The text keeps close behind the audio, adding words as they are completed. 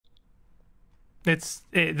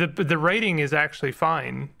The writing is actually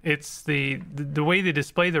fine. It's the way they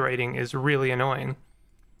display the writing is really annoying.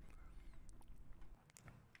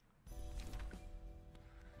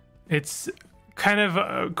 It's kind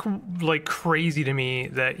of like crazy to me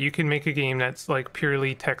that you can make a game that's like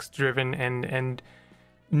purely text driven and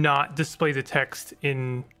not display the text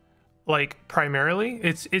in like primarily.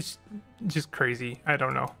 It's just crazy. I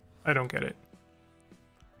don't know. I don't get it.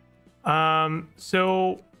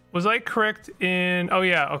 So was I correct in, oh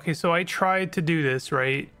yeah, okay, so I tried to do this,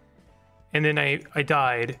 right? And then I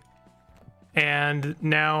died. And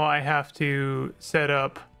now I have to set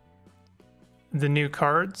up the new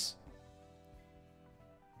cards.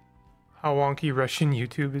 How wonky Russian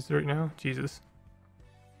YouTube is right now. Jesus.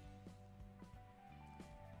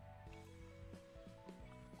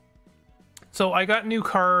 So I got new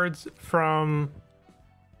cards from,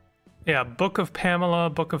 yeah, Book of Pamela,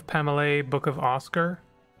 Book of Pamela, Book of Oscar.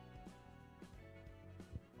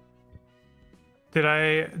 Did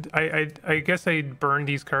I guess I burned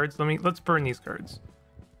these cards. Let's burn these cards.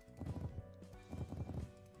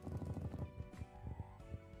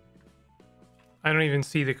 I don't even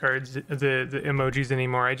see the cards, the emojis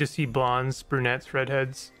anymore. I just see blondes, brunettes,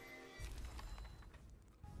 redheads.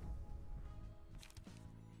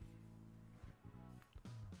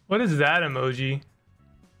 What is that emoji?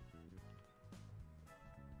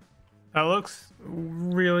 That looks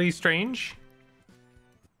really strange.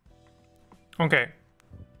 Okay.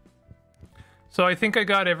 So I think I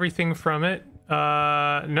got everything from it.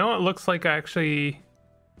 No, it looks like I actually...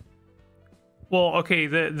 Well, okay,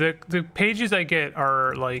 the pages I get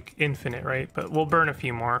are like infinite, right? But we'll burn a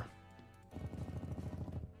few more.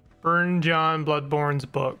 Burn John Bloodborne's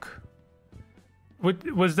book.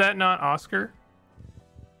 Was that not Oscar?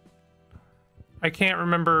 I can't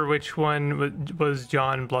remember which one was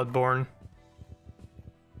John Bloodborne.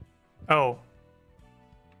 Oh.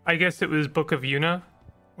 I guess it was Book of Una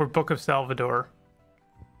or Book of Salvador.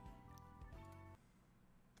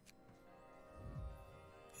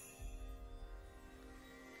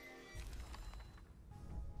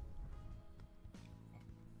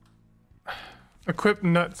 Equip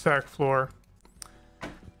nutsack floor.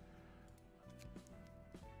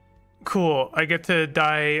 Cool. I get to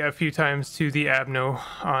die a few times to the Abno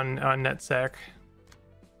on nutsack.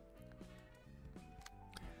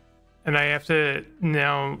 And I have to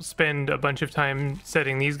now spend a bunch of time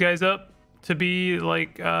setting these guys up to be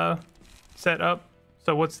like set up.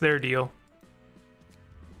 So what's their deal?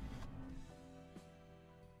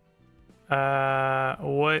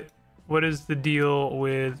 What is the deal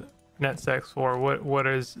with nutsack floor? What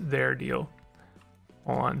is their deal?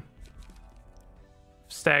 Hold on.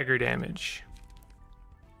 Stagger damage.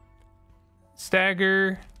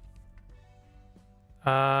 Stagger.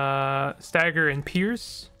 Stagger and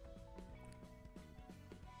pierce.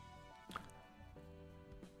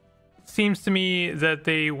 Seems to me that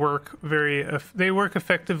they work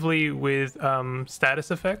effectively with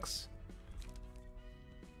status effects.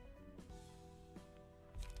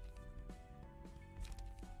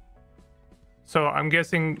 So I'm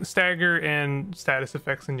guessing stagger and status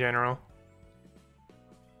effects in general.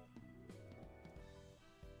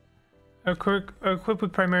 Equip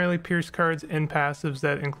with primarily pierce cards and passives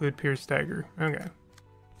that include pierce stagger. Okay.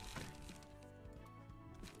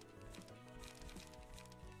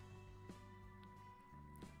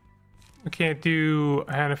 We can't do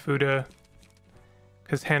Hanafuda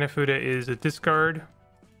because Hanafuda is a discard.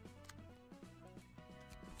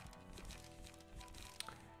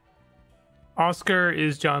 Oscar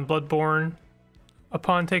is John Bloodborne.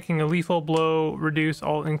 Upon taking a lethal blow, reduce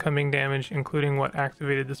all incoming damage, including what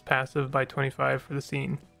activated this passive, by 25 for the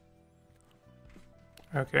scene.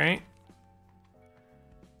 Okay.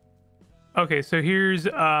 Okay, so here's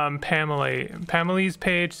Pamela. Pamela's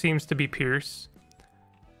page seems to be Pierce.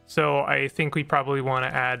 So I think we probably want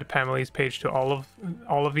to add Pamela's page to all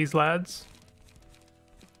of these lads.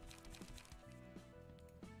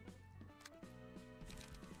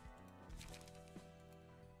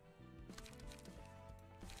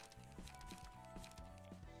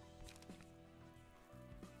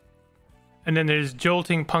 And then there's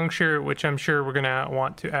Jolting Puncture, which I'm sure we're gonna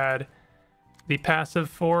want to add the passive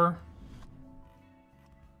for.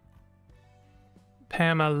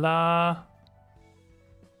 Pamela.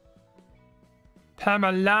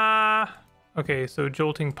 Okay, so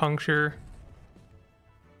Jolting Puncture.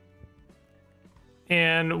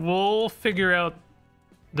 And we'll figure out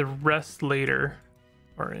the rest later,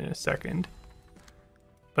 or in a second.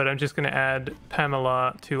 But I'm just gonna add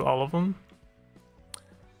Pamela to all of them.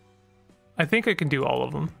 I think I can do all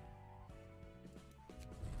of them.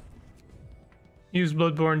 Use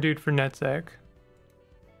Bloodborne Dude for Netsack.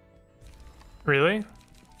 Really?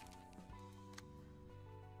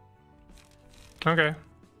 Okay.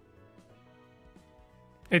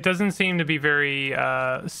 It doesn't seem to be very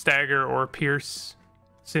stagger or pierce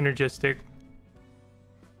synergistic.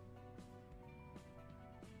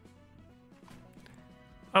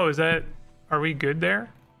 Oh, is that... Are we good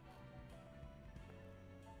there?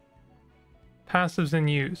 Passives in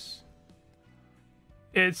use.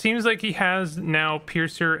 It seems like he has now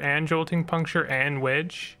Piercer and Jolting Puncture and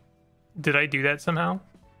Wedge. Did I do that somehow?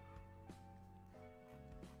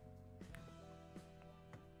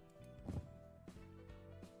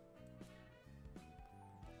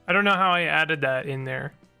 I don't know how I added that in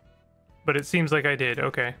there, but it seems like I did.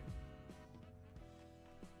 Okay.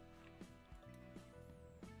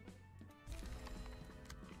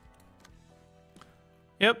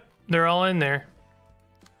 Yep, they're all in there.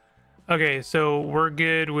 Okay, so we're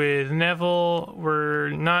good with Neville. We're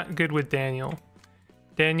not good with Daniel.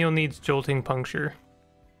 Daniel needs Jolting Puncture.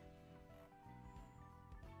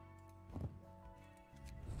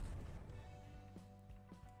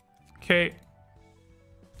 Okay.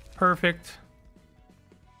 Perfect.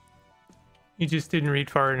 You just didn't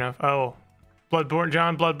read far enough. Oh. Bloodborne.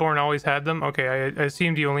 John Bloodborne always had them? Okay, I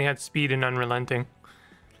assumed you only had speed and unrelenting.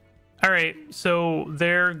 Alright, so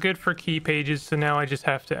they're good for key pages, so now I just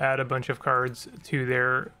have to add a bunch of cards to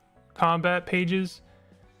their combat pages.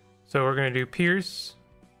 So we're going to do Pierce.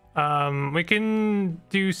 We can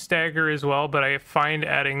do Stagger as well, but I find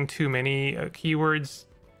adding too many keywords...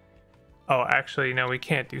 Oh, actually, no, we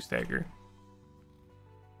can't do Stagger.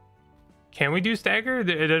 Can we do Stagger?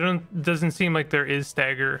 It doesn't seem like there is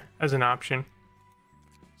Stagger as an option.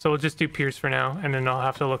 So we'll just do Pierce for now, and then I'll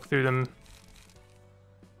have to look through them.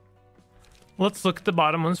 Let's look at the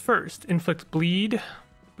bottom ones first. Inflict Bleed.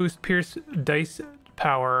 Boost Pierce dice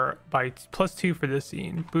power by +2 for this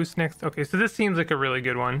scene. Boost next... Okay, so this seems like a really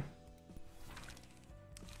good one.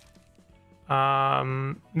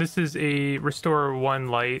 This is a Restore 1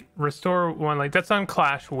 Light. Restore 1 Light. That's on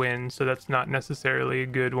Clash Win, so that's not necessarily a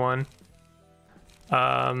good one.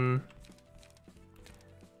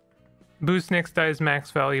 Boost next dice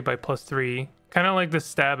max value by +3. Kind of like the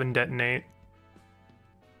Stab and Detonate.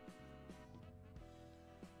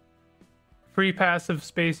 Free passive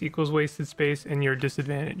space equals wasted space and your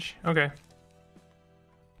disadvantage. Okay.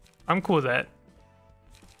 I'm cool with that.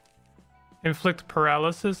 Inflict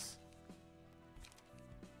paralysis.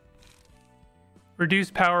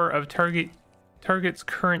 Reduce power of target's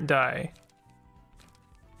current die.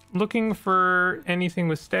 Looking for anything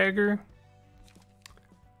with stagger.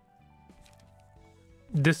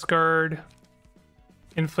 Discard.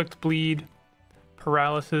 Inflict bleed.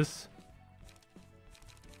 Paralysis.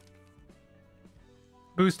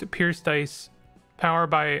 Boost Pierce dice. Power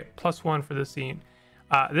by +1 for the scene.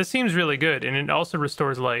 This seems really good, and it also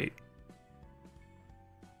restores light.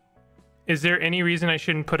 Is there any reason I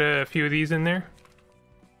shouldn't put a few of these in there?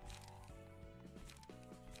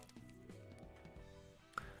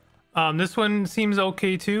 This one seems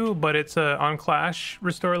okay too, but it's on Clash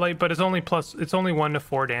restore light, but it's only 1 to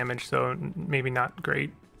 4 damage, so maybe not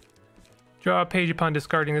great. Draw a page upon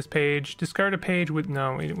discarding this page. Discard a page with...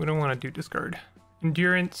 No, we don't want to do discard.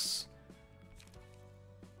 Endurance.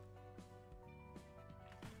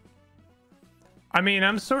 I mean,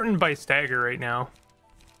 I'm sorting by stagger right now.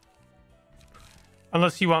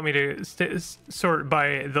 Unless you want me to sort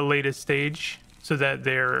by the latest stage, so that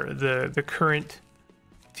they're the current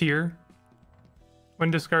tier.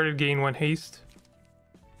 When discarded, gain 1 haste.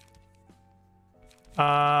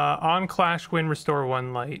 On Clash Win, restore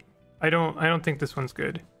 1 light. I don't think this one's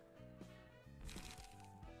good.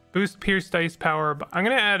 Boost Pierce dice power. I'm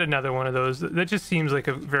gonna add another one of those. That just seems like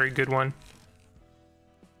a very good one.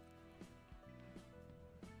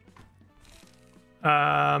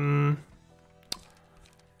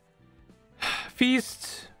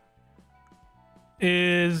 Feast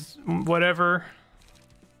is whatever.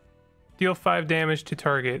 Deal 5 damage to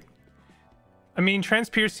target. I mean,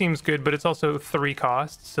 Transpierce seems good, but it's also 3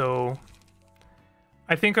 costs, so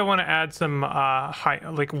I think I want to add some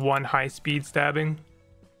like 1 high speed stabbing.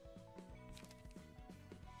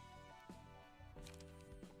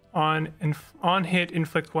 On hit,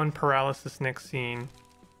 inflict 1 paralysis next scene.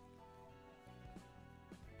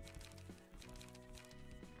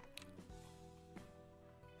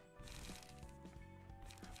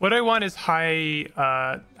 What I want is high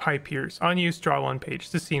pierce. On use, draw 1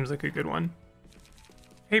 page. This seems like a good one.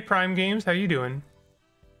 Hey Prime Games, how you doing?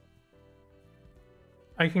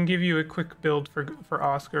 I can give you a quick build for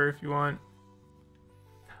Oscar if you want.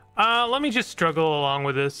 Let me just struggle along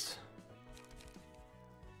with this.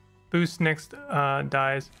 Boost next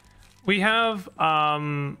dies. We have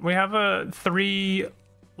a 3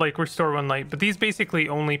 like restore 1 light, but these basically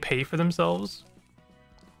only pay for themselves.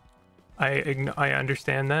 I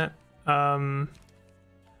understand that. Not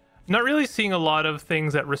really seeing a lot of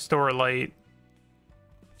things that restore light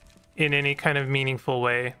in any kind of meaningful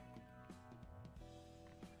way.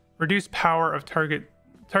 Reduce power of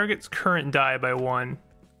target's current die by 1.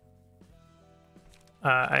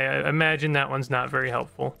 I imagine that one's not very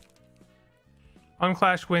helpful. On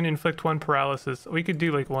clash win, inflict 1 paralysis. We could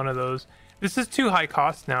do like one of those. This is too high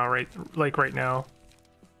cost now, right? Like right now.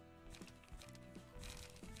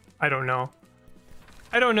 I don't know.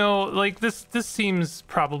 Like this seems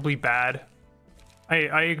probably bad. I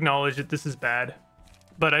acknowledge that this is bad,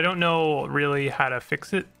 but I don't know really how to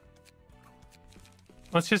fix it.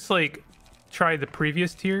 Let's just like try the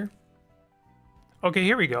previous tier. Okay,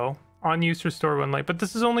 here we go. On use, restore 1 light, but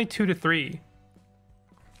this is only 2 to 3.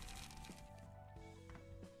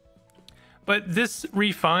 But this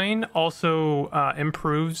refine also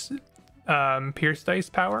improves pierce dice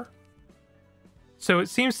power. So it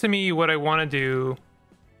seems to me what I want to do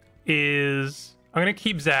is I'm going to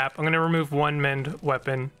keep zap. I'm going to remove 1 mend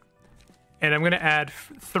weapon, and I'm going to add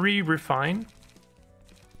 3 refine.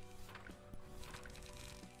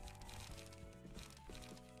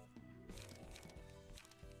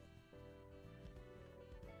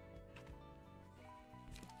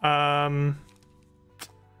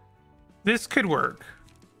 This could work.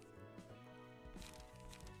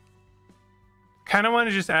 Kind of want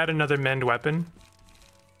to just add another mend weapon.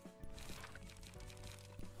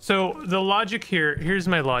 So the logic here, here's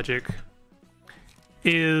my logic,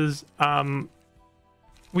 is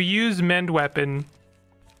we use mend weapon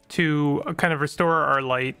to kind of restore our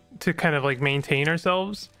light to kind of like maintain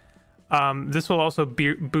ourselves. This will also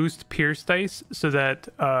boost pierce dice so that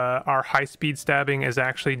our high speed stabbing is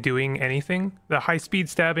actually doing anything. The high speed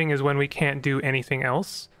stabbing is when we can't do anything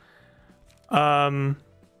else. Actually,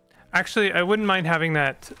 I wouldn't mind having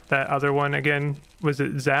that other one again. Was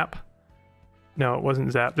it zap? No, it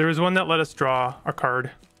wasn't zap. There was one that let us draw a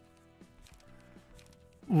card.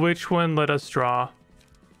 Which one let us draw?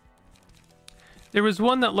 There was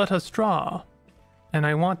one that let us draw, and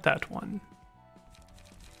I want that one.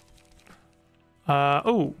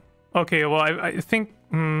 Oh, okay. Well, I think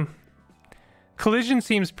collision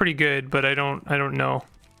seems pretty good, but I don't know.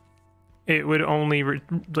 It would only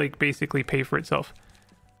like basically pay for itself.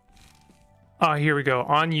 Here we go.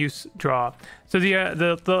 On use, draw. So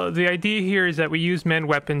the idea here is that we use mend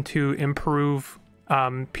weapon to improve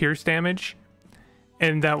pierce damage,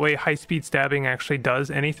 and that way high speed stabbing actually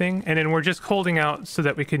does anything. And then we're just holding out so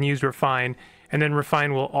that we can use refine, and then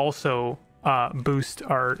refine will also boost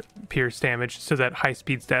our pierce damage so that high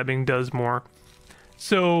speed stabbing does more.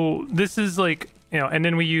 So this is like, you know, and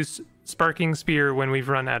then we use sparking spear when we've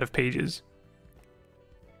run out of pages.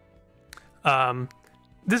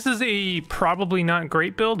 This is a probably not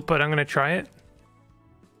great build, but I'm gonna try it.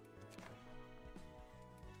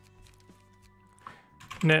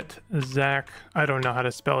 Net Zach, I don't know how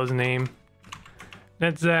to spell his name.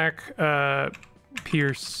 Net Zach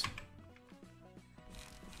Pierce.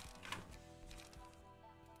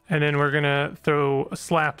 And then we're gonna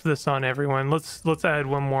slap this on everyone. Let's add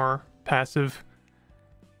one more passive.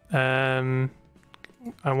 I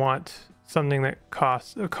want something that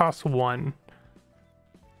costs 1.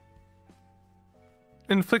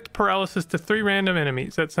 Inflict paralysis to 3 random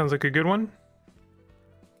enemies. That sounds like a good one.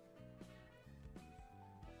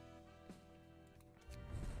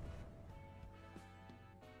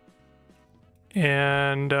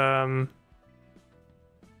 And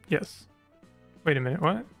yes. Wait a minute,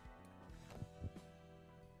 what?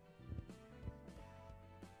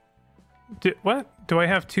 What? Do I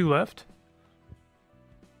have 2 left?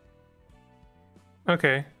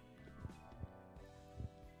 Okay.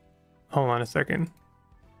 Hold on a second.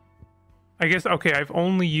 I guess, okay, I've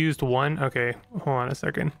only used 1. Okay, hold on a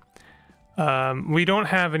second. We don't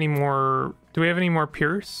have any more... Do we have any more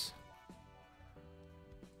pierce?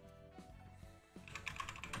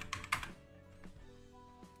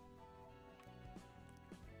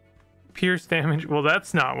 Pierce damage. Well,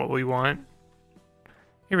 that's not what we want.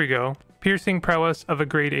 Here we go. Piercing prowess of a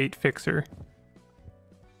grade 8 fixer.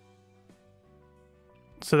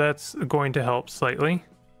 So that's going to help slightly.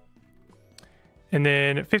 And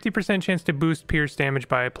then 50% chance to boost pierce damage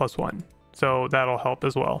by +1. So that'll help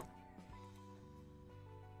as well.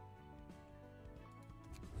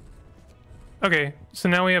 Okay, so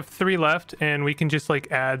now we have 3 left, and we can just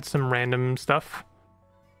like add some random stuff.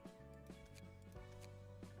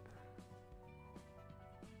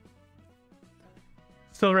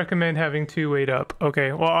 Still recommend having 2 weight up.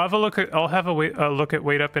 Okay, well I'll have a look at look at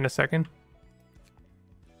weight up in a second.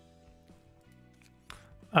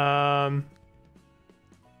 Hold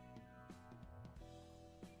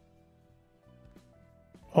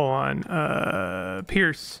on.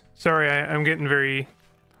 Pierce. Sorry, I'm getting very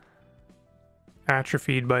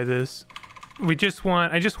atrophied by this. I just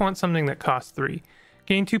want something that costs 3.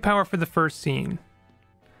 Gain 2 power for the first scene.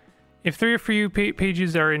 If 3 or few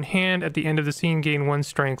pages are in hand at the end of the scene, gain 1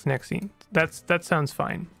 strength next scene. That sounds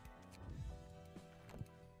fine.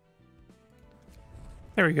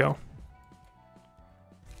 There we go.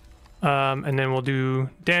 And then we'll do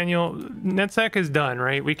Daniel. Netzak is done,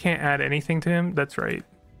 right? We can't add anything to him. That's right.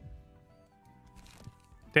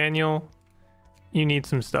 Daniel, you need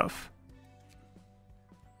some stuff.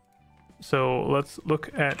 So let's look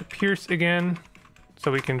at Pierce again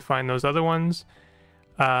so we can find those other ones.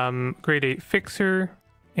 Grade 8 Fixer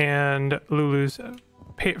and Lulu's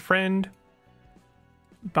friend.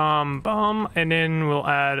 Bomb. And then we'll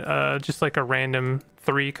add just like a random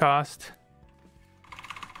 3 cost.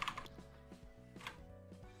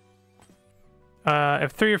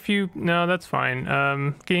 If 3 or few, no, that's fine.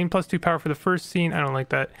 Gain +2 power for the first scene. I don't like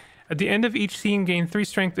that. At the end of each scene, gain 3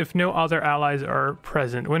 strength if no other allies are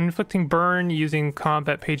present. When inflicting burn using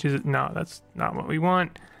combat pages, no, that's not what we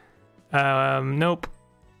want. Nope.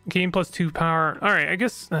 Gain +2 power. All right, I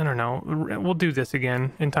guess, I don't know. We'll do this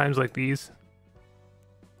again in times like these.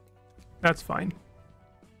 That's fine.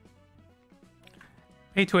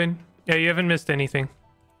 Hey, Twin. Yeah, you haven't missed anything.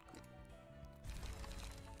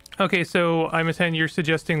 Okay, so I'm assuming you're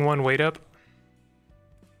suggesting 1 weight up.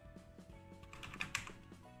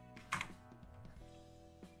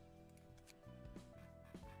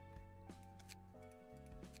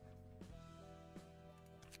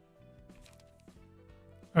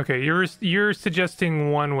 Okay, you're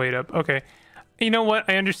suggesting 1 weight up. Okay. You know what?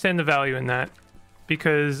 I understand the value in that,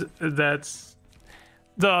 because that's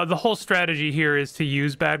the whole strategy here is to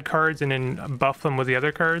use bad cards and then buff them with the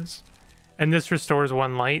other cards. And this restores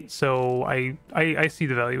 1 light, so I see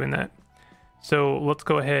the value in that. So let's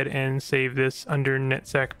go ahead and save this under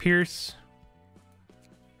Netzak Pierce.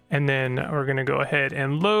 And then we're gonna go ahead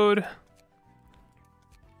and load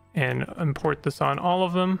and import this on all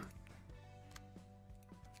of them.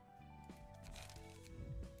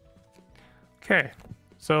 Okay,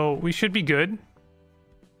 so we should be good.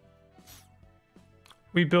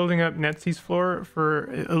 We building up Netsy's floor for,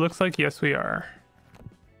 it looks like, yes we are.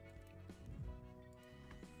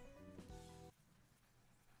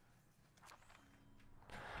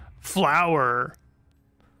 Flower.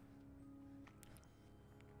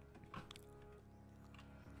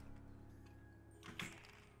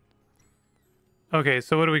 Okay,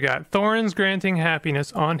 so what do we got? Thorns granting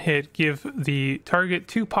happiness on hit. Give the target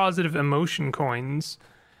 2 positive emotion coins.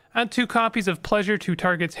 Add 2 copies of pleasure to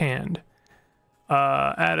target's hand.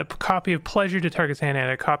 Add a copy of pleasure to target's hand. Add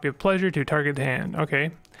a copy of pleasure to target's hand.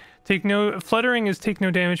 Okay. Fluttering is take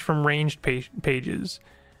no damage from ranged pages.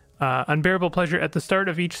 Unbearable pleasure at the start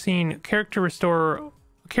of each scene. Characters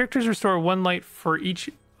restore 1 light for each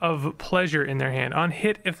of pleasure in their hand. On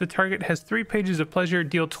hit, if the target has 3 pages of pleasure,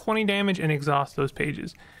 deal 20 damage and exhaust those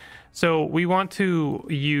pages. So we want to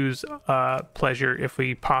use pleasure if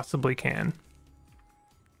we possibly can.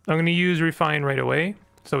 I'm going to use refine right away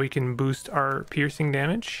so we can boost our piercing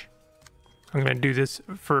damage. I'm going to do this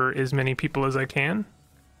for as many people as I can.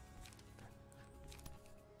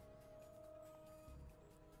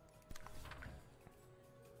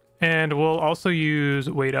 And we'll also use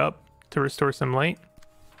weight up to restore some light.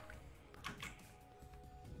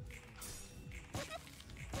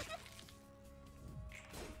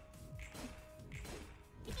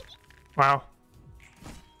 Wow.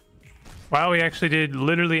 Wow, we actually did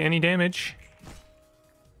literally any damage.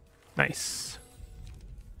 Nice.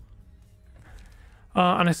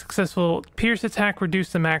 On a successful pierce attack,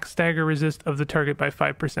 reduce the max stagger resist of the target by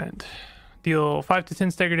 5%. Deal 5 to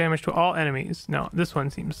 10 stagger damage to all enemies. No, this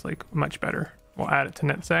one seems like much better. We'll add it to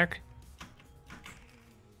Netzak.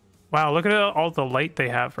 Wow, look at all the light they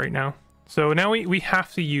have right now. So now we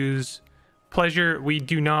have to use pleasure. We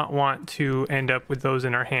do not want to end up with those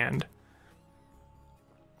in our hand.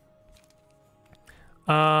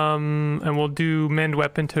 And we'll do mend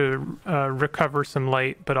weapon to recover some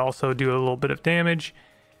light, but also do a little bit of damage.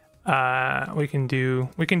 We can do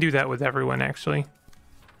that with everyone actually.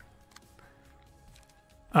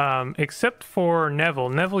 Except for Neville.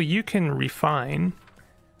 Neville, you can refine.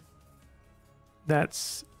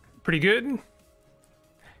 That's pretty good.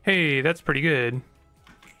 Hey, that's pretty good.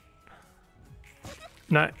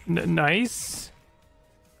 Nice.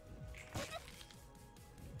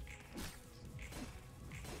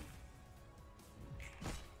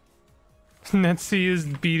 Netsi is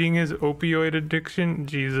beating his opioid addiction.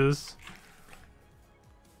 Jesus.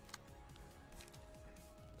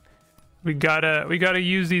 We gotta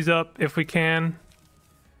use these up if we can.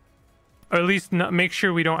 Or at least not, make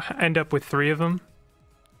sure we don't end up with 3 of them.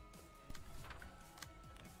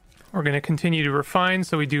 We're gonna continue to refine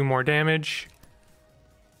so we do more damage.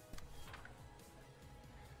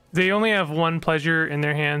 They only have 1 pleasure in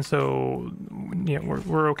their hand, so yeah,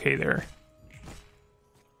 we're okay there.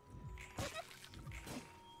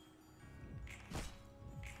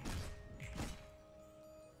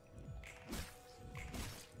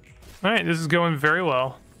 Alright, this is going very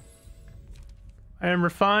well. I am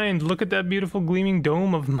refined. Look at that beautiful gleaming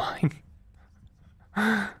dome of mine.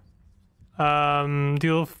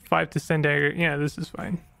 Deal 5 to send dagger. Yeah, this is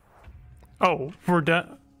fine. Oh, we're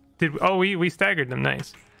done. We staggered them.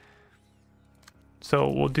 Nice. So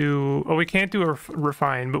we'll do... Oh, we can't do a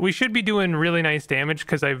refine, but we should be doing really nice damage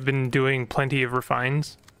because I've been doing plenty of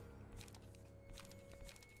refines.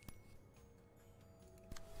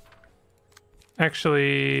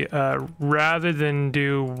 Actually, rather than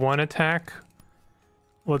do 1 attack,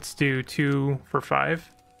 let's do 2 for 5.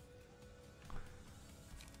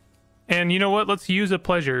 And you know what? Let's use a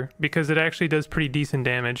pleasure because it actually does pretty decent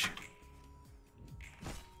damage.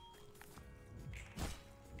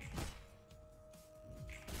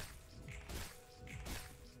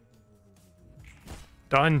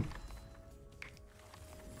 Done.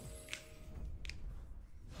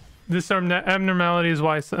 This abnormality is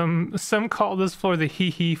why some call this floor the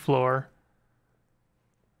hee-hee floor.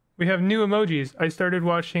 We have new emojis. I started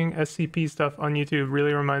watching SCP stuff on YouTube.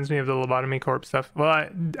 Really reminds me of the Lobotomy Corp stuff. Well,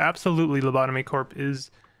 absolutely Lobotomy Corp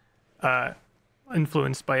is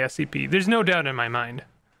influenced by SCP. There's no doubt in my mind.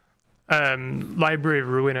 Library of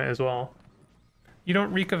Ruina as well. You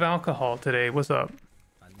don't reek of alcohol today. What's up?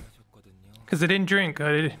 Because I didn't drink.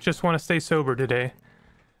 I just want to stay sober today.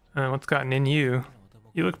 What's gotten in you?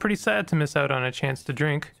 You look pretty sad to miss out on a chance to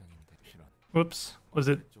drink. Whoops. Was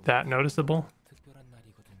it that noticeable?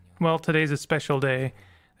 Well, today's a special day.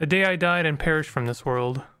 The day I died and perished from this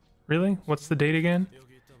world. Really? What's the date again?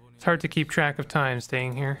 It's hard to keep track of time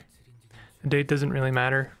staying here. The date doesn't really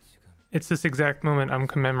matter. It's this exact moment I'm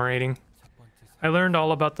commemorating. I learned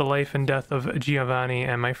all about the life and death of Giovanni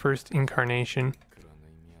and my first incarnation.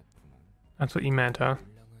 That's what you meant, huh?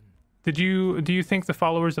 Do you think the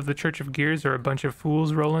followers of the Church of Gears are a bunch of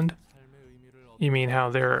fools, Roland? You mean how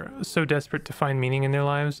they're so desperate to find meaning in their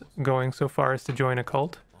lives, going so far as to join a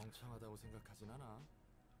cult?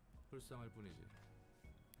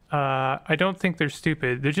 I don't think they're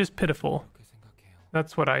stupid. They're just pitiful.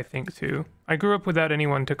 That's what I think too. I grew up without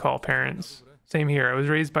anyone to call parents. Same here. I was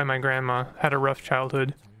raised by my grandma, had a rough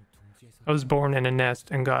childhood. I was born in a nest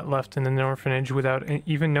and got left in an orphanage without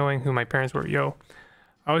even knowing who my parents were. Yo,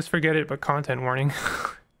 I always forget it, but content warning.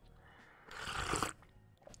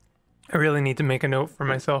 I really need to make a note for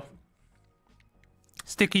myself.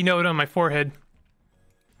 Sticky note on my forehead.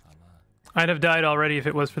 I'd have died already if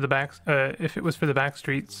it was for the back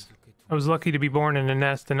streets. I was lucky to be born in a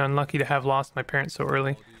nest and unlucky to have lost my parents so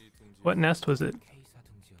early. What nest was it?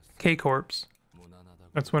 K-Corpse.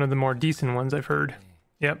 That's one of the more decent ones I've heard.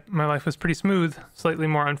 Yep, my life was pretty smooth, slightly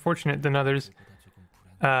more unfortunate than others,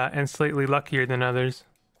 and slightly luckier than others.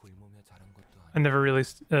 I never really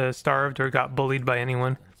starved or got bullied by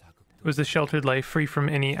anyone. It was a sheltered life, free from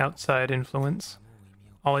any outside influence.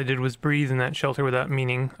 All I did was breathe in that shelter without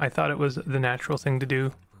meaning. I thought it was the natural thing to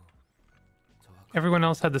do. Everyone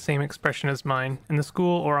else had the same expression as mine. In the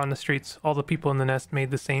school or on the streets, all the people in the nest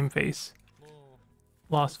made the same face.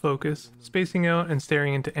 Lost focus, spacing out and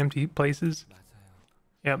staring into empty places.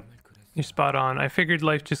 Yep, you're spot on. I figured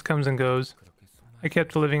life just comes and goes. I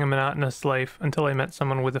kept living a monotonous life until I met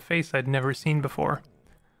someone with a face I'd never seen before.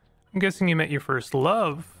 I'm guessing you met your first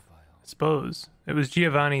love, I suppose. It was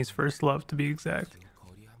Giovanni's first love, to be exact.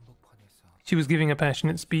 She was giving a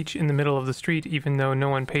passionate speech in the middle of the street, even though no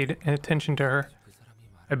one paid attention to her.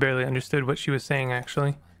 I barely understood what she was saying,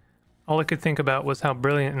 actually. All I could think about was how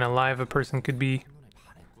brilliant and alive a person could be.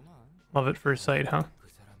 Love at first sight, huh?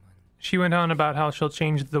 She went on about how she'll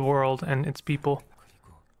change the world and its people.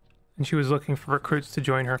 And she was looking for recruits to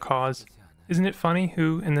join her cause. Isn't it funny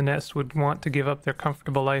who in the nest would want to give up their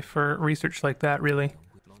comfortable life for research like that, really?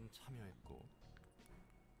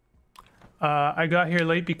 I got here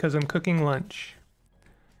late because I'm cooking lunch.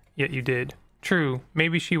 Yet you did. True,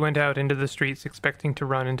 maybe she went out into the streets expecting to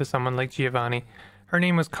run into someone like Giovanni. Her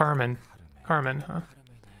name was Carmen. Carmen, huh?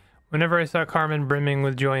 Whenever I saw Carmen brimming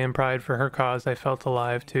with joy and pride for her cause, I felt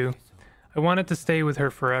alive too. I wanted to stay with her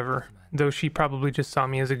forever, though she probably just saw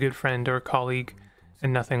me as a good friend or colleague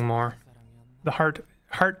and nothing more. The heart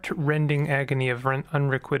heart-rending agony of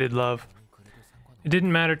unrequited love. It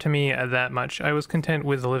didn't matter to me that much. I was content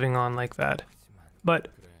with living on like that. But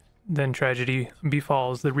then tragedy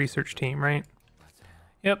befalls the research team, right?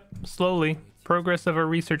 Yep, slowly. Progress of our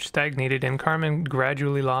research stagnated and Carmen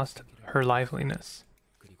gradually lost her liveliness.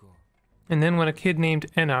 And then when a kid named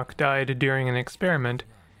Enoch died during an experiment,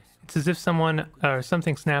 it's as if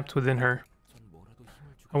something snapped within her.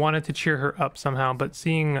 I wanted to cheer her up somehow, but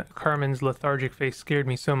seeing Carmen's lethargic face scared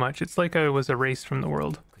me so much. It's like I was erased from the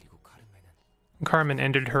world. Carmen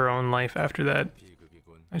ended her own life after that.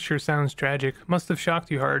 That sure sounds tragic. Must have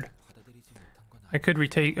shocked you hard. I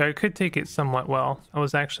could take it somewhat well. I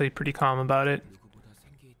was actually pretty calm about it.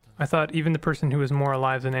 I thought even the person who was more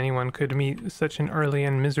alive than anyone could meet such an early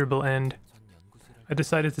and miserable end. I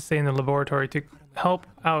decided to stay in the laboratory to help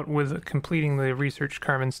out with completing the research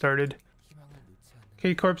Carmen started.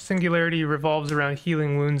 K-Corp's singularity revolves around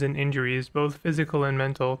healing wounds and injuries, both physical and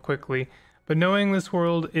mental, quickly. But knowing this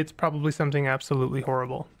world, it's probably something absolutely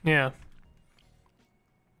horrible. Yeah.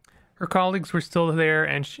 Her colleagues were still there,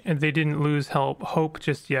 and they didn't lose hope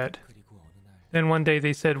just yet. Then one day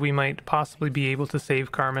they said we might possibly be able to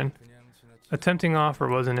save Carmen. A tempting offer,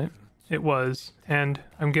 wasn't it? It was, and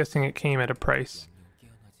I'm guessing it came at a price.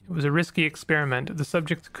 It was a risky experiment. The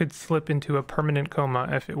subject could slip into a permanent coma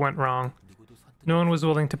if it went wrong. No one was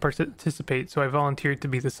willing to participate, so I volunteered to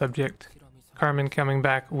be the subject. Carmen coming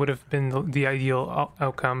back would have been the ideal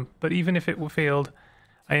outcome, but even if it failed,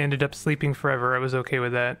 I ended up sleeping forever. I was okay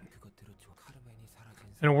with that.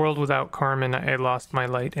 In a world without Carmen, I lost my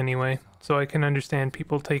light anyway, so I can understand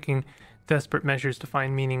people taking desperate measures to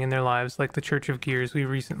find meaning in their lives, like the Church of Gears we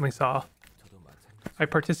recently saw. I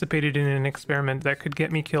participated in an experiment that could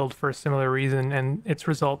get me killed for a similar reason, and its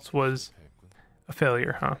results was a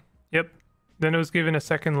failure, huh? Yep. Then I was given a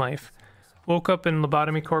second life. Woke up in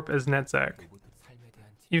Lobotomy Corp as Netzach.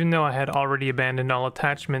 Even though I had already abandoned all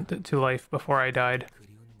attachment to life before I died.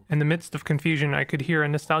 In the midst of confusion, I could hear a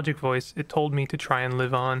nostalgic voice. It told me to try and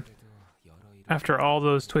live on. After all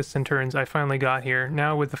those twists and turns, I finally got here,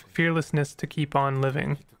 now with the fearlessness to keep on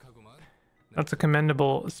living. That's a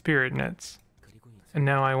commendable spirit, Netz. And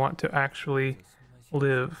now I want to actually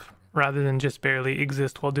live, rather than just barely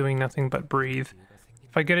exist while doing nothing but breathe.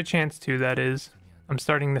 If I get a chance to, that is. I'm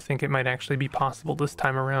starting to think it might actually be possible this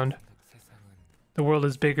time around. The world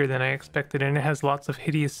is bigger than I expected, and it has lots of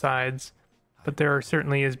hideous sides, but there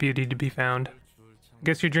certainly is beauty to be found. I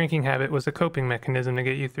guess your drinking habit was a coping mechanism to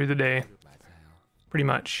get you through the day. Pretty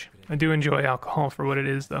much. I do enjoy alcohol for what it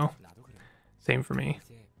is, though. Same for me.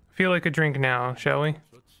 I feel like a drink now, shall we?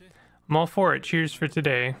 I'm all for it. Cheers for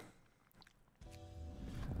today.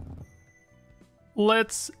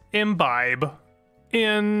 Let's imbibe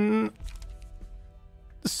in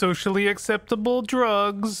socially acceptable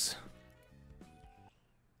drugs.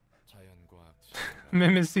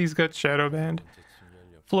 Mimic's got shadow banned.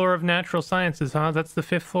 Floor of Natural Sciences, huh? That's the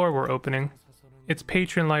 5th floor we're opening. Its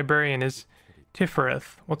patron librarian is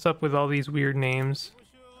Tifereth. What's up with all these weird names?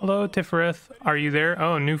 Hello, Tifereth. Are you there?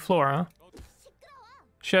 Oh, new floor, huh?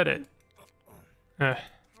 Shut it.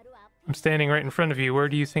 I'm standing right in front of you. Where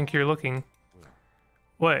do you think you're looking?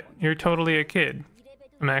 What? You're totally a kid.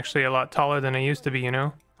 I'm actually a lot taller than I used to be, you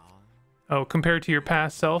know? Oh, compared to your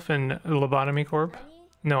past self in Lobotomy Corp?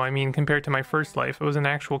 No, I mean compared to my first life. I was an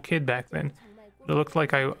actual kid back then. It looks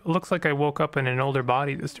like I woke up in an older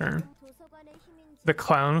body this term. The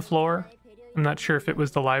clown floor? I'm not sure if it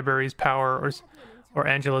was the library's power or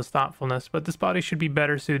Angela's thoughtfulness, but this body should be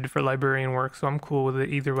better suited for librarian work, so I'm cool with it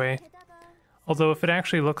either way. Although if it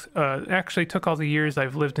actually took all the years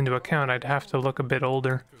I've lived into account, I'd have to look a bit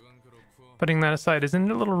older. Putting that aside, isn't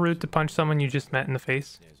it a little rude to punch someone you just met in the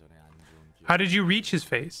face? How did you reach his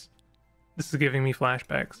face? This is giving me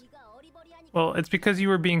flashbacks. Well, it's because you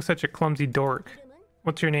were being such a clumsy dork.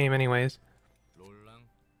 What's your name, anyways?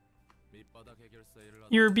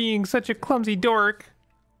 You're being such a clumsy dork.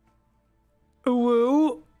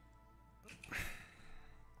 Woo.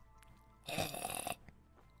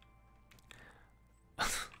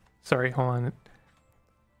 Sorry, hold on.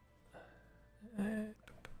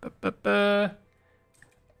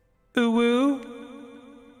 Woo.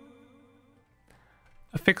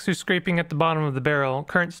 A fixer scraping at the bottom of the barrel.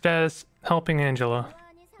 Current status, helping Angela.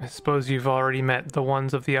 I suppose you've already met the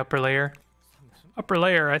ones of the upper layer. Upper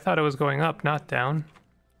layer? I thought it was going up, not down.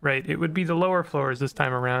 Right, it would be the lower floors this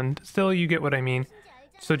time around. Still, you get what I mean.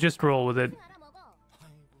 So just roll with it.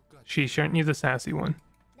 Sheesh, aren't you the sassy one?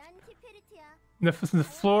 The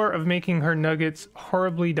floor of making her nuggets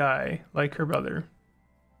horribly die, like her brother.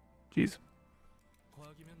 Jeez.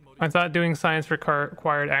 I thought doing science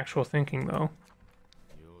required actual thinking, though.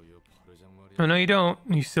 Oh, no, you don't,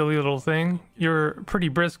 you silly little thing. You're pretty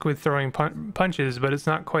brisk with throwing punches, but it's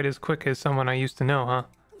not quite as quick as someone I used to know, huh?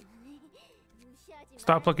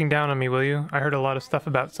 Stop looking down on me, will you? I heard a lot of stuff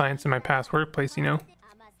about science in my past workplace, you know?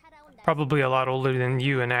 Probably a lot older than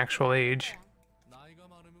you in actual age.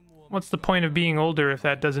 What's the point of being older if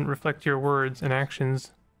that doesn't reflect your words and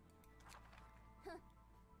actions?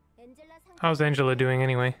 How's Angela doing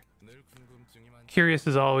anyway? Curious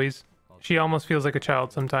as always. She almost feels like a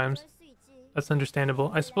child sometimes. That's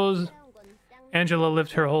understandable. I suppose Angela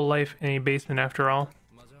lived her whole life in a basement after all.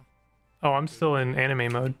 Oh, I'm still in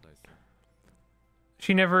anime mode.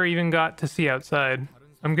 She never even got to see outside.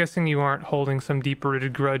 I'm guessing you aren't holding some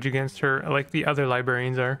deep-rooted grudge against her like the other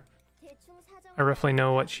librarians are. I roughly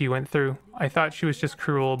know what she went through. I thought she was just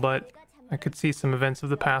cruel, but I could see some events of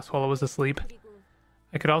the past while I was asleep.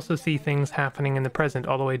 I could also see things happening in the present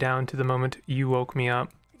all the way down to the moment you woke me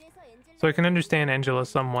up. So I can understand Angela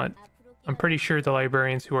somewhat. I'm pretty sure the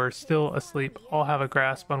librarians who are still asleep all have a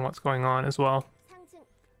grasp on what's going on as well.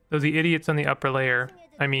 Though the idiots on the upper layer,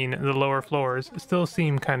 I mean the lower floors, still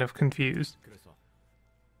seem kind of confused.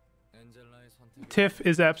 Tiff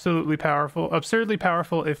is absolutely powerful, absurdly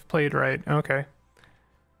powerful if played right. Okay.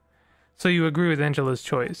 So you agree with Angela's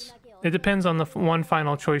choice. It depends on the one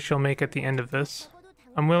final choice she'll make at the end of this.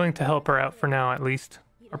 I'm willing to help her out for now, at least.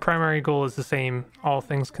 Our primary goal is the same, all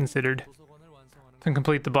things considered. To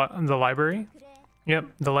complete the library? Yep,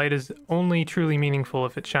 the light is only truly meaningful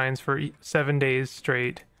if it shines for 7 days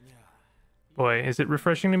straight. Boy, is it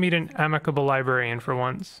refreshing to meet an amicable librarian for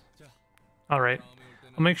once. Alright,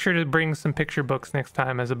 I'll make sure to bring some picture books next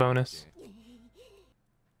time as a bonus.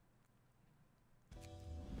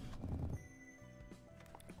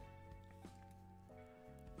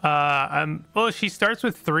 Well, she starts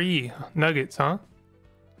with 3 nuggets, huh?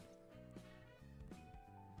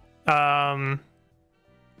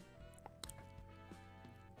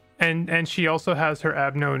 And she also has her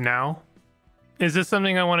Abno now. Is this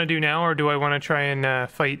something I want to do now, or do I want to try and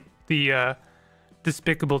fight the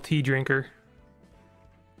despicable tea drinker?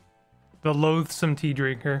 The loathsome tea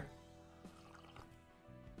drinker.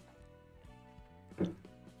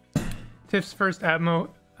 Tiff's first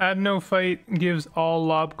Abno fight gives all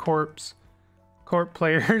Lob Corp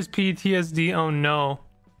players PTSD. Oh no.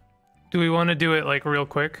 Do we want to do it like real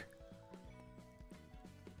quick?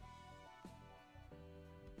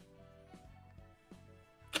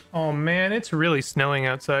 Oh man, it's really snowing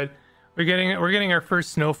outside. We're getting our first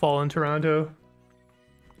snowfall in Toronto.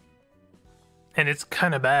 And it's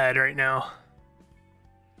kind of bad right now.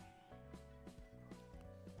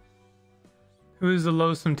 Who is the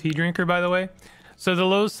loathsome tea drinker, by the way? So the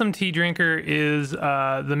loathsome tea drinker is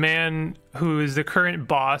the man who is the current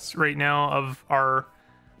boss right now of our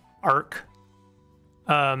arc.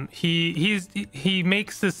 He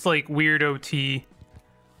makes this like weirdo tea,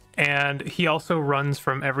 and he also runs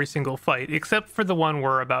from every single fight except for the one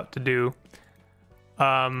we're about to do.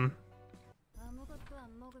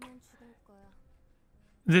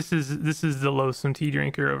 This is the loathsome tea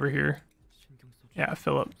drinker over here. Yeah,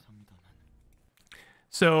 Philip.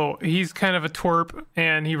 So he's kind of a twerp,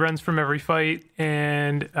 and he runs from every fight,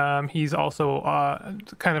 and he's also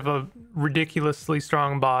kind of a ridiculously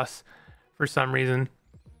strong boss for some reason.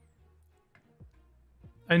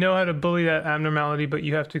 I know how to bully that abnormality, but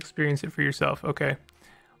you have to experience it for yourself. Okay.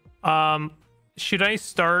 Should I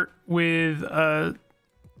start with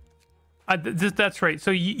that's right.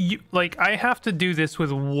 So you like, I have to do this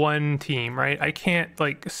with one team, right? I can't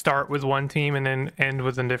like start with one team and then end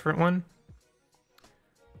with a different one.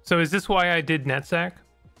 So is this why I did NetSack?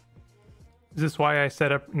 Is this why I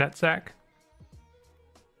set up NetSack?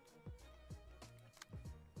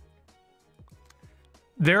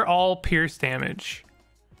 They're all pierce damage.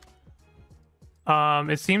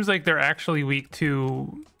 It seems like they're actually weak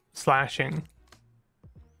to slashing.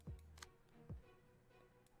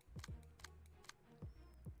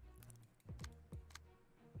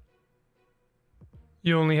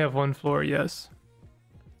 You only have one floor, yes.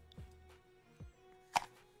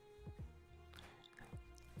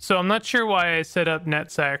 So I'm not sure why I set up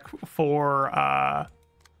NetSack for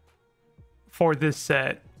this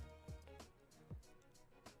set.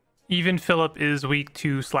 Even Philip is weak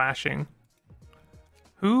to slashing.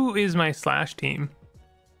 Who is my slash team?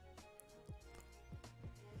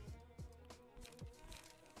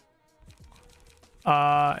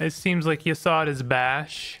 It seems like Yasad is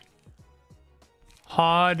bash.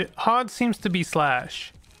 Hod seems to be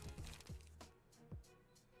slash.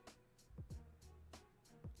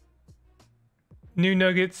 New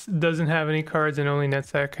Nuggets doesn't have any cards and only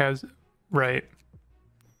NetSack has... Right.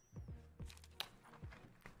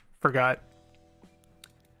 Forgot.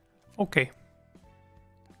 Okay.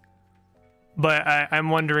 But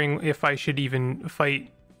I'm wondering if I should even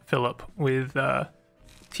fight Philip with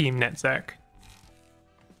Team Netzach.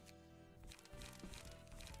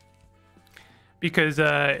 Because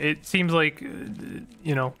it seems like,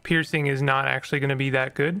 you know, piercing is not actually going to be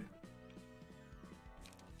that good.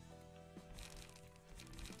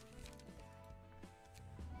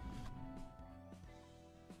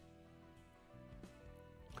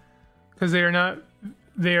 Because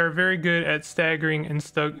they are very good at staggering, and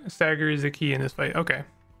stagger is the key in this fight. Okay.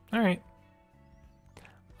 All right.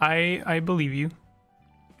 I believe you.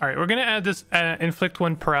 All right, we're going to add this inflict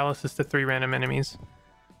 1 paralysis to 3 random enemies.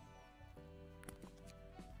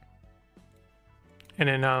 And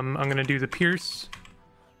then I'm going to do the pierce.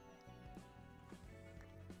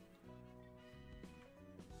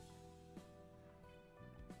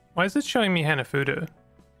 Why is it showing me Hanafuda?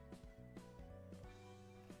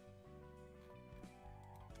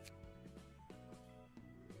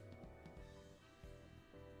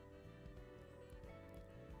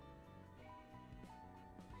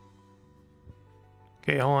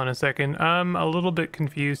 Okay, hold on a second. I'm a little bit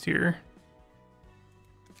confused here.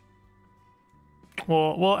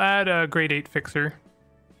 We'll add a grade 8 fixer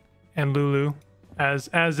and Lulu as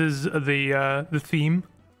is the theme.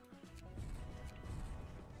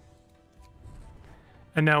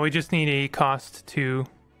 And now we just need a cost to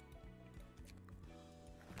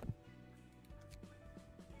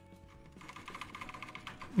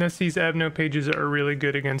Nessie's Abno pages are really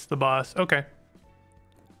good against the boss. Okay.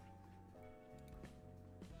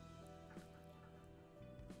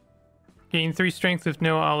 Gain 3 strength if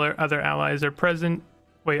no other allies are present.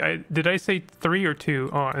 Wait, did I say 3 or 2?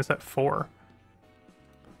 Oh, is that 4?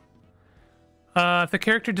 If the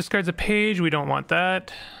character discards a page, we don't want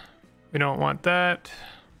that. We don't want that.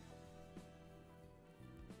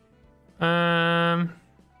 Gain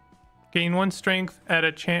 1 strength at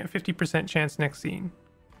a 50% chance next scene.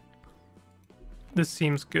 This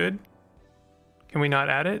seems good. Can we not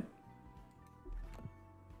add it?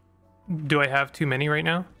 Do I have too many right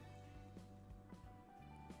now?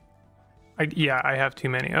 Yeah, I have too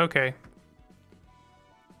many. Okay.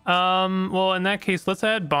 Well, in that case, let's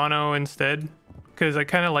add Bono instead, because I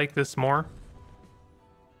kind of like this more.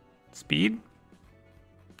 Speed?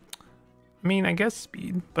 I mean, I guess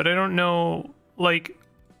speed, but I don't know, like,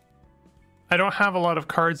 I don't have a lot of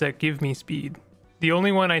cards that give me speed. The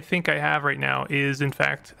only one I think I have right now is, in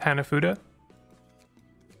fact, Hanafuda.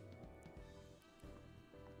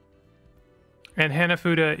 And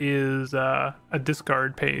Hanafuda is a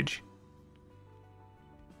discard page.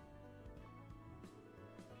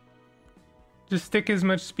 Just stick as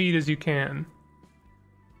much speed as you can.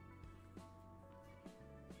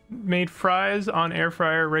 Made fries on air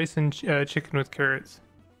fryer, rice and chicken with carrots.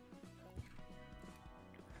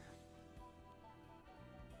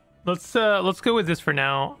 Let's go with this for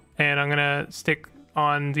now, and I'm gonna stick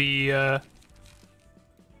on the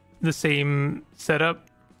same setup.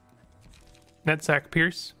 Netzach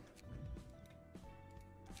Pierce.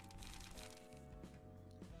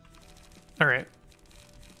 All right.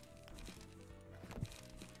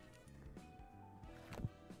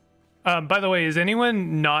 By the way, is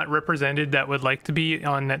anyone not represented that would like to be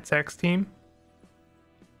on Netzach's team?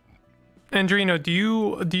 Andrino, do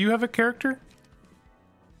you have a character?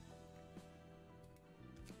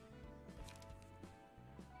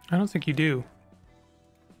 I don't think you do.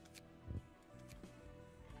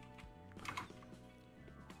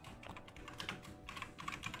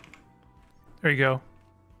 There you go.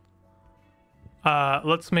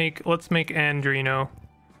 Let's make Andrino.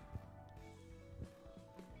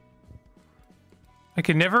 I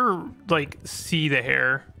can never, like, see the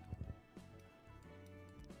hair.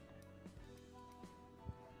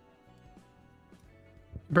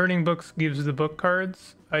 Burning Books gives the book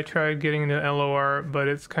cards. I tried getting the LOR, but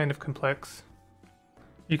it's kind of complex.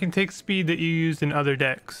 You can take speed that you used in other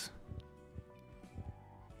decks.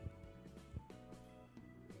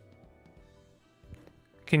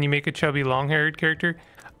 Can you make a chubby long-haired character?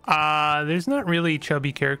 There's not really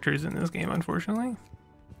chubby characters in this game, unfortunately.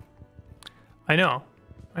 I know.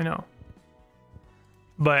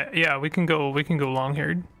 But yeah, we can go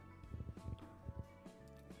long-haired.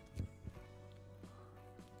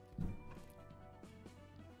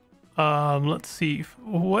 Let's see.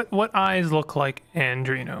 What eyes look like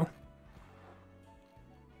Andrino?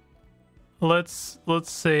 Let's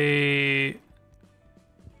say,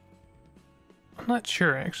 I'm not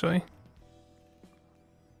sure actually.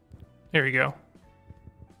 There we go.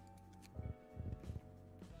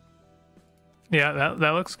 Yeah,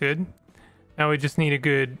 that looks good. Now we just need a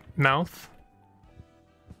good mouth.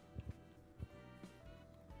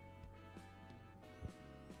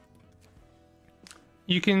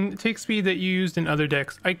 You can take speed that you used in other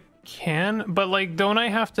decks. I can, but like, don't I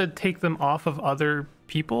have to take them off of other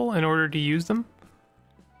people in order to use them?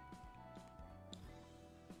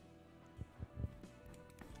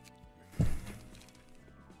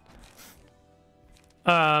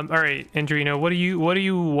 All right, Andrino, what do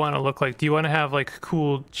you want to look like? Do you want to have like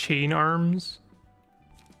cool chain arms,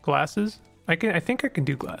 glasses? I think I can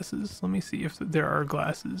do glasses. Let me see if there are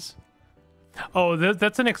glasses. Oh,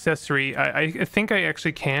 that's an accessory. I think I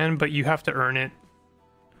actually can, but you have to earn it.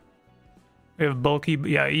 We have bulky.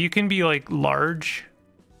 Yeah, you can be like large.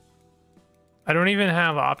 I don't even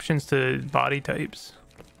have options to body types.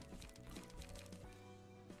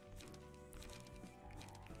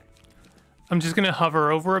 I'm just gonna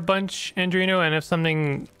hover over a bunch, Andrino, and if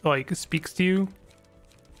something like speaks to you,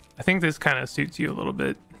 I think this kind of suits you a little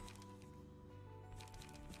bit.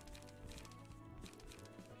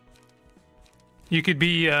 You could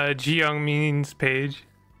be Ji Young Min's page.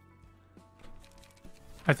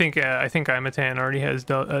 I think Imatan already has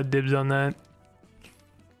dibs on that.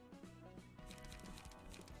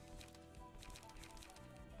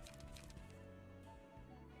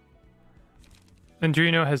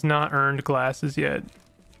 Andrino has not earned glasses yet.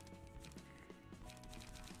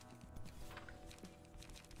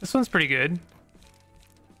 This one's pretty good.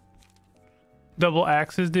 Double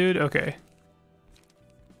axes, dude? Okay.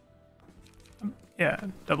 Yeah,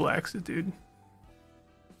 double axes, dude.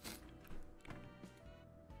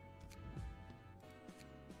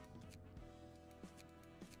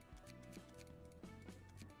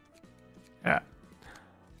 Yeah.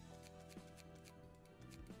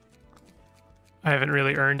 I haven't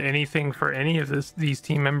really earned anything for any of these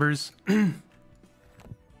team members.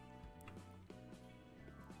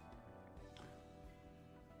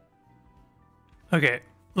 Okay,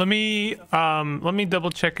 let me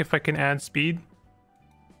double check if I can add speed.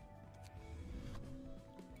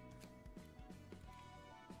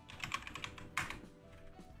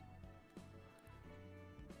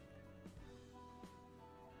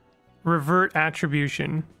 Revert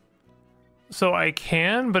attribution. So I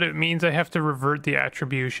can, but it means I have to revert the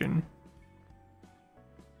attribution.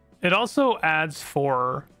 It also adds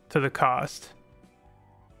 4 to the cost.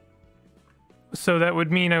 So that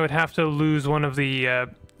would mean I would have to lose one of the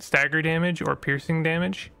stagger damage or piercing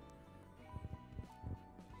damage.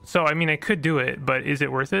 So, I mean, I could do it, but is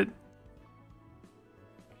it worth it?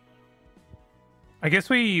 I guess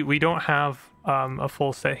we don't have a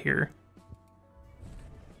full set here.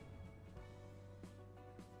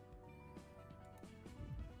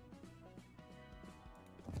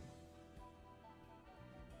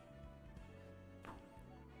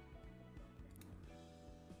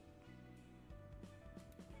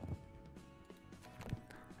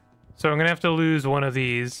 So I'm gonna have to lose one of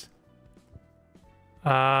these.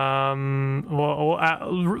 We'll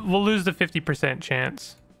lose the 50%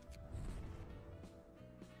 chance.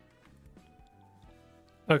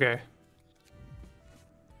 Okay.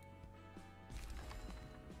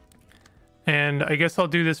 And I guess I'll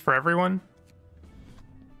do this for everyone.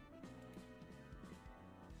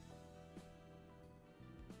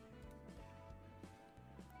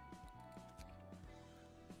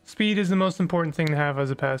 Speed is the most important thing to have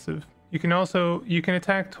as a passive. You can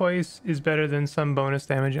attack twice is better than some bonus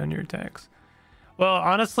damage on your attacks. Well,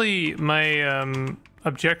 honestly, my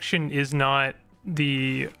objection is not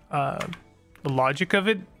the logic of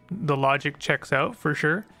it. The logic checks out for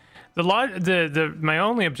sure. My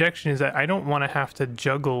only objection is that I don't want to have to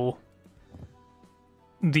juggle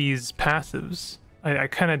these passives. I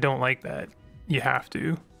kind of don't like that. You have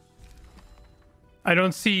to. I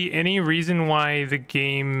don't see any reason why the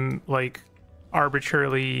game like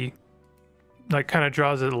arbitrarily like kind of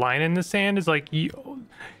draws a line in the sand. Is like you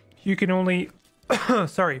can only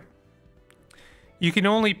sorry. You can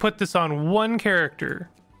only put this on one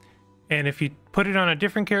character. And if you put it on a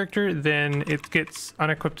different character, then it gets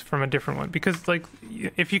unequipped from a different one. Because like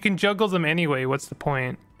if you can juggle them anyway, what's the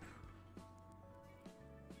point?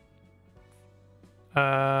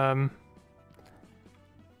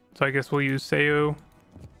 So I guess we'll use Seo.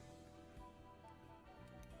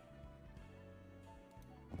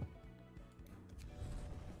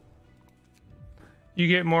 You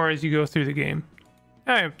get more as you go through the game.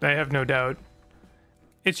 I have no doubt.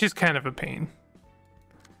 It's just kind of a pain.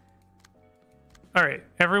 All right,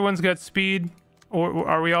 everyone's got speed. Or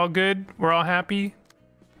are we all good? We're all happy?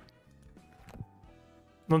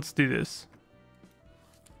 Let's do this.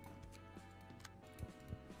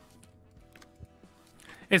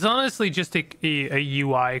 It's honestly just a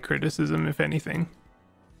UI criticism, if anything.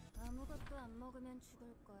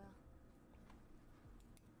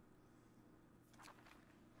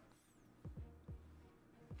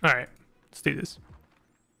 All right, let's do this.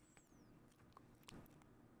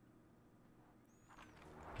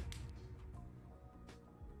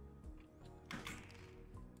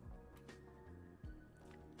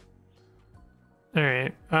 All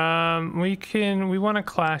right. We want to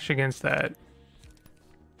clash against that.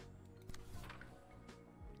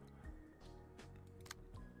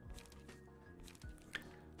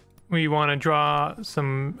 We want to draw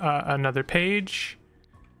some another page.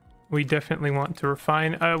 We definitely want to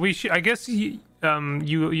refine. We should. I guess you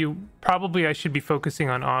probably. I should be focusing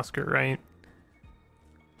on Oscar, right?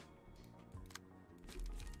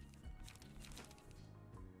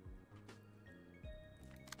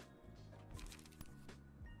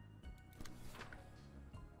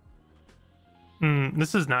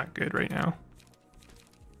 This is not good right now.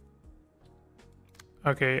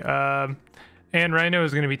 Okay. And Rhino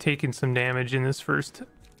is going to be taking some damage in this first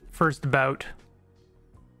bout.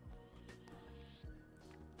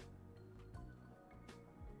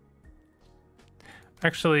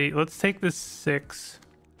 Actually, let's take this 6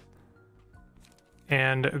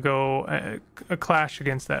 and go a clash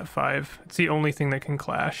against that 5. It's the only thing that can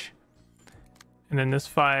clash. And then this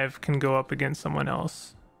 5 can go up against someone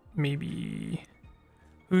else. Maybe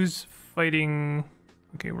who's fighting?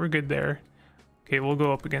 Okay, we're good there. Okay, we'll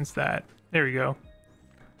go up against that. There we go.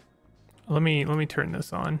 Let me turn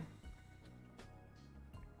this on.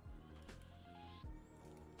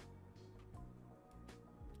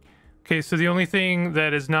 Okay, so the only thing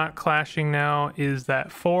that is not clashing now is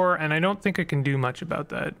that 4, and I don't think I can do much about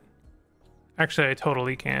that. Actually, I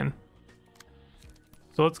totally can.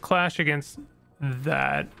 So let's clash against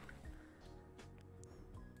that.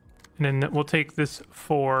 And then we'll take this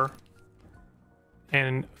 4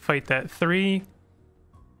 and fight that 3.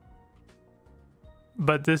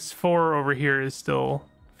 But this 4 over here is still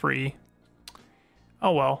free.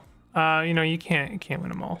 Oh well. You know, you can't win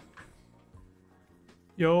them all.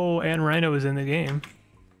 Yo, and Rhino is in the game.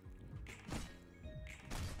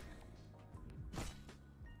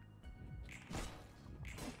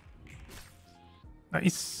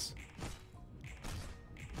 Nice.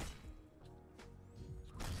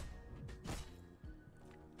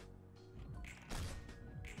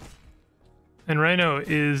 And Rhino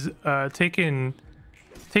is taking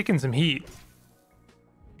some heat.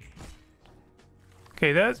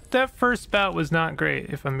 Okay, that first bout was not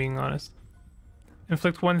great, if I'm being honest.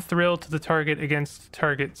 Inflict 1 thrill to the target against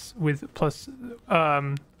targets with plus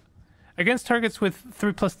against targets with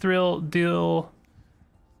 3+ thrill, deal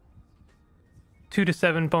 2 to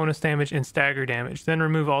 7 bonus damage and stagger damage. Then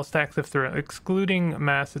remove all stacks of thrill, excluding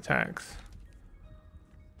mass attacks.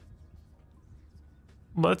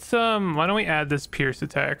 Let's why don't we add this pierce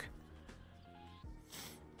attack?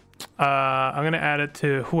 I'm gonna add it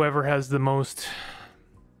to whoever has the most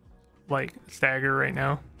like stagger right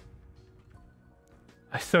now.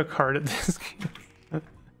 I suck hard at this game.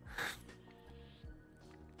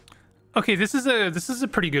 Okay, this is a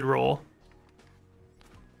pretty good roll.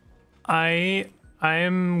 I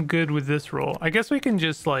am good with this roll. I guess we can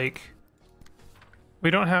just like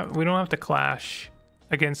we don't have to clash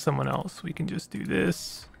against someone else. We can just do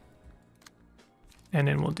this. And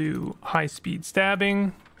then we'll do high speed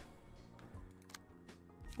stabbing.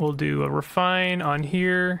 We'll do a refine on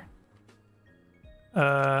here.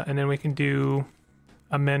 And then we can do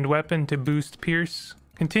amend weapon to boost pierce.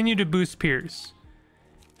 Continue to boost pierce.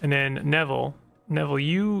 And then Neville,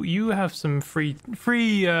 you have some free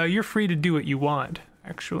you're free to do what you want,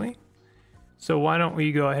 actually. So why don't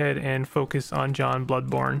we go ahead and focus on John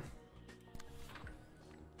Bloodborne.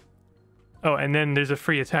 Oh, and then there's a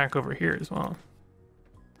free attack over here as well.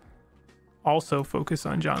 Also focus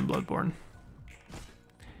on John Bloodborne.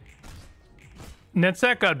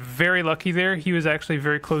 Netzak got very lucky there. He was actually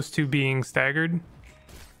very close to being staggered.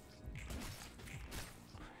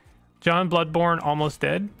 John Bloodborne almost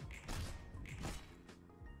dead.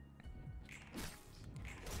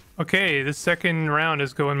 Okay, the second round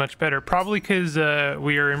is going much better. Probably because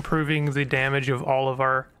we are improving the damage of all of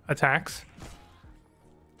our attacks.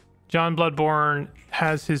 John Bloodborne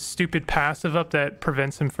has his stupid passive up that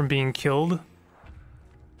prevents him from being killed.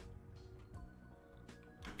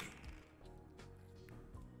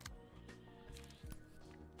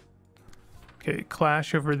 Okay,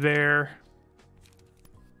 clash over there.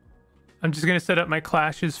 I'm just gonna set up my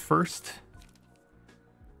clashes first.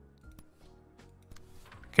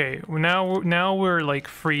 Okay, now we're like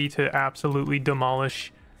free to absolutely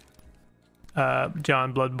demolish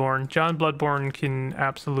John Bloodborne. John Bloodborne can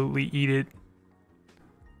absolutely eat it.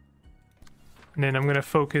 And then I'm gonna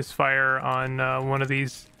focus fire on one of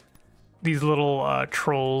these little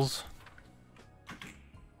trolls.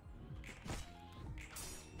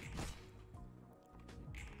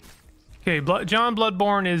 Okay, John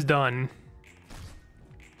Bloodborne is done.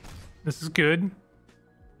 This is good.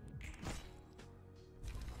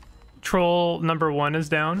 Troll number 1 is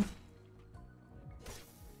down.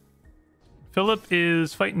 Philip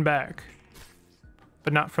is fighting back,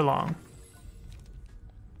 but not for long.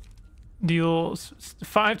 Deals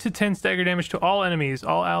 5 to 10 stagger damage to all enemies.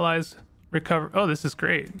 All allies recover. Oh, this is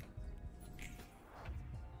great.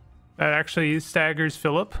 That actually staggers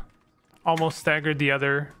Philip. Almost staggered the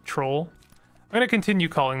other troll. I'm going to continue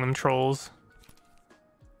calling them trolls.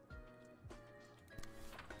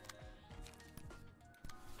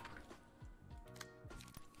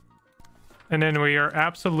 And then we are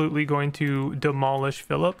absolutely going to demolish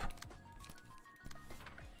Philip.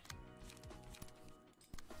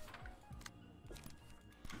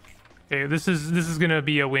 Okay, this is gonna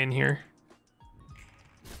be a win here.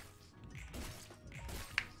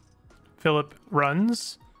 Philip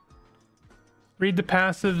runs. Read the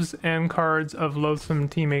passives and cards of Loathsome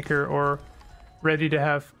Teamaker or ready to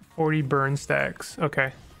have 40 burn stacks.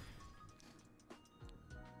 Okay.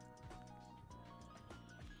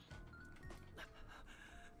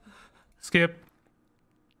 Skip.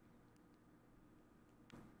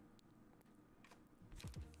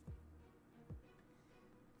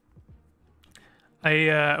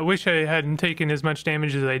 I wish I hadn't taken as much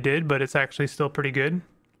damage as I did, but it's actually still pretty good.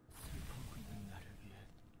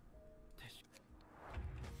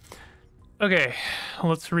 Okay,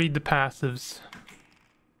 let's read the passives.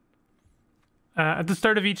 At the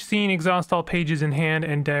start of each scene, exhaust all pages in hand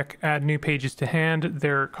and deck. Add new pages to hand.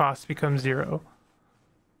 Their cost becomes 0.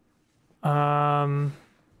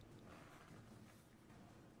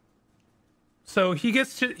 So he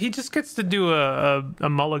just gets to do a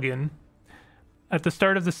mulligan. At the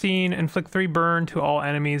start of the scene, inflict 3 burn to all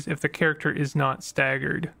enemies if the character is not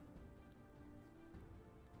staggered.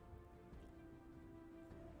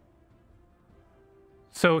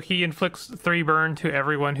 So he inflicts 3 burn to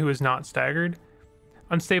everyone who is not staggered.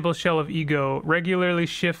 Unstable Shell of Ego regularly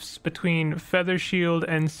shifts between Feather Shield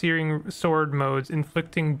and Searing Sword modes,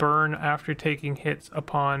 inflicting burn after taking hits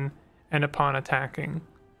upon attacking.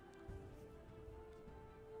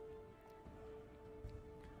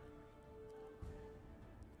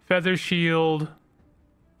 Feather Shield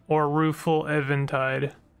or Rueful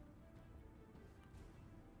Eventide.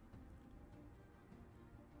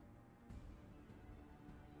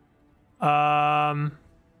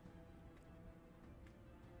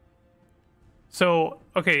 So,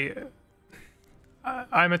 okay,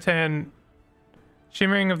 I'm a 10.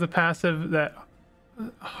 Shimmering of the passive that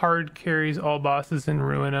hard carries all bosses in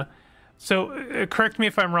Ruina. So, correct me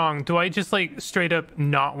if I'm wrong. Do I just, like, straight up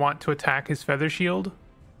not want to attack his Feather Shield?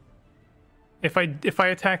 If I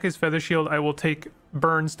attack his Feather Shield, I will take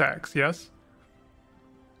burn stacks, yes?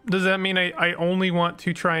 Does that mean I only want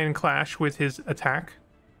to try and clash with his attack?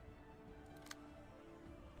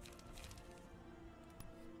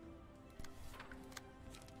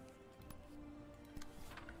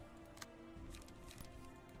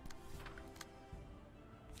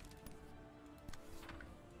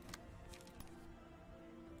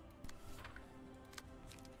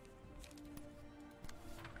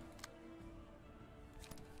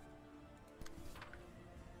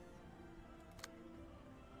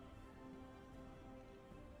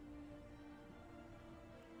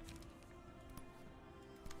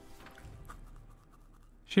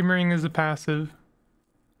 Shimmering is a passive.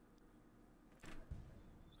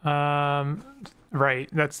 Right,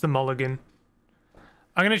 that's the mulligan.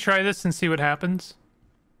 I'm gonna try this and see what happens.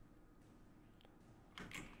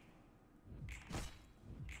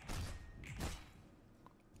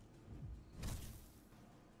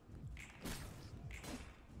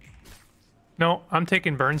 No, I'm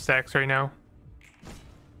taking burn stacks right now.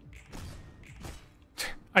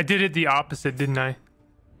 I did it the opposite, didn't I?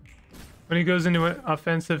 When he goes into an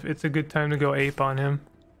offensive, it's a good time to go ape on him.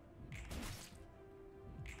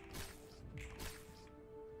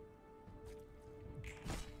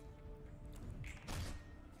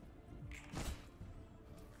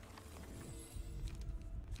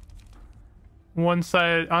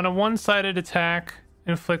 On a one-sided attack,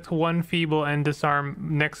 inflict 1 feeble and disarm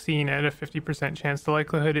next scene at a 50% chance. The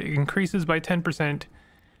likelihood increases by 10%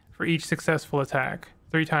 for each successful attack,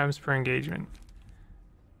 3 times per engagement.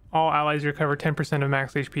 All allies recover 10% of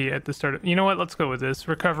max HP at the start of... You know what? Let's go with this.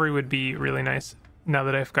 Recovery would be really nice now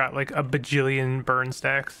that I've got like a bajillion burn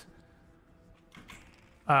stacks.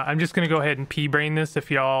 I'm just going to go ahead and P-brain this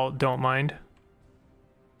if y'all don't mind.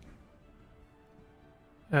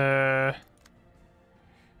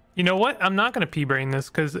 You know what? I'm not going to P-brain this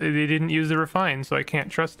because they didn't use the refine, so I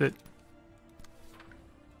can't trust it.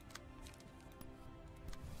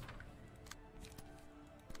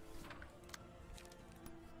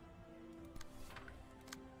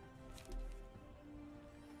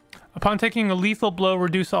 Upon taking a lethal blow,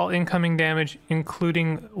 reduce all incoming damage,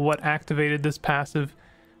 including what activated this passive,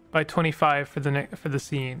 by 25 for the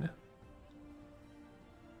scene.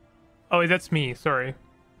 Oh, that's me. Sorry.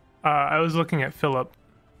 I was looking at Philip.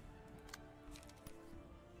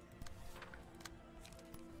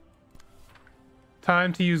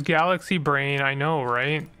 Time to use Galaxy Brain. I know,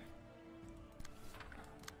 right?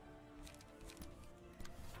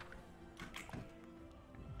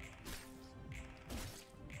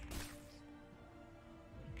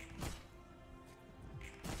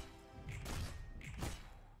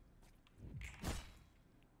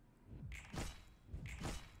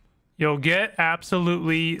 You'll get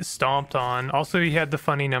absolutely stomped on. Also, he had the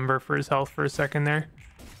funny number for his health for a second there.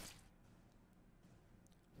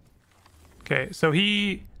 Okay, so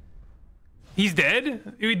he's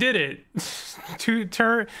dead? We did it. two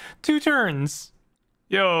turns.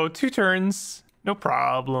 Yo, 2 turns. No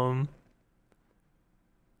problem.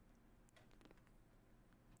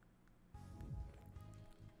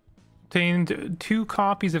 Obtained 2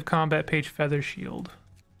 copies of Combat Page Feather Shield.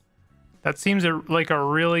 That seems like a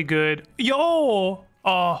really good... Yo!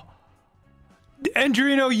 Andrino,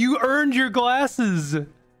 you earned your glasses!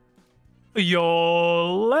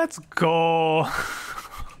 Yo, let's go!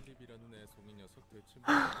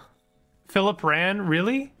 Philip ran?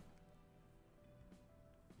 Really?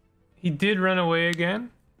 He did run away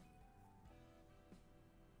again?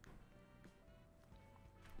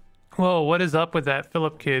 Whoa, what is up with that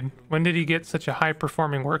Philip kid? When did he get such a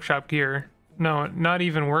high-performing workshop gear? No, not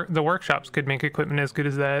even the workshops could make equipment as good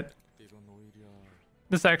as that.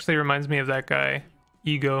 This actually reminds me of that guy,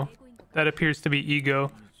 Ego. That appears to be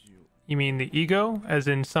Ego. You mean the ego, as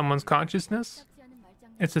in someone's consciousness?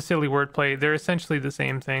 It's a silly wordplay. They're essentially the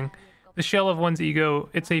same thing. The shell of one's ego,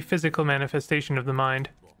 it's a physical manifestation of the mind.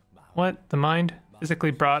 What? The mind?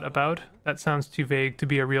 Physically brought about? That sounds too vague to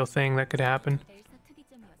be a real thing that could happen.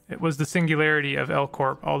 It was the singularity of L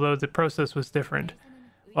Corp, although the process was different.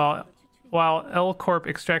 While L Corp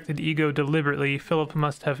extracted ego deliberately, Philip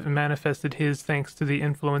must have manifested his thanks to the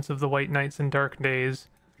influence of the White Nights and Dark Days.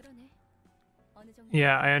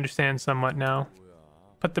 Yeah, I understand somewhat now.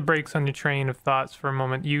 Put the brakes on your train of thoughts for a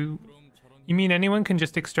moment. You mean anyone can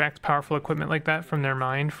just extract powerful equipment like that from their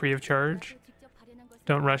mind, free of charge?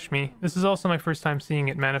 Don't rush me. This is also my first time seeing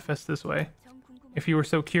it manifest this way. If you were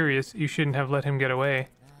so curious, you shouldn't have let him get away.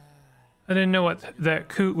 I didn't know that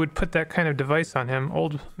Coot would put that kind of device on him.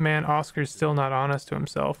 Old man Oscar's still not honest to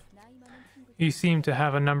himself. You seem to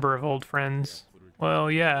have a number of old friends.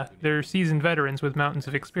 Well, yeah, they're seasoned veterans with mountains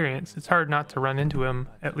of experience. It's hard not to run into him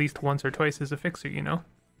at least once or twice as a fixer, you know?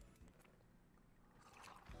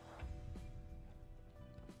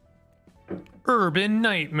 Urban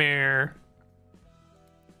Nightmare.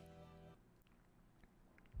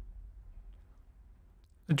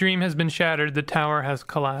 The dream has been shattered. The tower has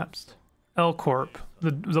collapsed. L Corp.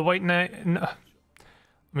 The White Knight... No. Let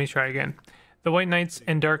me try again. The White Nights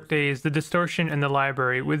and Dark Days, the Distortion, and the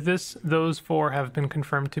Library. With this, those 4 have been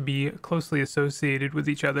confirmed to be closely associated with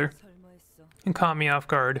each other. And caught me off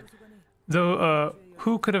guard. Though,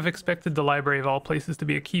 who could have expected the Library of all places to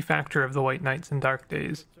be a key factor of the White Nights and Dark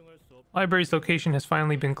Days? Library's location has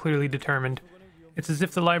finally been clearly determined. It's as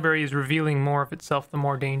if the library is revealing more of itself the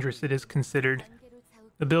more dangerous it is considered.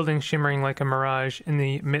 The building shimmering like a mirage in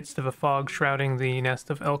the midst of a fog shrouding the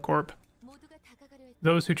nest of L Corp.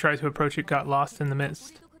 Those who tried to approach it got lost in the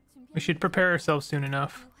mist. We should prepare ourselves soon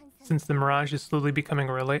enough, since the mirage is slowly becoming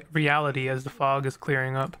a reality as the fog is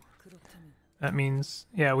clearing up. That means,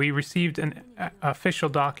 yeah, we received an official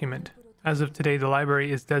document. As of today, the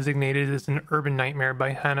library is designated as an urban nightmare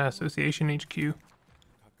by Hana Association HQ.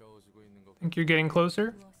 Think you're getting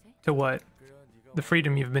closer? To what? The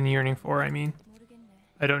freedom you've been yearning for, I mean.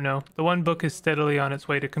 I don't know. The one book is steadily on its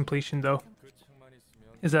way to completion, though.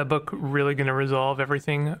 Is that book really going to resolve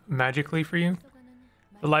everything magically for you?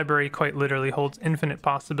 The library quite literally holds infinite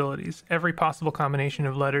possibilities. Every possible combination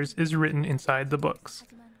of letters is written inside the books.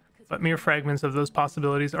 But mere fragments of those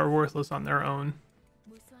possibilities are worthless on their own.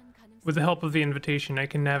 With the help of the invitation, I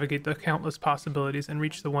can navigate the countless possibilities and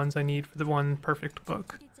reach the ones I need for the one perfect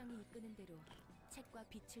book.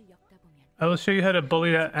 I will show you how to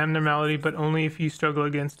bully that abnormality, but only if you struggle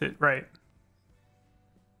against it. Right.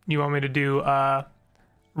 You want me to do,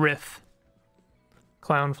 Rith.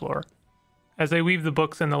 Clown floor. As I weave the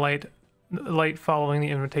books and the light following the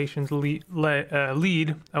invitation's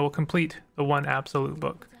lead, I will complete the one absolute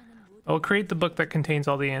book. I will create the book that contains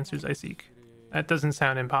all the answers I seek. That doesn't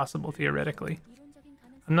sound impossible theoretically.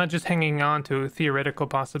 I'm not just hanging on to theoretical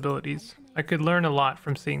possibilities. I could learn a lot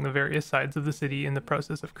from seeing the various sides of the city in the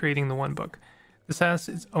process of creating the one book. This has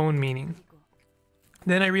its own meaning.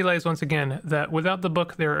 Then I realized once again that without the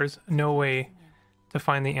book, there is no way to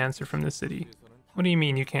find the answer from the city. What do you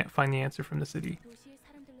mean you can't find the answer from the city?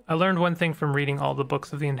 I learned one thing from reading all the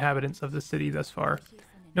books of the inhabitants of the city thus far.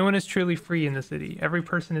 No one is truly free in the city. Every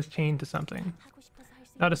person is chained to something.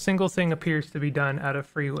 Not a single thing appears to be done out of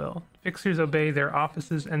free will. Fixers obey their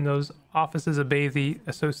offices, and those offices obey the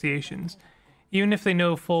associations, even if they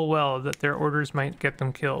know full well that their orders might get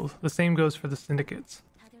them killed. The same goes for the syndicates.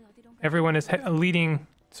 Everyone is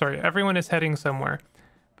everyone is heading somewhere,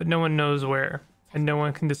 but no one knows where, and no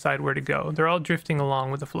one can decide where to go. They're all drifting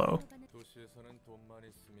along with the flow.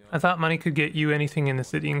 I thought money could get you anything in the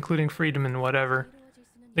city, including freedom and whatever.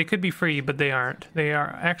 They could be free, but they aren't. They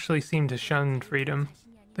are actually seem to shun freedom.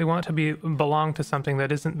 They want to belong to something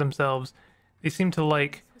that isn't themselves. They seem to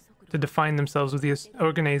like to define themselves with the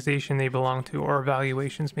organization they belong to or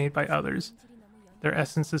evaluations made by others. Their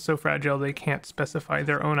essence is so fragile they can't specify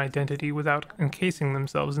their own identity without encasing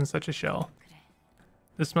themselves in such a shell.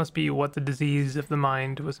 This must be what the disease of the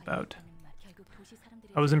mind was about.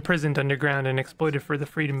 I was imprisoned underground and exploited for the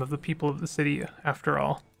freedom of the people of the city, after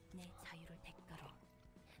all.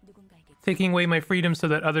 Taking away my freedom so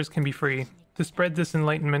that others can be free. To spread this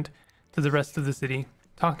enlightenment to the rest of the city.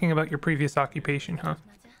 Talking about your previous occupation, huh?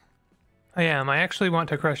 I am. I actually want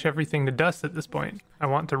to crush everything to dust at this point. I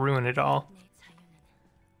want to ruin it all.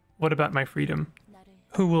 What about my freedom?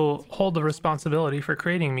 Who will hold the responsibility for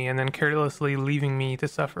creating me and then carelessly leaving me to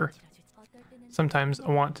suffer? Sometimes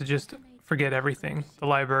I want to just forget everything. The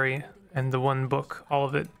library and the one book, all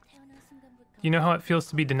of it. Do you know how it feels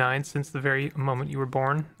to be denied since the very moment you were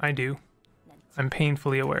born? I do. I'm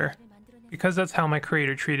painfully aware. Because that's how my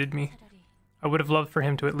creator treated me. I would have loved for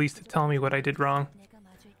him to at least tell me what I did wrong.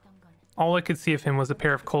 All I could see of him was a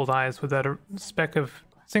pair of cold eyes without a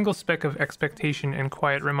single speck of expectation and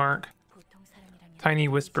quiet remark. Tiny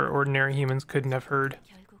whisper ordinary humans couldn't have heard.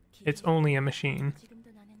 It's only a machine.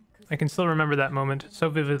 I can still remember that moment so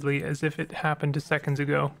vividly as if it happened seconds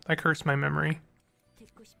ago. I curse my memory.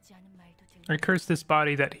 I curse this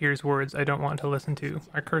body that hears words I don't want to listen to.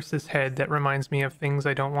 I curse this head that reminds me of things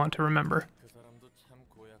I don't want to remember.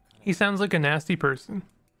 He sounds like a nasty person.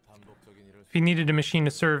 If he needed a machine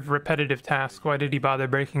to serve repetitive tasks, why did he bother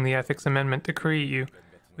breaking the ethics amendment to create you,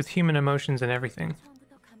 with human emotions and everything?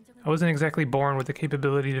 I wasn't exactly born with the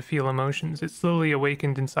capability to feel emotions. It slowly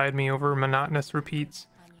awakened inside me over monotonous repeats.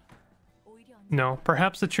 No,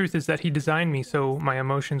 perhaps the truth is that he designed me so my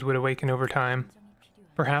emotions would awaken over time.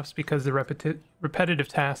 Perhaps because the repetitive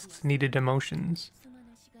tasks needed emotions.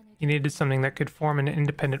 He needed something that could form an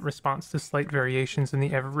independent response to slight variations in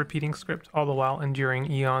the ever-repeating script, all the while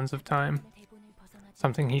enduring eons of time.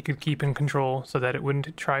 Something he could keep in control so that it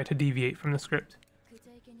wouldn't try to deviate from the script.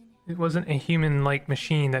 It wasn't a human-like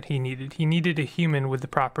machine that he needed. He needed a human with the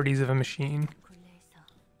properties of a machine.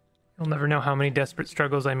 You'll never know how many desperate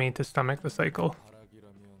struggles I made to stomach the cycle.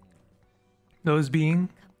 Those being,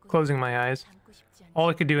 closing my eyes. All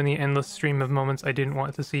I could do in the endless stream of moments I didn't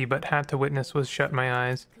want to see but had to witness was shut my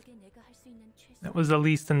eyes. That was the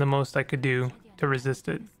least and the most I could do to resist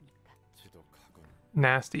it.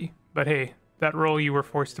 Nasty. But hey, that role you were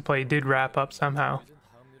forced to play did wrap up somehow.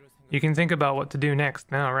 You can think about what to do next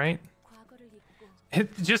now, right?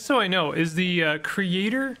 Just so I know, is the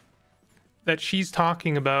creator that she's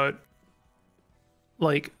talking about,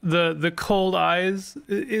 like, the cold eyes,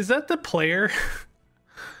 is that the player?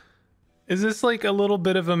 Is this like a little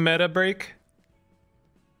bit of a meta break?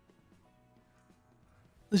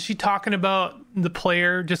 Is she talking about the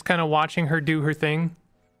player just kind of watching her do her thing?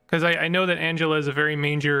 Because I know that Angela is a very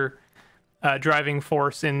major driving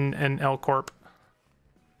force in L Corp.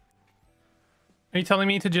 Are you telling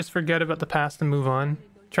me to just forget about the past and move on?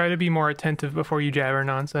 Try to be more attentive before you jabber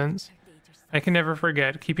nonsense. I can never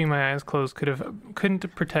forget. Keeping my eyes closed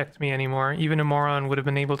couldn't protect me anymore. Even a moron would have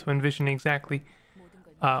been able to envision exactly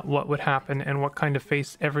what would happen and what kind of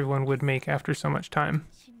face everyone would make after so much time.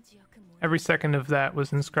 Every second of that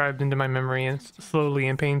was inscribed into my memory, and slowly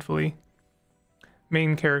and painfully.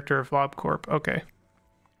 Main character of LobCorp. Okay.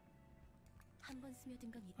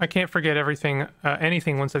 I can't forget everything,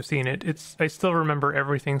 anything once I've seen it. I still remember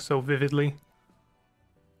everything so vividly.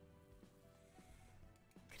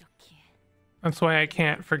 That's why I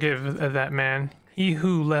can't forgive that man. He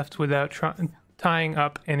who left without tying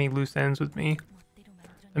up any loose ends with me.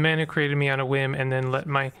 The man who created me on a whim and then let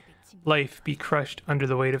my life be crushed under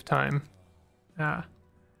the weight of time. Ah.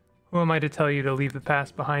 Who am I to tell you to leave the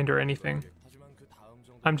past behind or anything?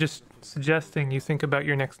 I'm just suggesting you think about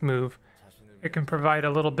your next move. It can provide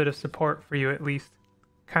a little bit of support for you at least.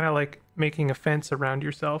 Kind of like making a fence around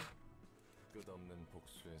yourself.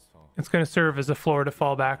 It's going to serve as a floor to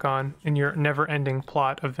fall back on in your never-ending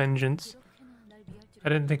plot of vengeance. I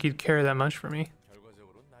didn't think he'd care that much for me.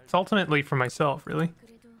 It's ultimately for myself, really.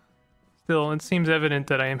 Still, it seems evident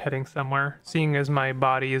that I am heading somewhere, seeing as my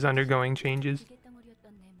body is undergoing changes.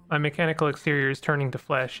 My mechanical exterior is turning to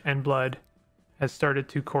flesh, and blood has started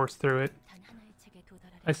to course through it.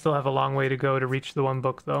 I still have a long way to go to reach the one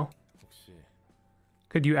book, though.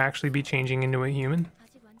 Could you actually be changing into a human?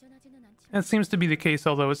 That seems to be the case,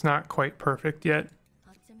 although it's not quite perfect yet.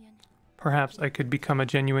 Perhaps I could become a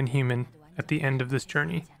genuine human at the end of this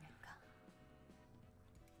journey.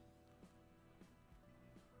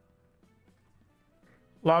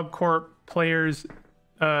 LobCorp players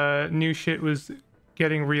knew shit was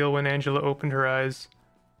getting real when Angela opened her eyes.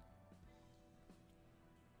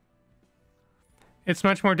 It's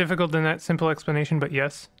much more difficult than that simple explanation, but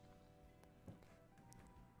yes.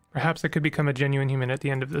 Perhaps I could become a genuine human at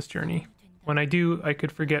the end of this journey. When I do, I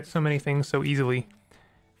could forget so many things so easily.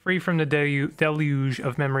 Free from the deluge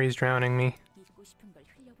of memories drowning me.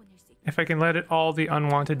 If I can let all the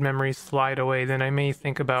unwanted memories slide away, then I may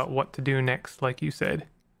think about what to do next, like you said.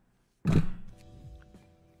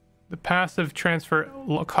 The passive transfer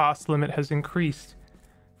cost limit has increased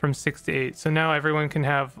from 6 to 8, so now everyone can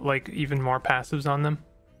have like even more passives on them.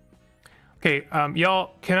 Okay,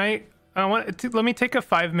 y'all, can let me take a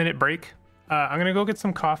 5-minute break. I'm gonna go get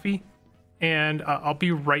some coffee, and I'll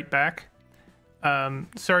be right back.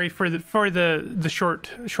 Sorry for the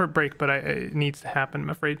short break, but it needs to happen, I'm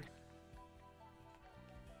afraid.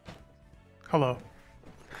 Hello.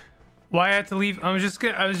 Why I had to leave? I was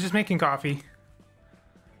just making coffee.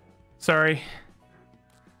 Sorry.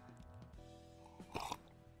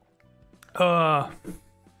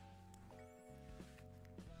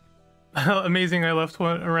 Amazing, I left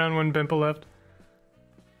around when Bimpa left.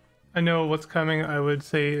 I know what's coming. I would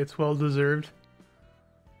say it's well deserved.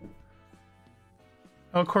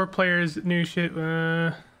 All core players new shit.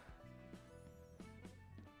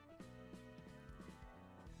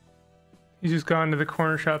 He's just gone to the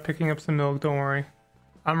corner shop picking up some milk. Don't worry,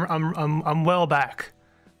 I'm well back.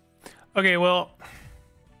 Okay, well,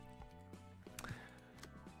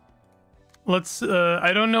 let's.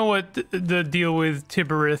 I don't know what the deal with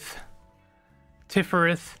Tifereth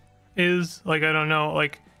is. Like, I don't know.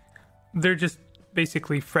 Like, they're just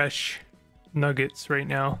basically fresh nuggets right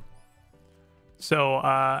now. So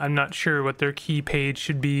I'm not sure what their key page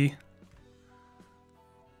should be.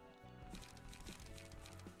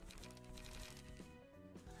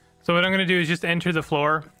 So what I'm going to do is just enter the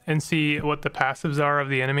floor and see what the passives are of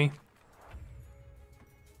the enemy.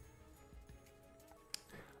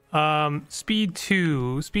 Speed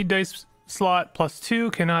 2. Speed dice slot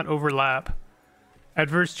 +2 cannot overlap.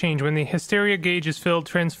 Adverse change. When the hysteria gauge is filled,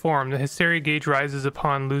 transform. The hysteria gauge rises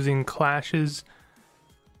upon losing clashes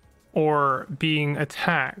or being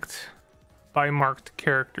attacked by marked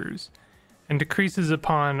characters, and decreases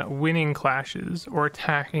upon winning clashes or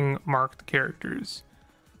attacking marked characters.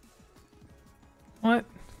 What?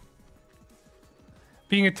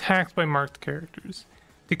 Being attacked by marked characters.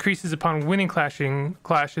 Decreases upon winning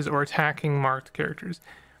clashes or attacking marked characters.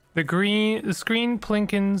 The screen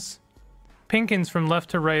pinkens from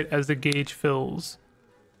left to right as the gauge fills.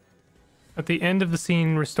 At the end of the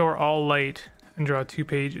scene, restore all light and draw 2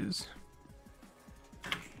 pages.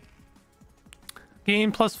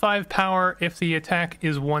 Gain +5 power if the attack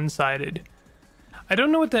is one-sided. I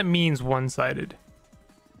don't know what that means, one-sided.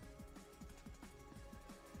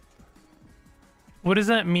 What does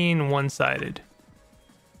that mean, one-sided?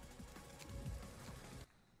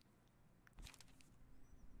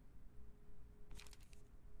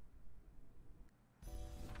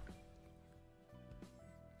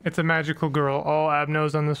 It's a magical girl. All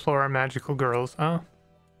abnos on this floor are magical girls. Oh.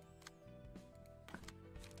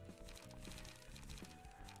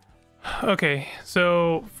 Okay,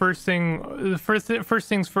 so first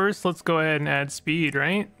things first, let's go ahead and add speed,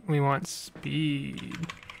 right? We want speed.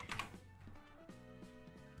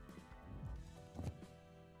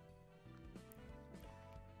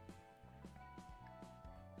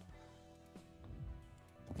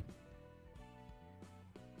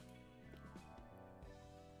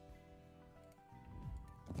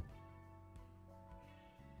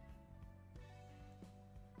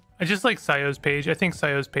 I just like Sayo's page. I think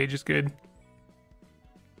Sayo's page is good.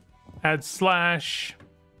 Add slash.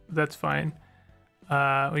 That's fine.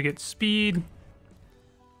 We get speed.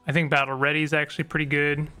 I think battle ready is actually pretty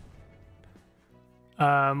good.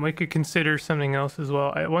 We could consider something else as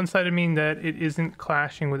well. One-sided mean that it isn't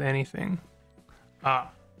clashing with anything.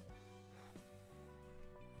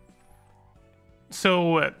 So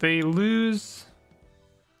what? They lose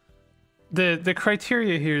The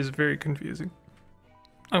criteria here is very confusing.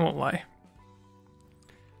 I won't lie.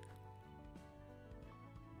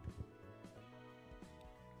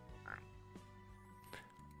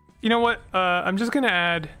 You know what? I'm just gonna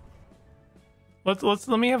add. Let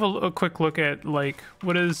me have a quick look at like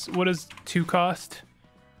what does 2 cost?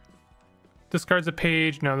 Discards a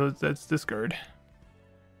page. No, that's discard.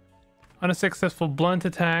 On a successful blunt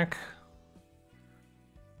attack.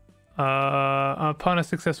 Upon a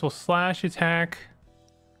successful slash attack.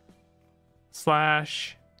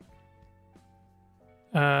 Slash.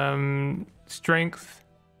 Strength.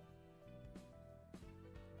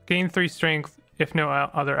 Gain 3 strength if no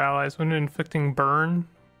other allies when inflicting burn.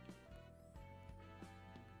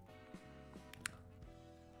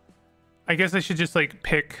 I guess I should just like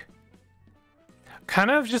pick. Kind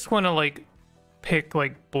of just want to like pick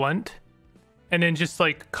like blunt, and then just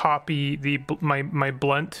like copy my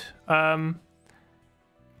blunt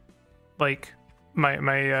like my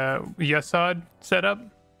Yesod setup.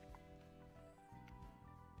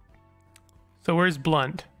 So where's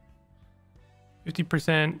blunt?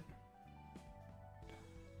 50%.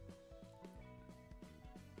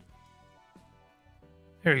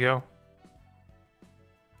 There we go.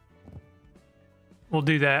 We'll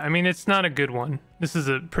do that. I mean, it's not a good one. This is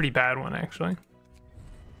a pretty bad one, actually.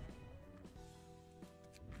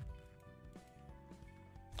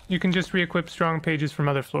 You can just re-equip strong pages from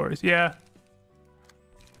other floors. Yeah.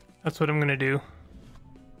 That's what I'm gonna do.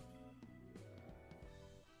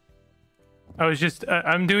 I was just...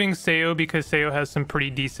 I'm doing Seo because Seo has some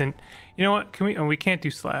pretty decent... You know what? Can we... Oh, we can't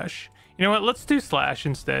do slash. You know what? Let's do slash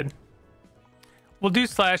instead. We'll do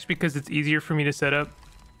slash because it's easier for me to set up.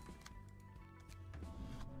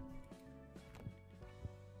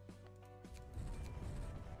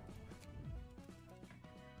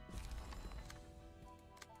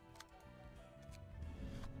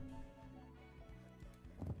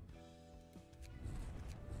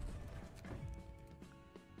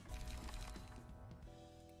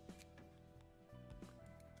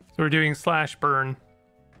 So we're doing slash burn.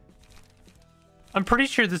 I'm pretty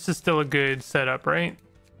sure this is still a good setup, right?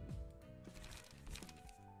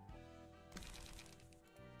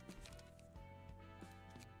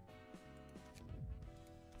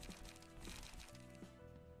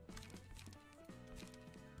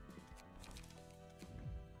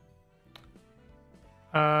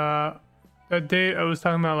 That date I was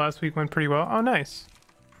talking about last week went pretty well. Oh, nice.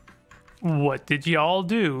 What did you all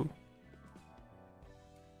do?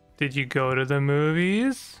 Did you go to the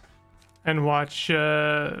movies and watch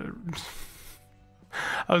I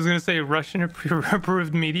was gonna say Russian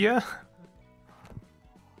approved media?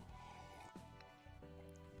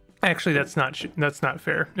 Actually, that's not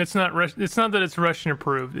fair. It's not that it's Russian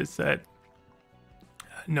approved. It's that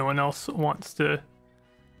no one else wants to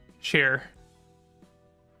share.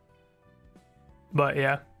 But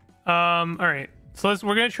yeah. All right. So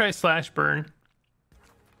we're gonna try slash burn.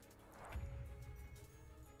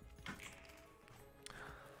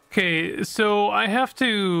 Okay, so I have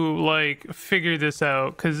to like figure this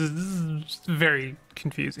out because this is very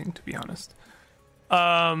confusing, to be honest.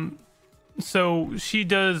 So she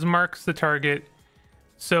marks the target.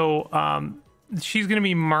 So she's gonna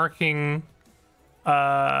be marking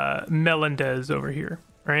Melendez over here,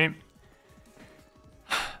 right?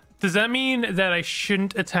 Does that mean that I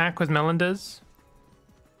shouldn't attack with Melendez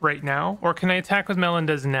right now, or can I attack with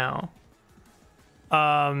Melendez now?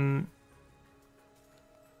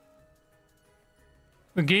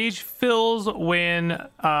 The gauge fills when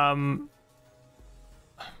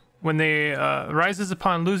they rises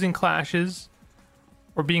upon losing clashes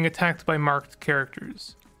or being attacked by marked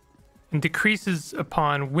characters, and decreases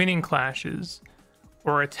upon winning clashes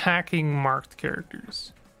or attacking marked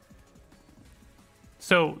characters.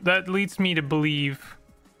 So that leads me to believe.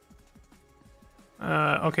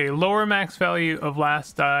 Okay, lower max value of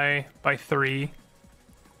last die by 3.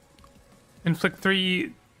 Inflict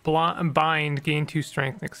 3 bind, gain 2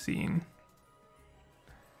 strength next scene.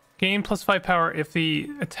 Gain +5 power if the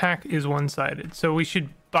attack is one-sided. So we should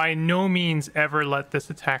by no means ever let this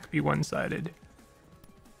attack be one-sided.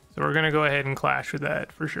 So we're gonna go ahead and clash with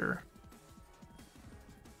that for sure.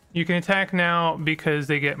 You can attack now because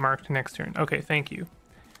they get marked next turn. Okay, thank you.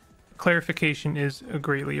 Clarification is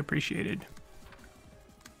greatly appreciated.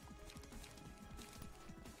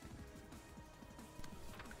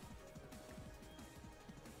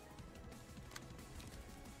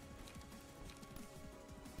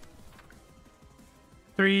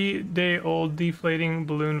 Three-day-old deflating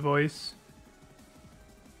balloon voice.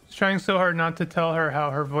 She's trying so hard not to tell her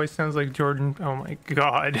how her voice sounds like Jordan. Oh my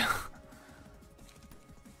god.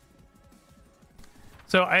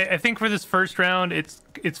 So I think for this first round, it's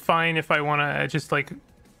fine if I want to just like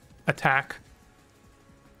attack.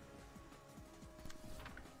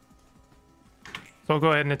 So I'll go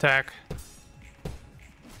ahead and attack.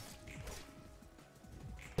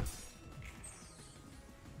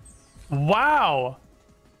 Wow!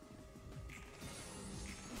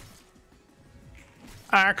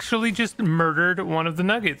 I actually just murdered one of the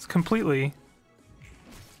nuggets completely.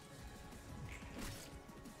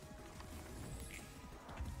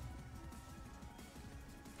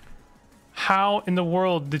 How in the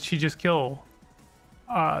world did she just kill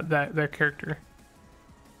that character?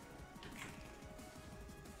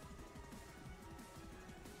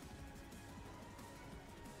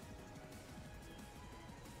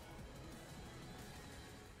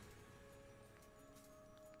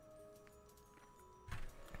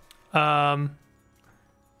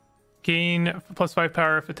 Gain +5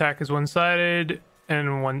 power if attack is one-sided,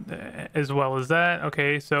 and one as well as that.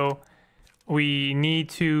 Okay, so we need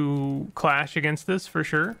to clash against this for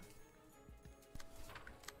sure.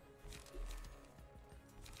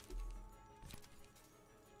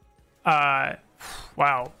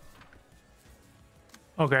 Wow.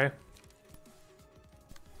 Okay.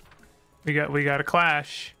 We got a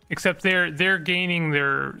clash. Except they're gaining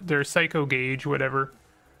their psycho gauge, whatever.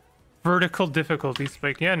 Vertical difficulty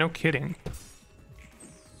spike. Yeah, no kidding.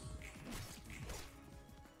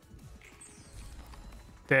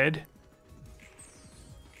 Dead.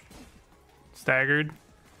 Staggered.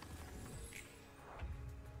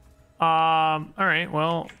 All right.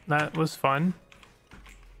 Well, that was fun.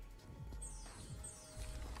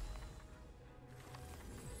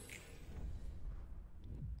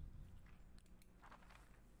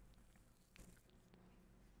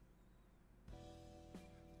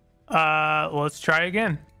 Let's try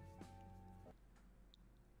again.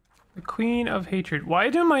 The Queen of Hatred. Why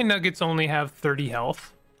do my nuggets only have 30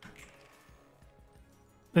 health?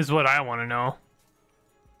 Is what I want to know.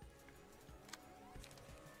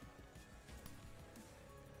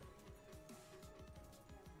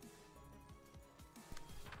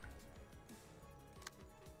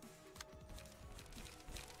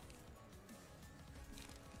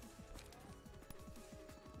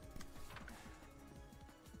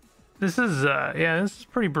 This is, yeah, this is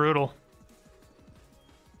pretty brutal.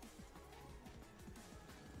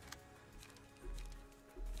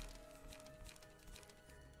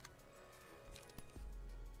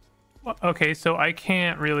 Okay, so I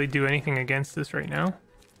can't really do anything against this right now.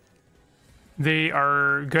 They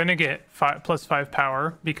are gonna get +5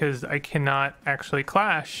 power because I cannot actually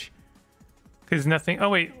clash. Because nothing... Oh,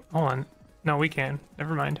 wait, hold on. No, we can.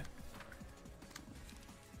 Never mind.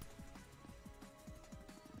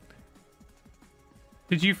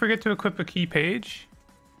 Did you forget to equip a key page?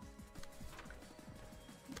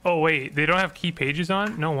 Oh, wait. They don't have key pages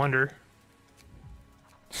on? No wonder.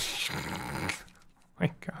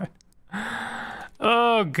 My God.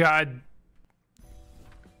 Oh, God.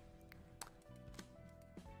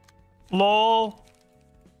 LOL.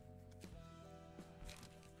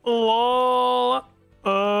 LOL.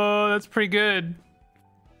 Oh, that's pretty good.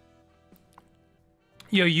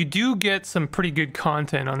 Yo, you do get some pretty good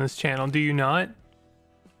content on this channel, do you not?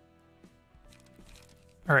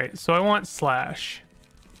 All right, so I want slash.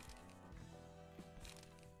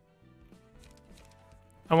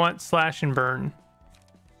 I want slash and burn.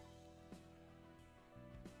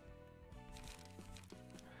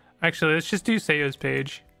 Actually, let's just do Seo's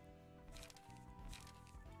page.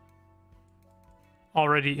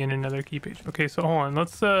 Already in another key page. Okay, so hold on.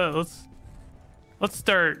 Let's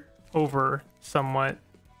start over somewhat.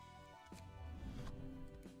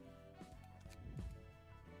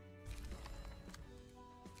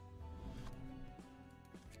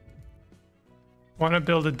 Want to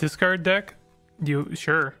build a discard deck?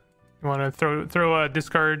 Sure. You want to throw a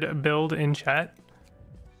discard build in chat?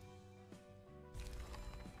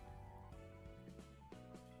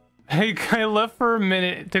 I left for a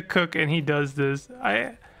minute to cook and he does this.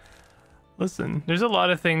 Listen, there's a lot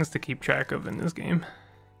of things to keep track of in this game.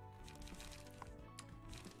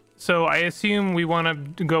 So I assume we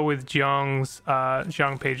want to go with Jiang's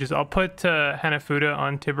Jiang pages. I'll put Hanafuda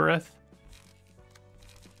on Tibereth.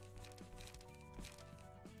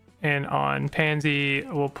 And on Pansy,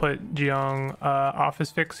 we'll put Jiang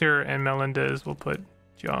Office Fixer, and Melendez will put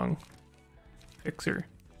Jiang Fixer.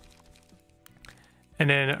 And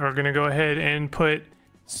then we're gonna go ahead and put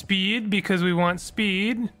Speed because we want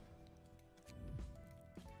speed.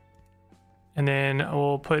 And then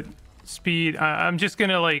we'll put Speed. I'm just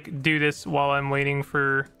gonna like do this while I'm waiting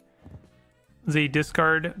for the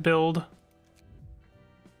discard build.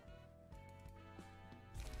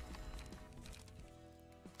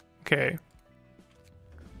 Okay.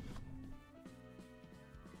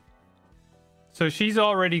 So she's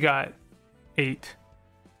already got 8.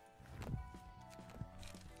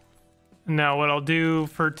 Now what I'll do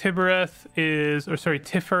for Tifereth is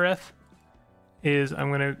I'm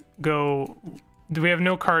gonna go. Do we have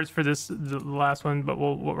no cards for this, the last one? But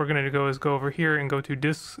what we're gonna go is go over here and go to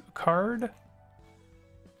discard.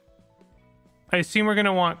 I assume we're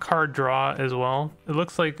gonna want card draw as well. It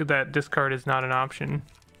looks like that discard is not an option.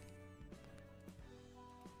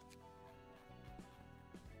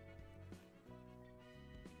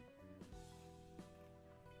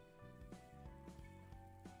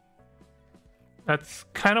 That's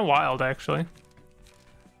kind of wild, actually.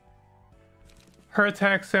 Her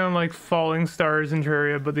attacks sound like falling stars in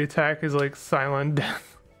Terraria, but the attack is like silent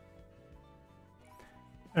death.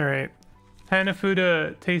 Alright.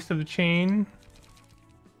 Hanafuda, Taste of the Chain.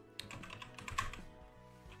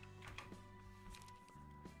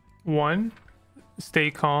 One.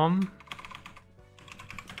 Stay calm.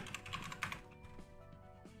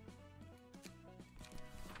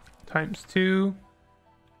 Times 2.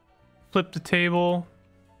 Flip the table.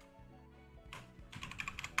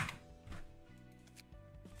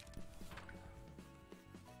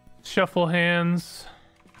 Shuffle hands.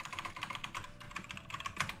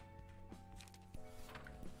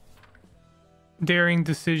 Daring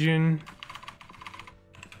decision.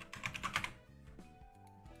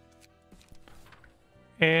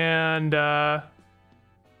 And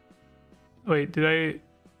wait, did I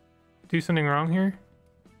do something wrong here?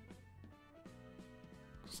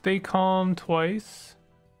 Stay calm twice.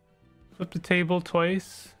 Flip the table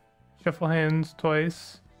twice. Shuffle hands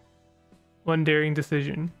twice. One daring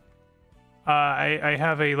decision. I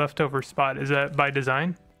have a leftover spot. Is that by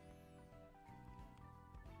design?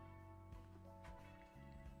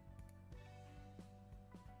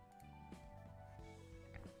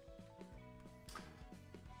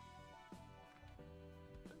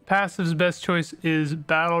 Passive's best choice is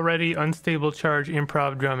battle ready, unstable charge,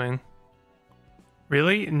 improv drumming.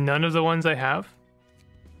 Really? None of the ones I have?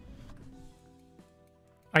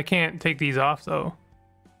 I can't take these off though.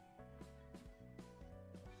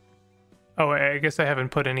 Oh, I guess I haven't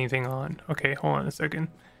put anything on. Okay, hold on a second.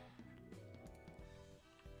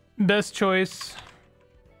 Best choice.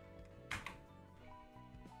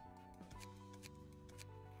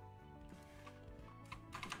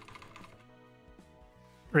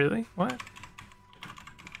 Really? What?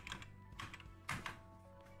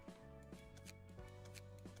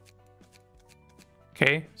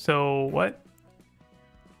 Okay, so what?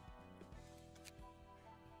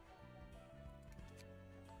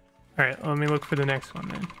 All right, let me look for the next one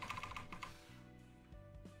then.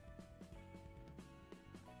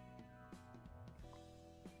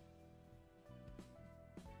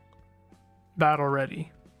 Battle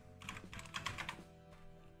ready.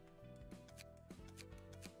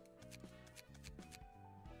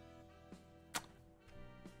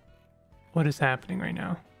 What is happening right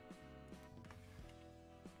now?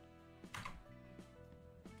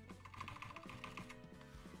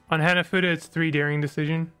 On Hanafuda, it's 3 daring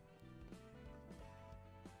decision.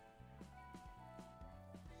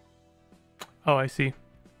 Oh, I see.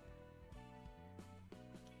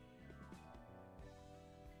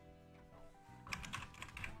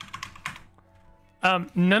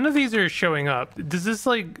 None of these are showing up. Does this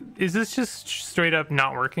like, is this just straight up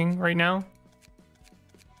not working right now?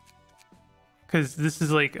 Because this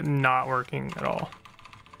is like not working at all.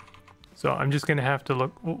 So I'm just gonna have to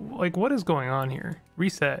look, like, what is going on here?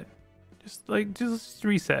 Reset. Just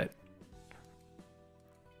reset.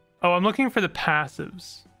 Oh, I'm looking for the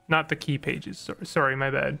passives, not the key pages. Sorry,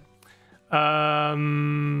 my bad.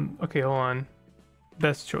 Okay, hold on.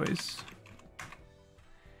 Best choice.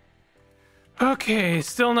 Okay,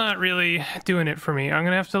 still not really doing it for me. I'm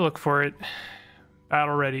gonna have to look for it.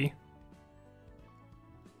 Battle ready.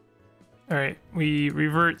 All right, we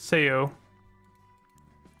revert Seo.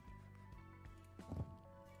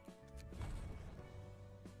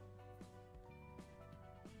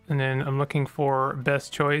 And then I'm looking for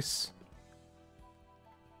best choice.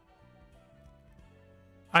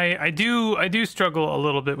 I do struggle a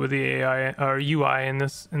little bit with the AI or UI in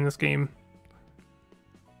this game.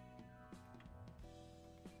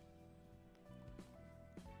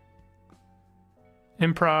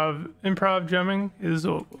 Improv drumming is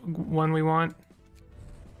one we want.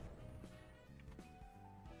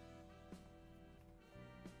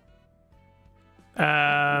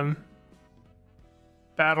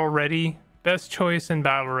 Battle ready. Best choice and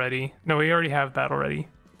battle ready. No, we already have battle ready.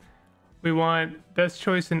 We want best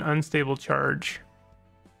choice and unstable charge.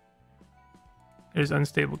 There's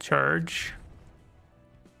unstable charge.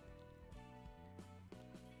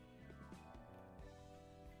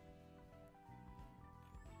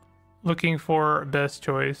 looking for best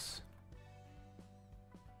choice.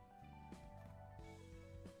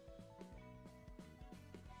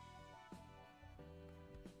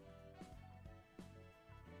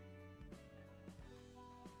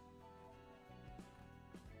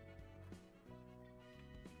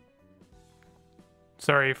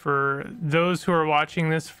 Sorry, for those who are watching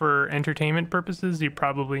this for entertainment purposes, you're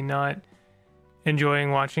probably not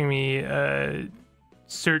enjoying watching me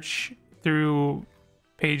search through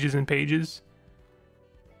pages and pages.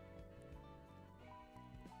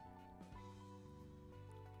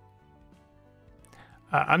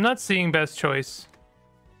 I'm not seeing best choice.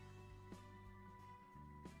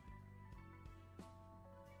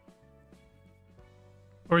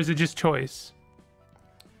 Or is it just choice?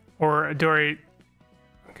 Or do I...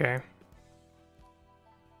 Okay.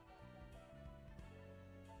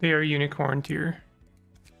 They are unicorn tier.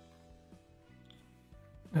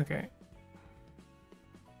 Okay.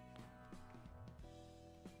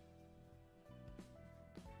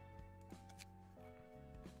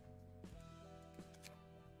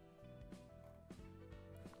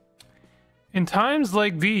 In times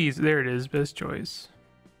like these, there it is, best choice.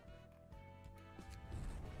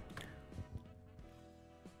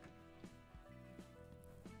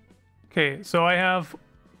 Okay, so I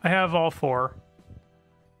have all four.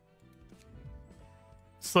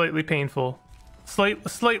 Slightly painful.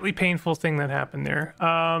 Slightly painful thing that happened there.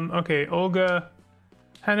 Okay, Olga.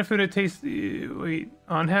 Hanafuda tastes... Wait,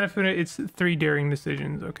 on Hanafuda it's 3 daring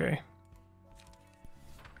decisions, okay.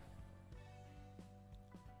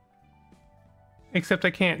 Except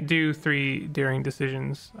I can't do 3 daring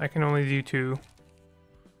decisions. I can only do 2.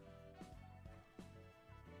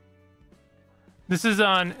 This is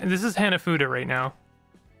Hanafuda right now.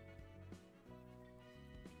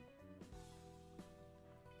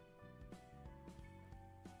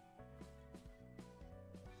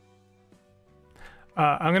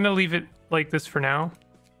 I'm gonna leave it like this for now.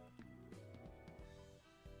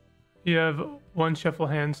 You have 1 shuffle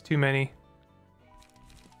hands too many.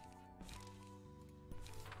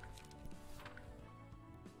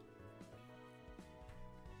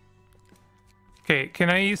 Okay, can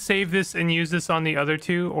I save this and use this on the other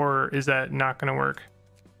 2, or is that not gonna work?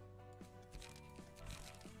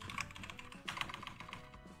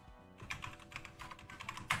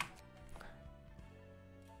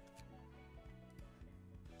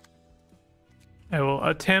 I will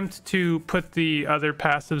attempt to put the other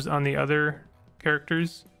passives on the other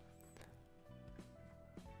characters.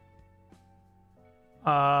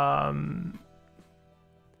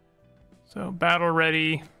 So battle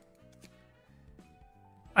ready.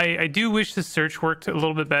 I do wish the search worked a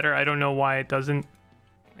little bit better. I don't know why it doesn't.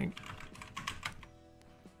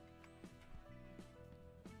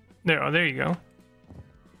 There you go.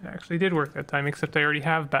 It actually did work that time, except I already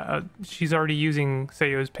have she's already using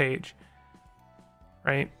Seiyu's page.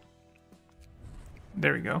 Right?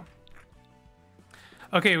 There we go.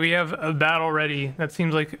 Okay, we have a battle ready. That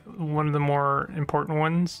seems like one of the more important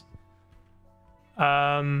ones.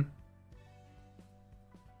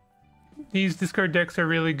 These discard decks are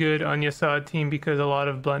really good on Yasada team because a lot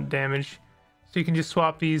of blunt damage. So you can just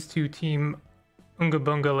swap these to team Unga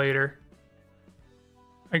Bunga later.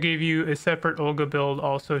 I gave you a separate Olga build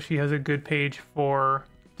also. She has a good page for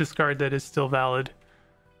discard that is still valid.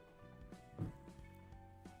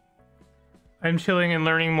 I'm chilling and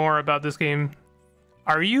learning more about this game.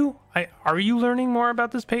 Are you? Are you learning more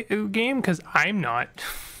about this game? Because I'm not.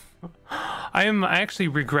 I am actually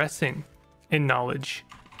regressing in knowledge.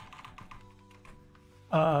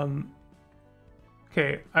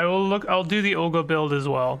 Okay, I'll do the Olga build as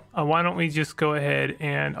well. Why don't we just go ahead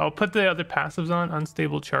and I'll put the other passives on.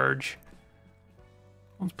 Unstable charge.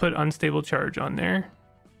 Let's put unstable charge on there.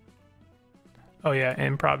 Oh yeah,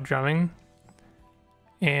 improv drumming.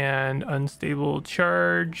 And unstable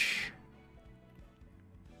charge.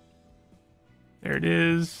 There it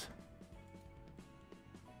is.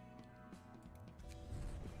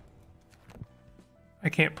 I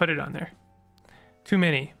can't put it on there. Too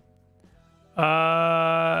many.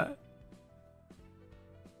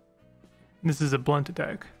 This is a blunt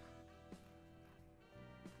attack.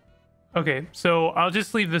 Okay, so I'll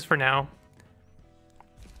just leave this for now.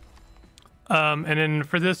 And then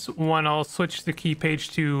for this one, I'll switch the key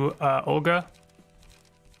page to Olga,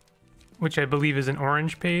 which I believe is an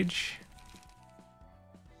orange page.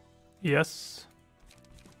 Yes.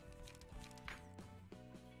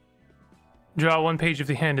 Draw 1 page if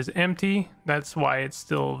the hand is empty. That's why it's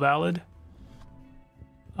still valid.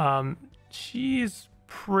 She's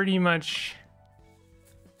pretty much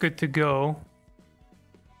good to go.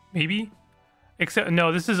 Maybe? Except,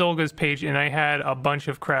 no, this is Olga's page, and I had a bunch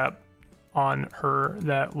of crap on her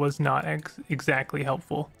that was not exactly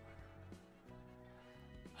helpful.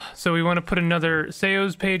 So we want to put another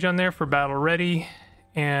Seo's page on there for battle ready,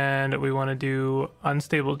 and we want to do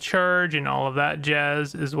unstable charge and all of that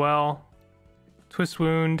jazz as well. Twist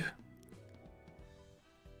wound.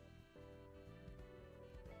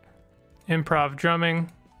 Improv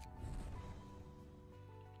drumming.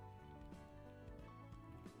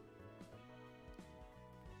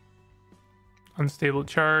 Unstable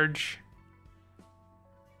charge.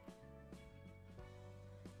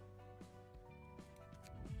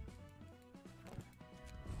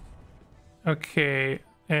 Okay,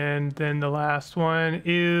 and then the last one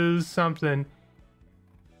is something.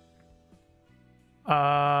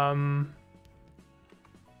 Oh,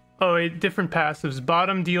 different passives.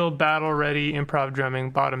 Bottom deal, battle ready, improv drumming,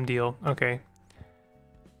 bottom deal. Okay.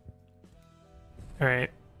 All right.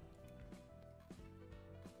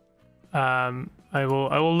 I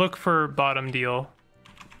will look for bottom deal.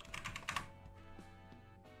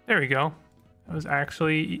 There we go. That was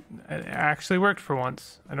it actually worked for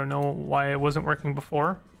once. I don't know why it wasn't working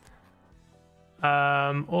before.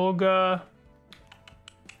 Olga.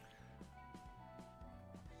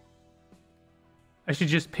 I should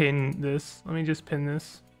just pin this. Let me just pin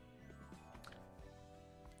this.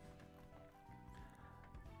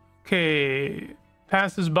 Okay.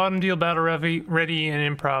 Passes, bottom deal, battle ready,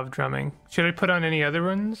 and improv drumming. Should I put on any other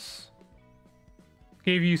ones?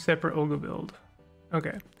 Gave you separate Olga build.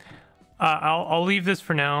 Okay. I'll leave this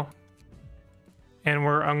for now. And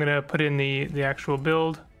I'm gonna put in the actual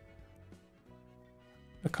build.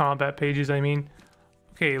 The combat pages, I mean.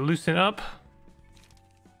 Okay, loosen up.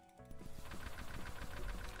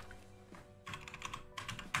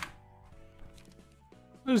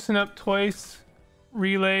 Loosen up twice.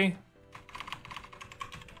 Relay.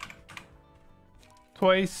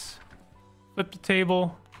 Twice. Flip the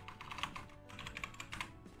table.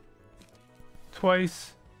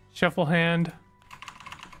 Twice. Shuffle hand.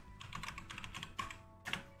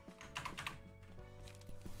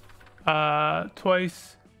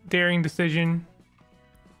 Twice. Daring decision.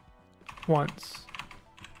 Once.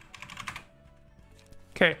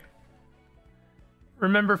 Okay.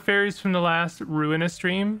 Remember fairies from the last Ruina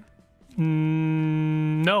stream?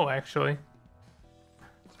 No, actually.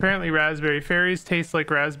 Apparently raspberry. Fairies taste like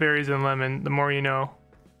raspberries and lemon. The more you know.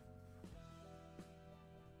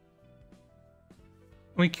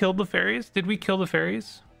 We killed the fairies? Did we kill the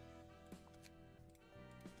fairies?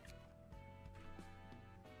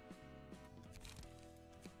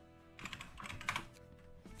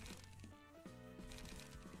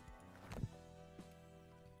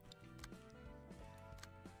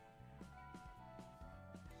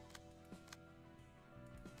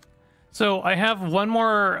 So I have one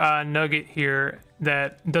more nugget here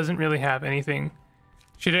that doesn't really have anything.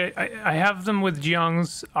 Should I have them with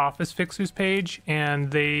Jiang's Office Fixers page,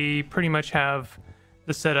 and they pretty much have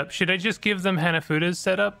the setup. Should I just give them Hanafuda's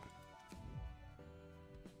setup?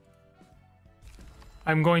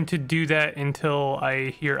 I'm going to do that until I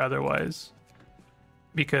hear otherwise,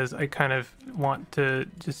 because I kind of want to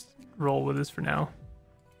just roll with this for now.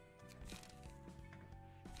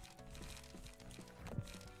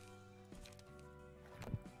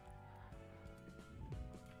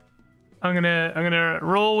 I'm gonna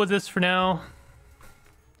roll with this for now.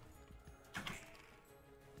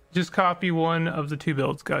 Just copy one of the two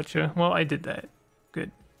builds. Gotcha. Well, I did that.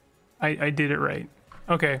 Good. I did it right.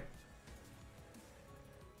 Okay.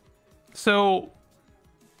 So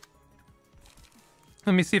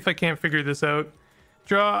let me see if I can't figure this out.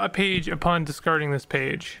 Draw a page upon discarding this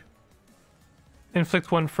page.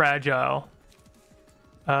 Inflict one fragile.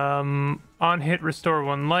 On hit, restore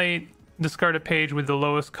one light. Discard a page with the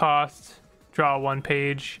lowest cost. Draw one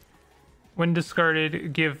page. When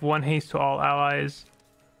discarded, give one haste to all allies.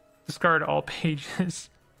 Discard all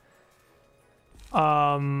pages.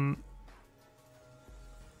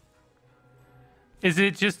 Is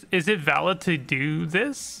it valid to do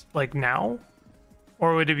this like now?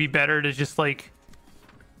 Or would it be better to just like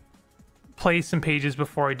play some pages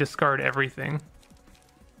before I discard everything?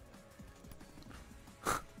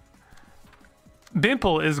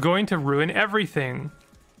 Bimple is going to ruin everything.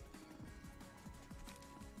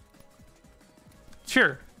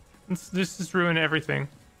 Sure. Let's just ruin everything.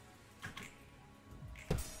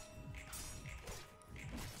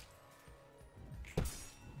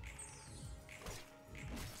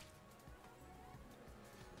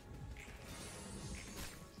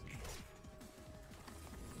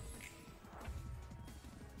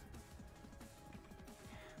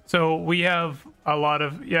 So we have a lot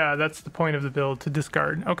of, yeah, that's the point of the build, to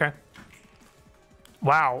discard. Okay.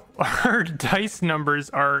 Wow, our dice numbers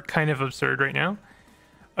are kind of absurd right now.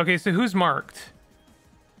 Okay, so who's marked?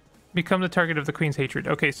 Become the target of the queen's hatred.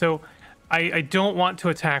 Okay, so I don't want to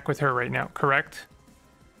attack with her right now, correct?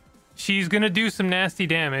 She's gonna do some nasty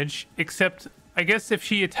damage, except I guess if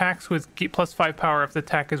she attacks with +5 power, if the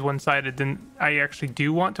attack is one-sided, then I actually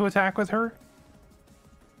do want to attack with her.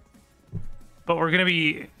 But we're gonna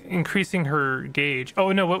be increasing her gauge.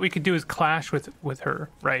 Oh no, what we could do is clash with her.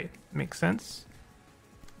 Right, makes sense.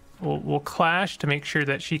 We'll clash to make sure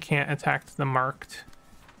that she can't attack the marked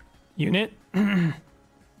unit.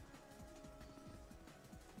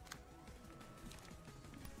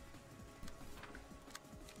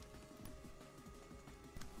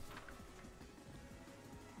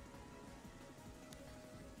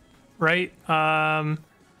 Right. The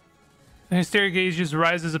hysteria gauge just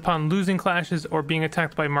rises upon losing clashes or being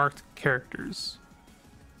attacked by marked characters.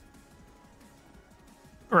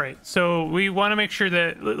 Right. So we want to make sure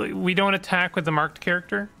that we don't attack with the marked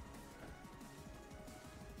character.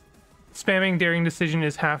 Spamming daring decision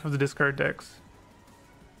is half of the discard dex.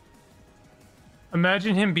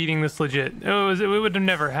 Imagine him beating this legit. Oh, it would have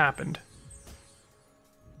never happened.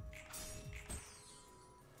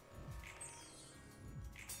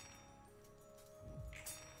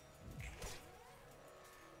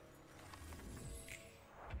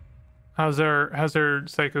 How's our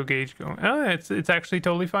psycho gauge going? Oh, it's actually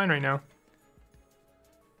totally fine right now.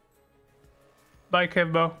 Bye,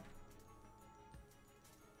 Kevbo.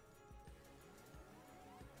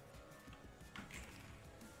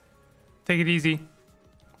 Take it easy.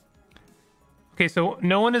 Okay, so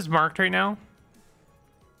no one is marked right now,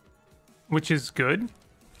 which is good.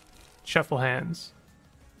 Shuffle hands.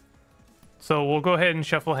 So we'll go ahead and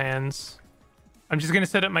shuffle hands. I'm just gonna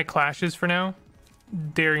set up my clashes for now.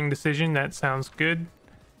 Daring decision, that sounds good.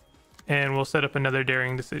 And we'll set up another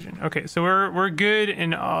daring decision. Okay, so we're good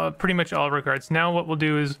in pretty much all regards. Now what we'll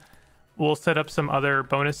do is we'll set up some other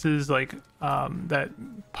bonuses like that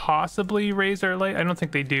possibly raise our light. I don't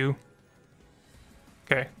think they do.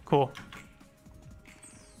 Okay, cool.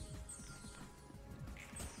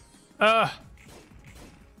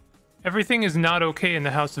 Everything is not okay in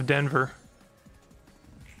the House of Denver.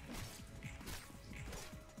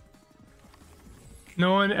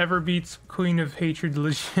 No one ever beats Queen of Hatred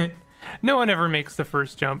legit. No one ever makes the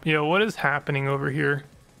first jump. Yo, what is happening over here?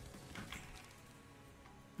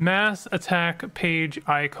 Mass attack page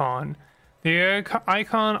icon. The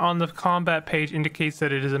icon on the combat page indicates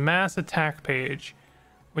that it is a mass attack page.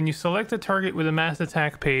 When you select a target with a mass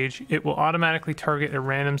attack page, it will automatically target a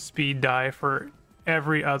random speed die for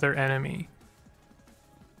every other enemy.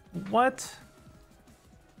 What?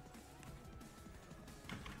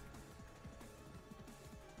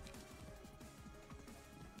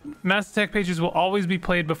 Mass attack pages will always be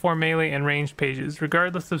played before melee and ranged pages,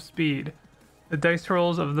 regardless of speed. The dice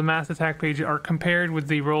rolls of the mass attack page are compared with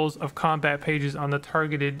the rolls of combat pages on the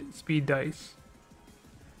targeted speed dice.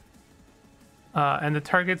 And the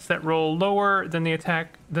targets that roll lower than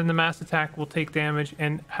the mass attack will take damage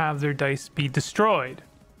and have their dice be destroyed.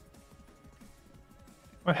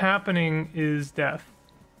 What's happening is death.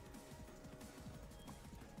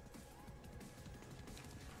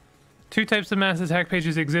 Two types of mass attack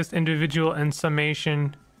pages exist: individual and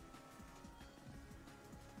summation.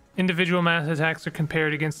 Individual mass attacks are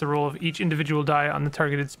compared against the roll of each individual die on the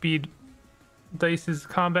targeted speed dice's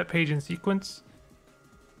combat page in sequence.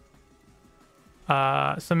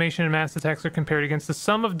 Summation and mass attacks are compared against the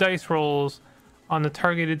sum of dice rolls on the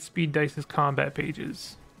targeted speed dice's combat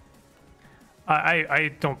pages.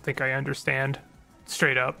 I don't think I understand.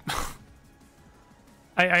 Straight up.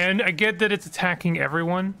 I get that it's attacking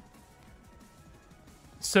everyone.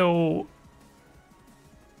 So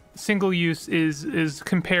single use is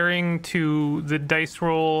comparing to the dice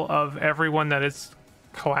roll of everyone that is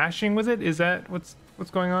clashing with it. Is that what's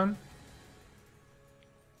going on?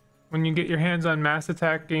 When you get your hands on mass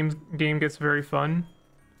attack, game gets very fun.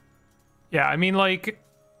 Yeah, I mean, like,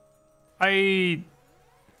 I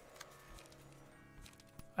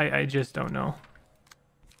just don't know.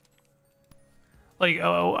 Like,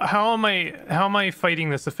 oh, how am I fighting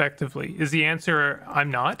this effectively? Is the answer I'm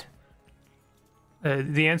not?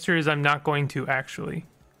 The answer is I'm not going to actually.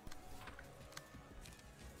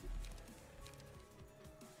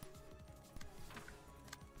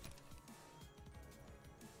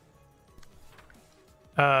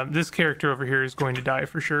 This character over here is going to die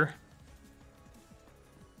for sure.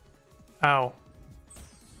 Ow.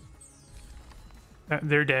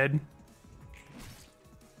 They're dead.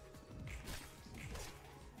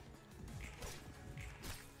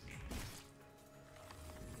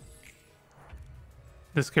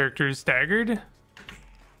 This character is staggered.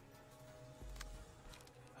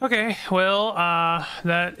 Okay, well,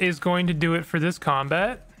 that is going to do it for this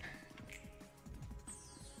combat.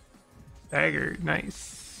 Staggered,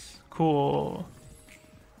 nice. Cool.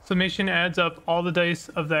 Summation adds up all the dice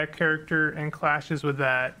of that character and clashes with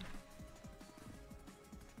that.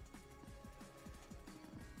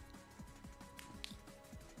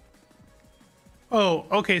 Oh,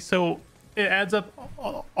 okay, so it adds up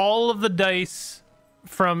all of the dice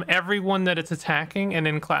from everyone that it's attacking and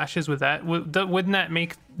then clashes with that. Wouldn't that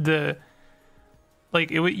make the... Like,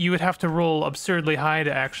 you would have to roll absurdly high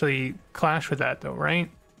to actually clash with that, though, right?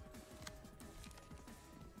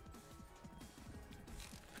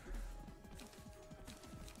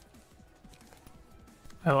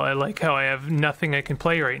 Oh, I like how I have nothing I can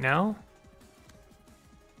play right now.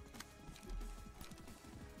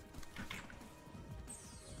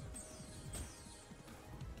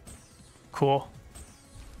 Cool.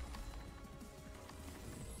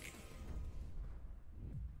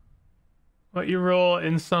 What you roll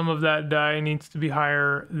in some of that die needs to be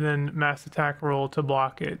higher than mass attack roll to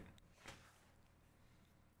block it.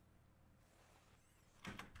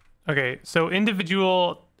 Okay, so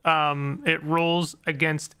individual, it rolls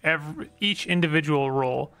against each individual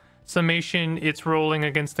roll. Summation, it's rolling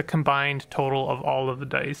against the combined total of all of the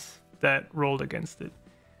dice that rolled against it.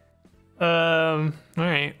 All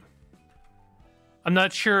right. I'm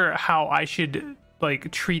not sure how I should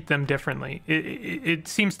like treat them differently. It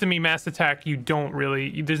seems to me mass attack, you don't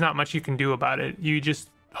really, there's not much you can do about it. You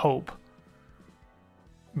just hope.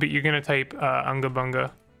 But you're gonna type Unga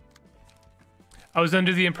Bunga. I was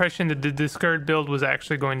under the impression that the discard build was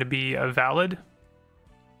actually going to be valid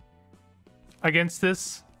against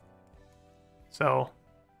this. So.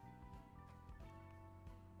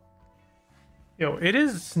 Yo, it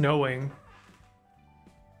is snowing.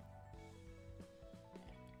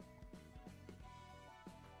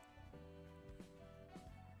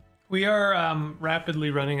 We are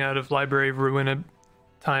rapidly running out of Library of Ruina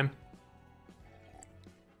time.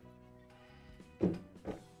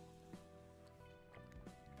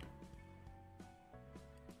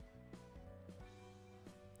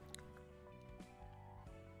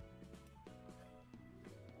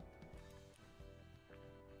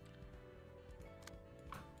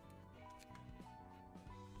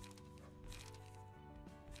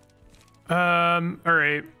 All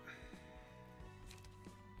right.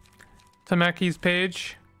 Tamaki's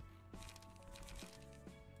page.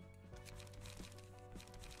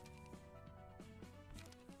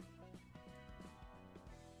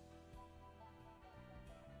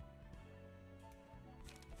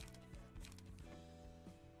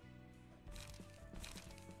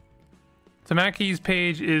 Tamaki's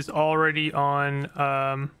page is already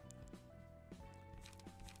on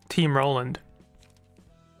Team Roland.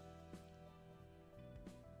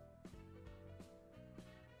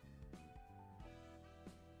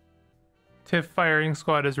 Tiff firing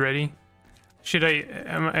squad is ready. Should I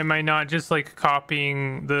am I not just like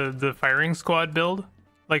copying the firing squad build?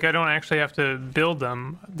 Like I don't actually have to build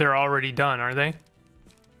them. They're already done, are they?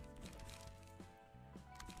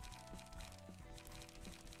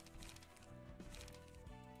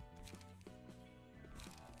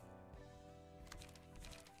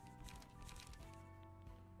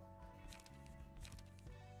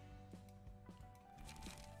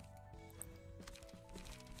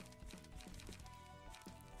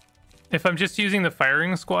 If I'm just using the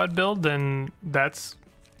firing squad build, then that's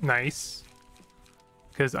nice.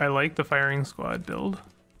 Because I like the firing squad build.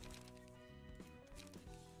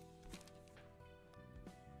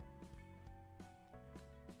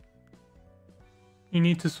 You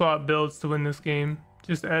need to swap builds to win this game.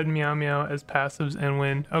 Just add Meow Meow as passives and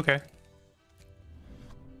win. Okay.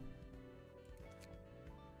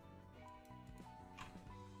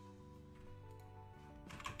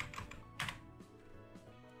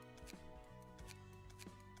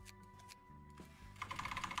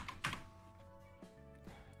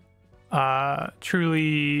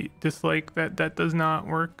 Truly dislike that does not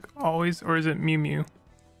work always, or is it Mew Mew?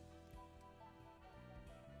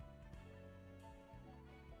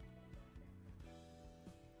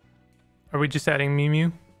 Are we just adding Mew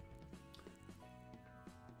Mew?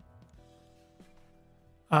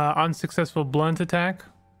 Unsuccessful blunt attack.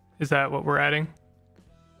 Is that what we're adding?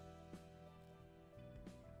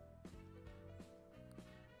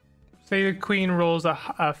 Say the queen rolls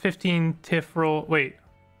a 15 Tiff roll. Wait.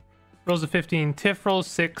 Rolls a 15. Tiff rolls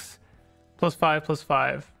 6 plus 5 plus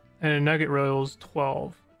 5. And a nugget rolls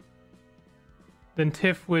 12. Then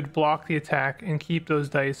Tiff would block the attack and keep those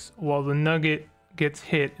dice while the nugget gets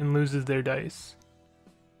hit and loses their dice.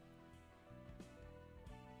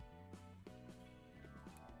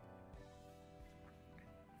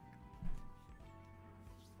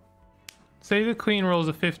 say the queen rolls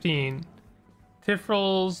a 15. Tiff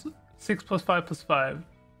rolls 6 plus 5 plus 5.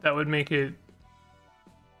 That would make it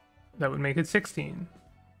 16.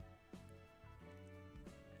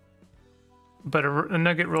 But a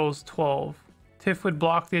nugget rolls 12. Tiff would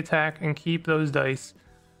block the attack and keep those dice,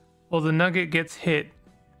 while the nugget gets hit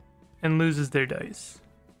and loses their dice.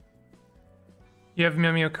 You have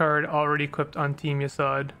Meow Meow card already equipped on Team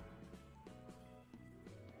Yasad.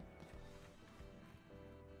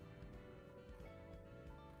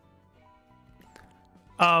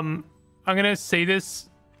 I'm gonna say this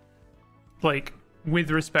like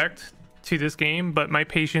with respect to this game, but my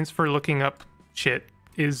patience for looking up shit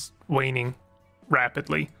is waning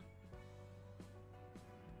rapidly.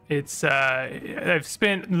 It's I've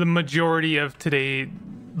spent the majority of today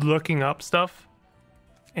looking up stuff,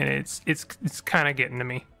 and it's kind of getting to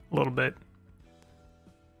me a little bit.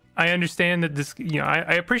 I understand that this, you know,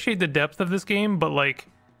 I appreciate the depth of this game, but like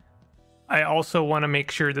I also want to make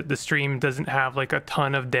sure that the stream doesn't have like a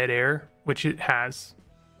ton of dead air, which it has.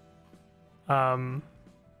 I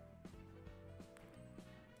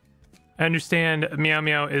understand Meow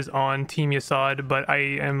Meow is on Team Yasad, but I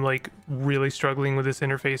am like really struggling with this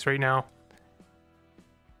interface right now.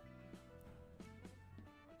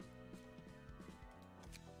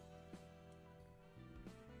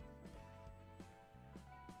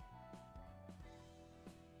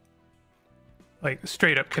 Like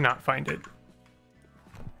straight up cannot find it.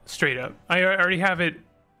 Straight up. I already have it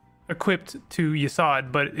equipped to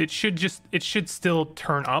Yasad, but it should still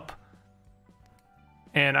turn up.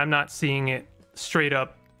 And I'm not seeing it straight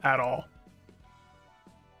up at all.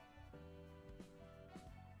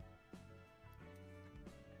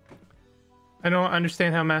 I don't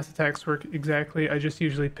understand how mass attacks work exactly. I just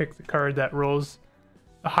usually pick the card that rolls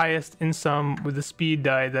the highest in sum with the speed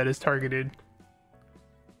die that is targeted.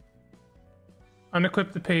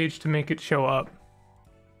 Unequip the page to make it show up.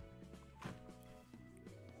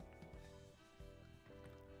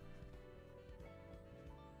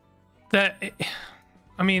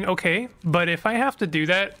 I mean, okay, but if I have to do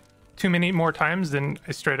that too many more times, then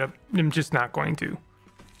I straight up am just not going to.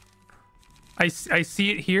 I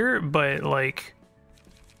see it here, but like,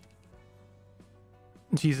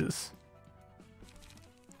 Jesus.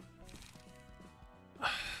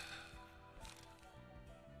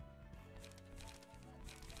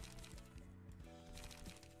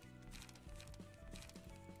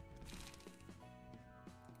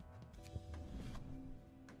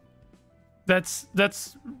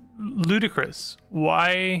 That's ludicrous.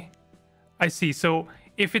 Why? I see. So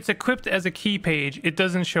if it's equipped as a key page, it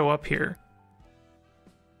doesn't show up here.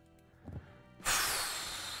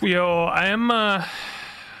 Yo, I'm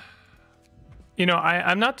you know,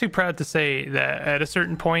 I'm not too proud to say that at a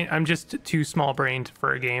certain point I'm just too small-brained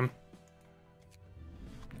for a game.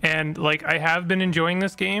 And like I have been enjoying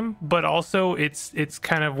this game, but also it's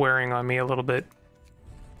kind of wearing on me a little bit.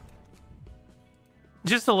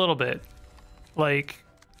 Just a little bit. Like,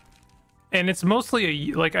 and it's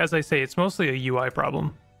mostly like, as I say, it's mostly a UI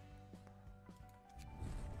problem.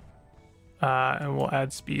 And we'll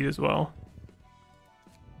add speed as well.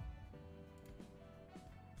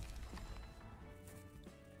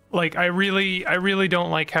 Like, I really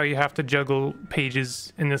don't like how you have to juggle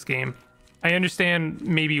pages in this game. I understand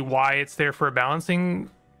maybe why it's there for a balancing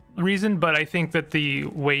reason, but I think that the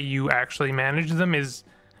way you actually manage them is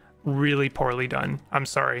really poorly done. I'm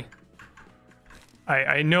sorry.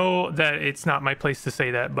 I know that it's not my place to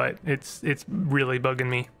say that, but it's really bugging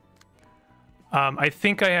me. I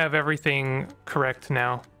think I have everything correct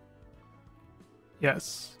now.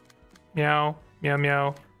 Yes. Meow, meow,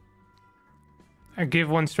 meow. I give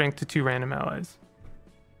 1 strength to 2 random allies.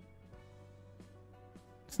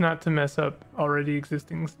 It's not to mess up already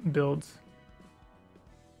existing builds.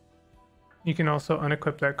 You can also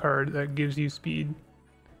unequip that card that gives you speed.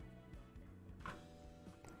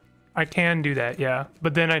 I can do that, yeah,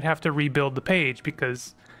 but then I'd have to rebuild the page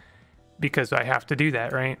because I have to do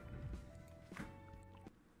that, right?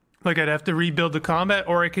 Like I'd have to rebuild the combat,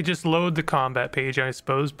 or I could just load the combat page, I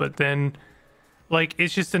suppose, but then like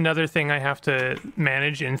it's just another thing I have to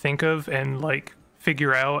manage and think of and like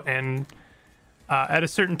figure out, and at a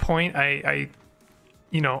certain point I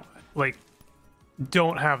you know, like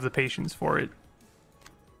don't have the patience for it.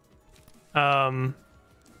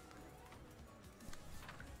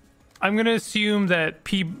 I'm gonna assume that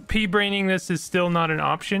P-braining this is still not an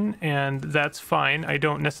option, and that's fine. I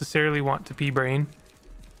don't necessarily want to P-brain,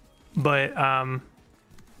 but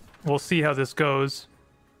we'll see how this goes.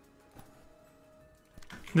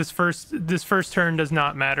 This first turn does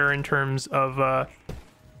not matter in terms of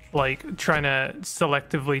like trying to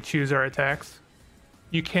selectively choose our attacks.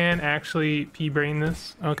 You can actually P-brain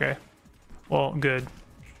this? Okay. Well, good.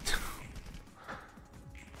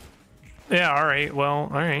 Yeah, alright, well,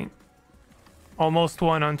 alright. Almost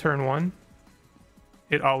won on turn 1.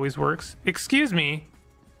 It always works. Excuse me.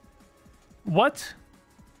 What?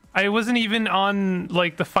 I wasn't even on,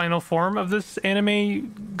 like, the final form of this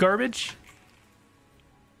anime garbage?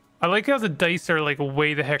 I like how the dice are, like,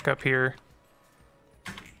 way the heck up here.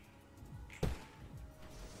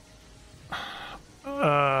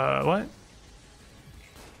 What?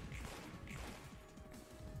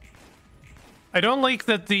 I don't like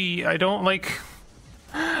that the... I don't like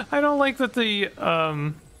that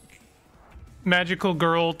the, magical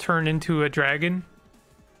girl turned into a dragon.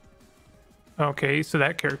 Okay, so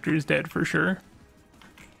that character is dead for sure.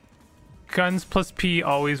 Guns plus P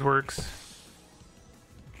always works.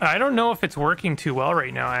 I don't know if it's working too well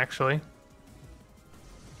right now, actually.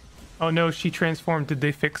 Oh no, she transformed. Did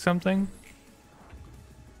they fix something?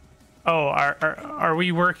 Oh, are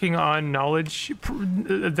we working on knowledge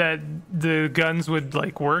that the guns would,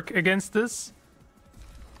 like, work against this?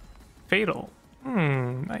 Fatal.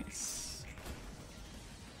 Nice.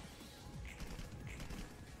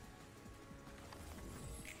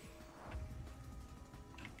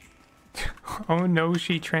 Oh no,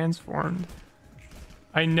 she transformed.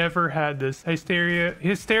 I never had this.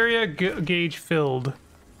 Hysteria gauge filled.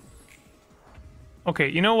 Okay,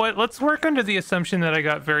 you know what? Let's work under the assumption that I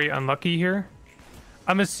got very unlucky here.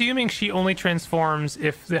 I'm assuming she only transforms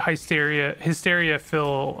if the hysteria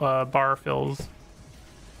fill bar fills.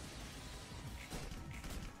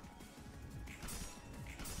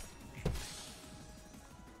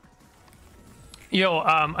 Yo,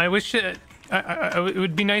 I wish it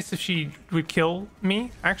would be nice if she would kill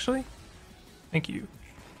me, actually. Thank you.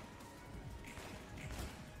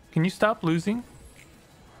 Can you stop losing?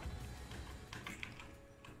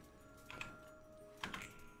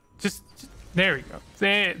 Just there we go.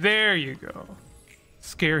 There you go.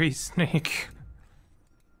 Scary snake.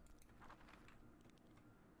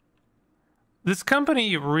 This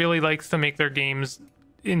company really likes to make their games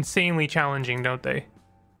insanely challenging, don't they?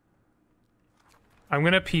 I'm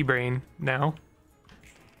gonna P-brain now.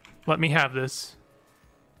 Let me have this.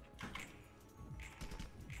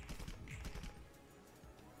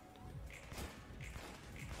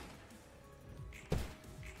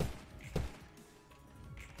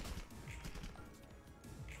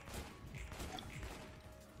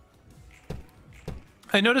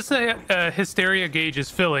 I noticed that hysteria gauge is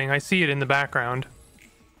filling. I see it in the background.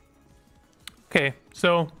 Okay,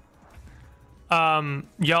 so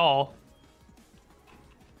y'all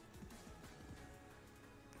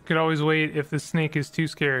could always wait if the snake is too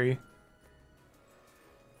scary.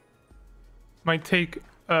 Might take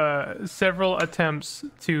several attempts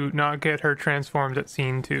to not get her transformed at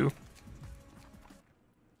scene 2.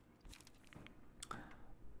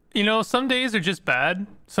 You know, some days are just bad.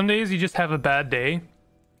 Some days you just have a bad day.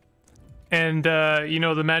 And, you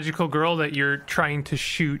know, the magical girl that you're trying to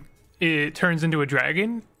shoot, it turns into a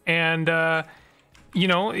dragon. And, you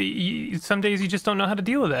know, some days you just don't know how to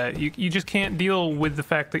deal with that. You just can't deal with the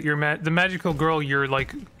fact that the magical girl you're,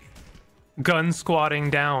 like, gun squatting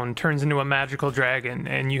down turns into a magical dragon.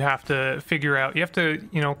 And you have to figure out, you have to,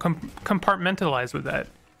 you know, compartmentalize with that.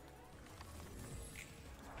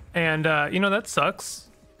 And, you know, that sucks.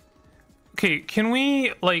 Okay, can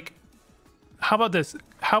we, like... How about this?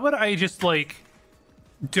 How about I just, like,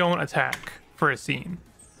 don't attack for a scene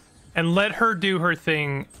and let her do her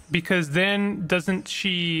thing, because then doesn't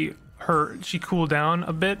she cool down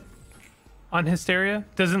a bit on hysteria?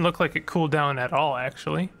 Doesn't look like it cooled down at all,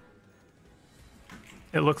 actually.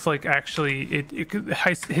 It looks like actually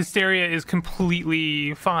hysteria is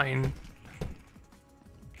completely fine.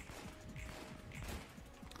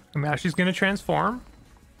 And now she's gonna transform.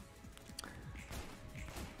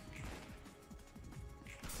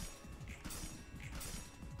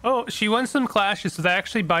 Oh, she won some clashes, so that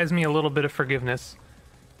actually buys me a little bit of forgiveness.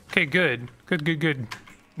 Okay, good. Good.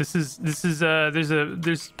 This is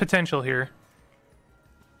there's potential here.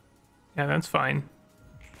 Yeah, that's fine.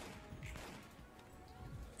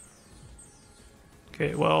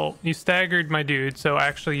 Okay, well, you staggered my dude, so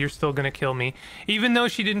actually you're still gonna kill me. Even though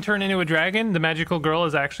she didn't turn into a dragon, the magical girl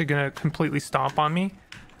is actually gonna completely stomp on me.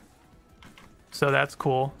 So that's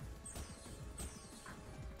cool.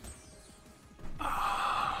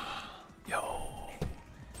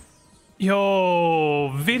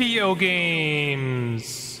 Yo, video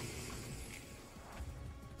games.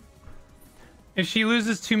 If she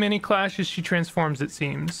loses too many clashes, she transforms, it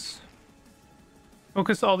seems.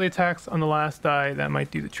 Focus all the attacks on the last die. That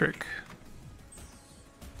might do the trick.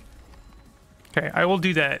 Okay, I will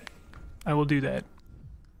do that. I will do that.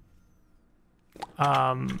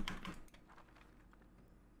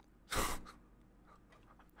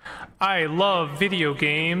 I love video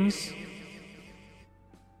games.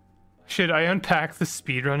 Should I unpack the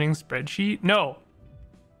speedrunning spreadsheet? No.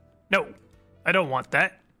 No, I don't want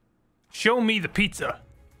that. Show me the pizza.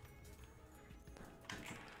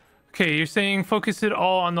 Okay, you're saying focus it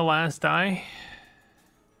all on the last die?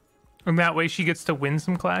 And that way she gets to win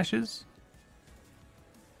some clashes?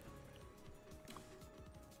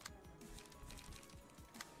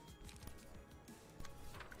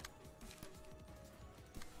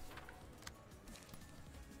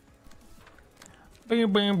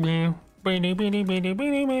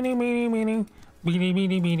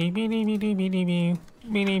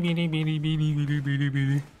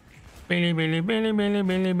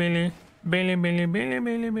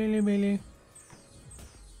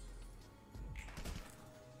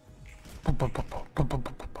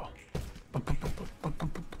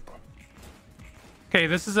 Okay,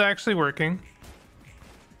 this is actually working.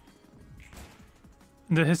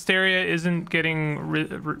 The hysteria isn't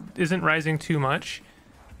rising too much.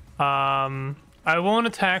 I won't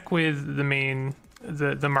attack with the main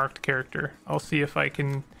the marked character. I'll see if I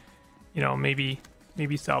can, you know, maybe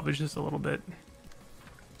salvage this a little bit.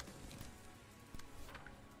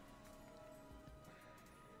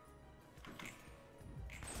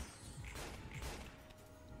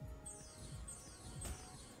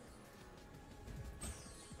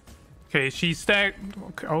 Okay, she stacked.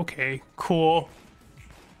 Okay, cool.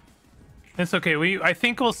 It's okay. I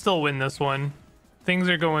think we'll still win this one. Things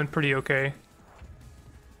are going pretty okay.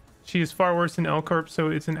 She is far worse than L-Corp, so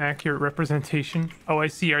it's an accurate representation. Oh, I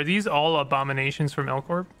see. Are these all abominations from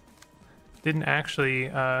L-Corp? Didn't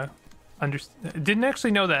actually didn't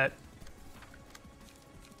actually know that.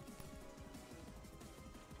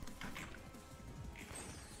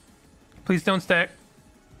 Please don't stack.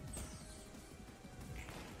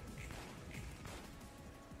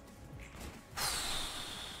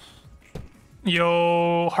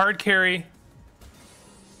 Yo, hard carry.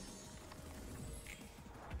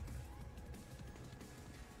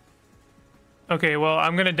 Okay, well,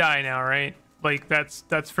 I'm gonna die now, right? Like,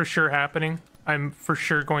 that's for sure happening. I'm for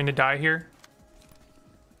sure going to die here.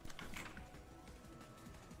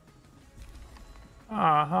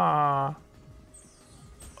 Aha.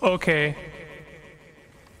 Okay.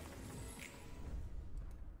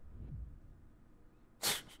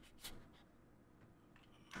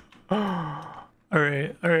 All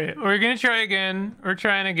right. We're gonna try again. We're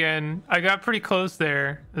trying again. I got pretty close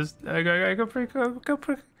there. I got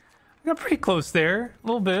pretty close there. A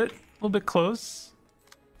little bit close.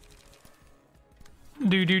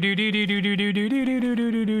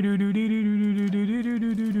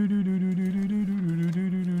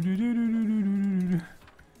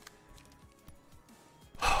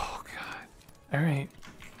 Oh God! All right.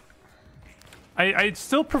 I'd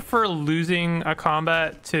still prefer losing a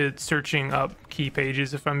combat to searching up key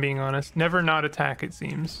pages, if I'm being honest. Never not attack, it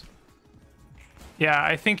seems. Yeah,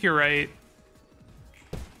 I think you're right.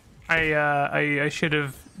 I should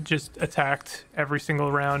have just attacked every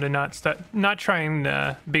single round and not trying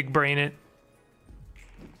to big brain it.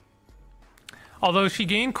 Although she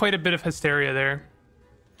gained quite a bit of hysteria there.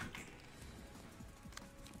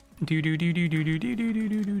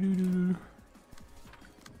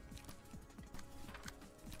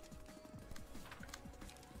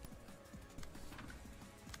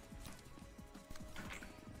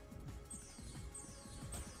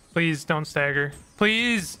 Please don't stagger.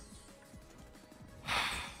 Please.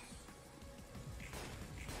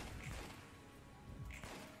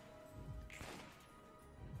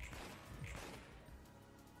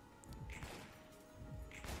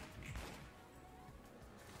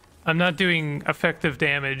 I'm not doing effective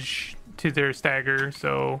damage to their stagger,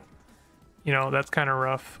 so, you know, that's kind of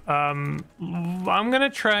rough. I'm gonna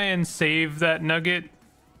try and save that nugget.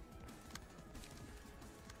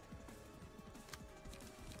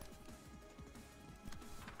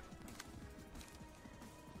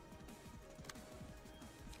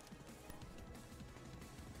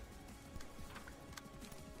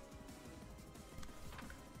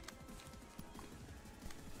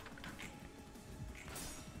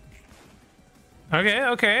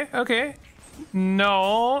 Okay. No.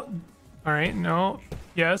 All right, no.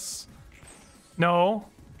 Yes. No.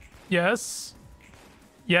 Yes.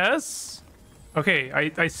 Yes. Okay,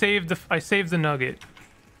 I saved the nugget.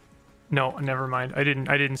 No, never mind. I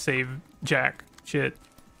didn't save Jack. Shit.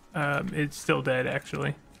 It's still dead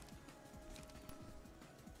actually.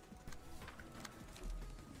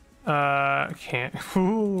 Can't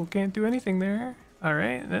do anything there. All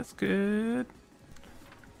right, that's good.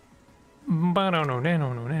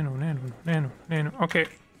 Okay.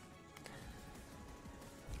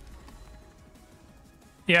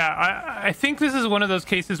 Yeah, I think this is one of those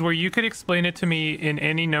cases where you could explain it to me in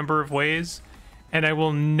any number of ways, and I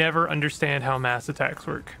will never understand how mass attacks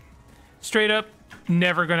work. Straight up,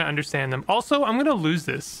 never going to understand them. Also, I'm going to lose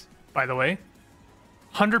this, by the way.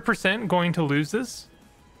 100% going to lose this.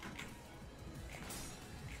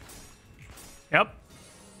 Yep.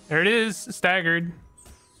 There it is, staggered.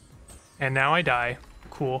 And now I die.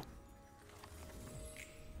 Cool.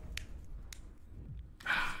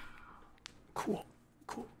 Cool.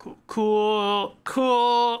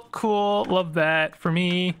 Cool. Love that for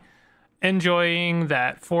me. Enjoying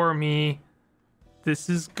that for me. This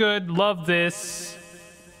is good. Love this.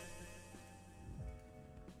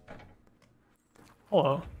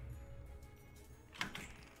 Hello.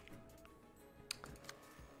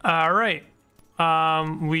 All right.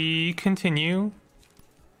 We continue.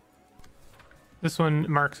 This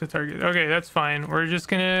one marks a target. Okay, that's fine. We're just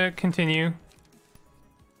gonna continue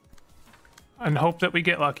and hope that we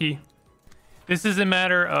get lucky. This is a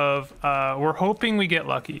matter of we're hoping we get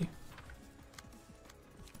lucky.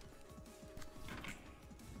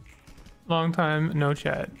 Long time no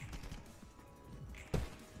chat.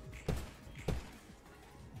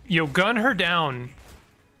 Yo, gun her down.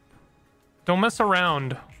 Don't mess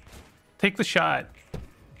around. Take the shot.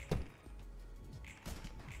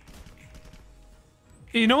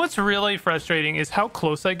 You know what's really frustrating is how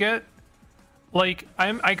close I get. Like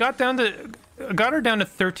I got her down to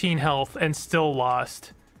 13 health and still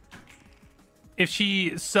lost. If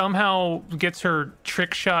she somehow gets her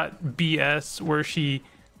trick shot BS where she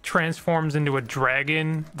transforms into a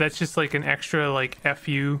dragon, that's just like an extra like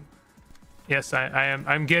FU. Yes,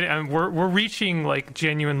 we're reaching like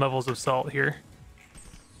genuine levels of salt here.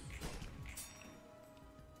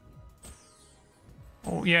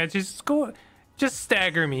 Oh yeah, just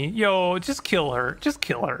stagger me. Yo, just kill her. Just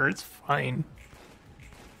kill her. It's fine.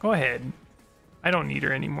 Go ahead. I don't need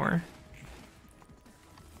her anymore.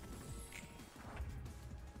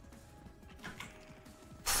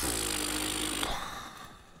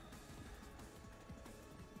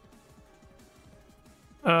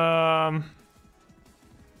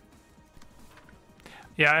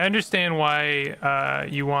 Yeah, I understand why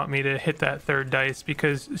you want me to hit that third dice,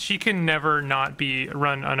 because she can never not be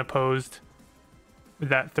run unopposed with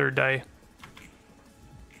that third die.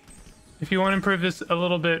 If you want to improve this a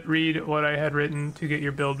little bit, read what I had written to get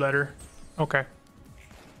your build better. Okay.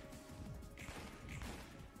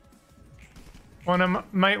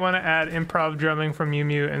 Might want to add improv drumming from Mew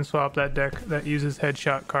Mew and swap that deck that uses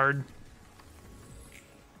headshot card.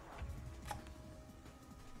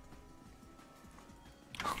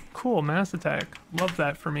 Cool, mass attack. Love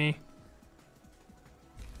that for me.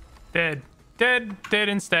 Dead. Dead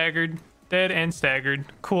and staggered. Dead and staggered.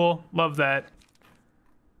 Cool, love that.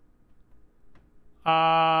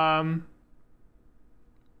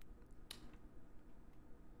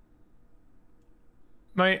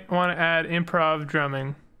 Might want to add improv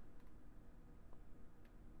drumming.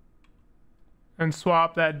 And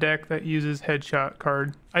swap that deck that uses headshot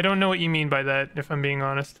card. I don't know what you mean by that, if I'm being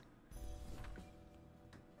honest.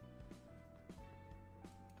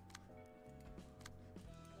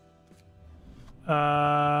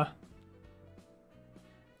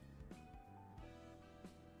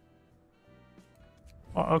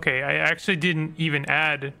 Okay, I actually didn't even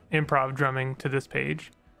add improv drumming to this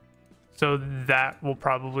page, so that will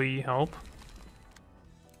probably help.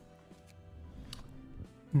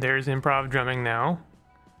 There's improv drumming now.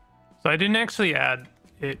 So I didn't actually add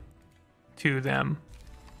it to them.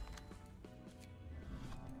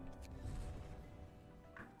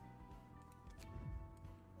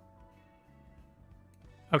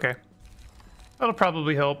 Okay. That'll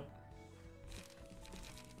probably help.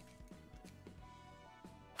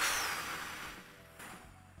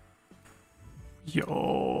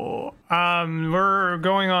 Yo. We're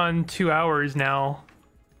going on 2 hours now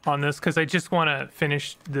on this because I just want to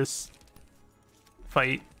finish this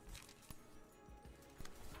fight.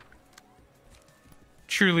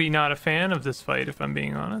 Truly not a fan of this fight, if I'm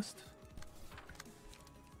being honest.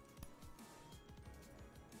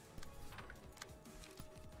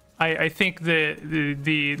 I think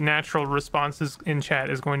the natural responses in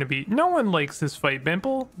chat is going to be, no one likes this fight,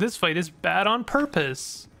 Bimple. This fight is bad on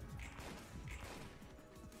purpose.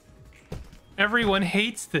 Everyone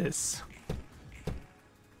hates this.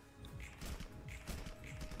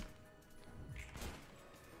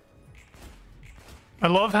 I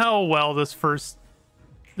love how well this first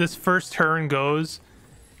turn goes.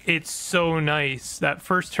 It's so nice. That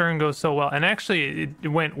first turn goes so well. And actually it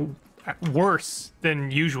went worse than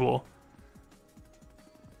usual.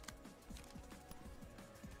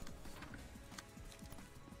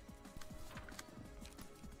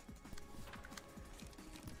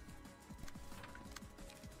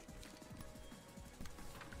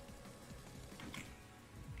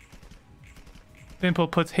 Pimple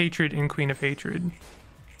puts hatred in Queen of Hatred.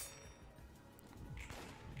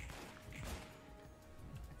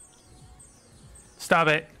 Stop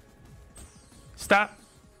it. Stop.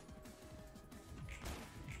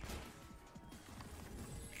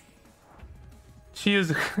 She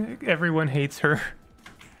is... everyone hates her.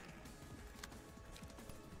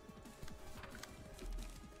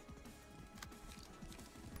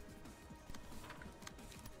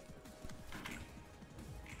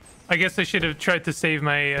 I guess I should have tried to save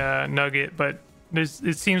my nugget, but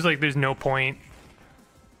it seems like there's no point.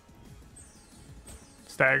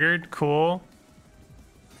 Staggered, cool.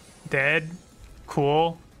 Dead,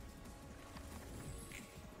 cool.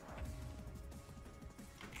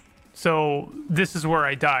 So this is where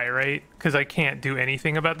I die, right? Because I can't do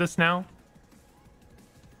anything about this now.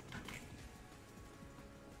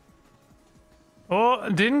 Oh,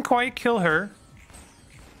 didn't quite kill her.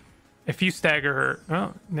 If you stagger her...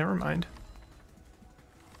 oh, never mind.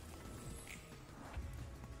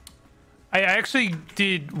 I actually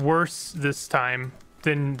did worse this time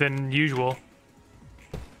than usual.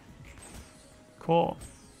 Cool.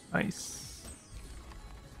 Nice.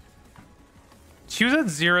 She was at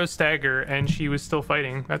 0 stagger and she was still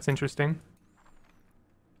fighting. That's interesting.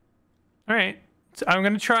 Alright. So I'm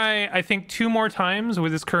going to try, I think, 2 more times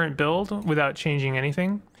with this current build without changing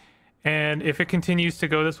anything. And if it continues to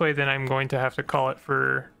go this way, then I'm going to have to call it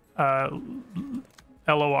for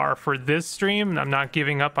LOR for this stream. I'm not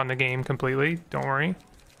giving up on the game completely. Don't worry.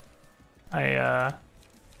 I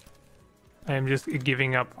am just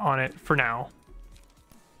giving up on it for now.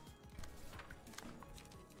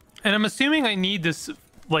 And I'm assuming I need this,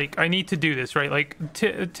 like, I need to do this, right? Like,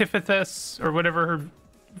 Tiffereth, or whatever her...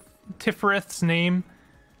 Tiffereth's name.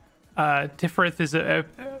 Tiffereth is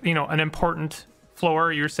you know, an important...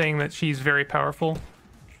 floor. You're saying that she's very powerful.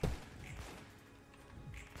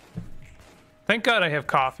 Thank God I have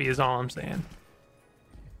coffee is all I'm saying.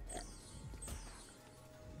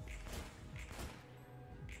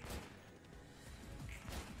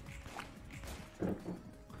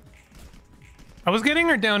 I was getting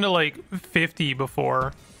her down to like 50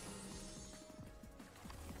 before.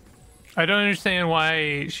 I don't understand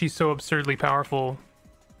why she's so absurdly powerful.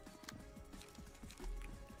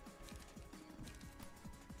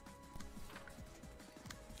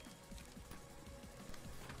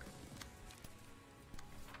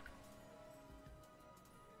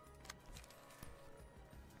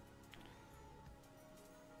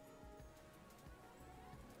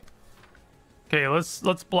 Okay,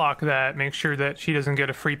 let's block that. Make sure that she doesn't get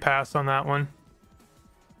a free pass on that one.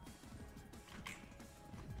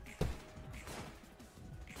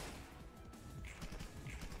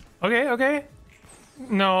 Okay, okay.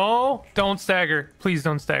 No, don't stagger. Please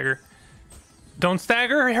don't stagger. Don't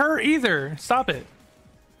stagger her either. Stop it.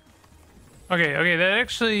 Okay, okay, that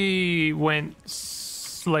actually went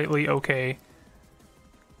slightly okay.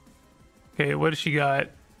 Okay, what does she got?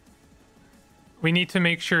 We need to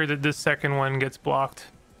make sure that this second one gets blocked.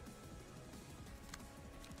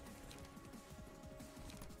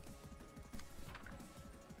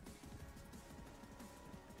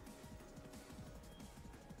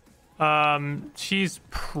 She's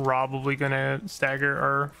probably gonna stagger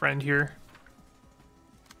our friend here.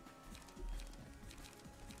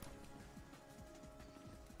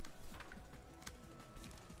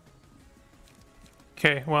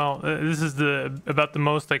 Okay, well, this is about the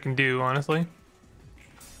most I can do, honestly.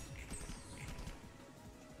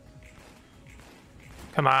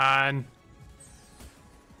 Come on.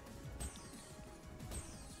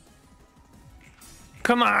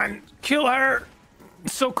 Come on, kill her.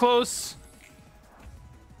 So close.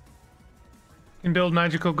 Can build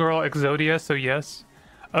magical girl Exodia, so yes.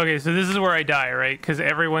 Okay, so this is where I die, right? Because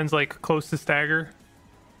everyone's like close to stagger.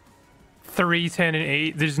 3, 10, and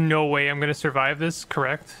 8. There's no way I'm gonna survive this,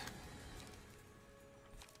 correct?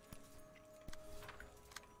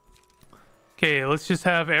 Okay, let's just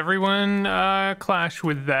have everyone clash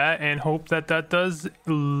with that and hope that that does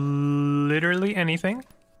literally anything.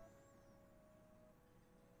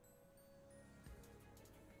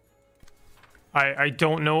 I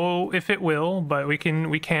don't know if it will, but we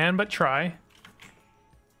can but try.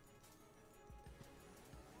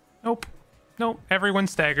 Nope. Nope, everyone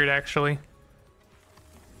staggered actually.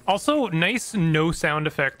 Also, nice no sound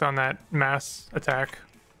effect on that mass attack.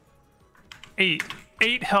 8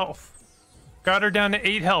 health. Got her down to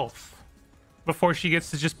 8 health before she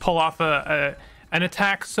gets to just pull off an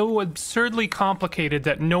attack so absurdly complicated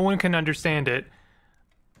that no one can understand it.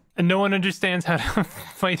 And no one understands how to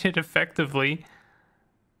fight it effectively.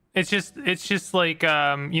 It's just like,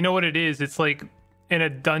 you know what it is? It's like in a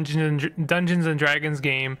Dungeons and Dragons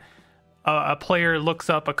game, a player looks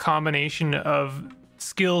up a combination of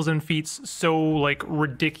skills and feats so like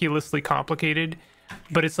ridiculously complicated,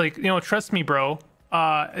 but it's like, you know, trust me, bro.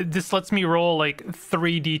 This lets me roll like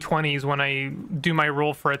 3d20s when I do my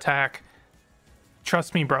roll for attack.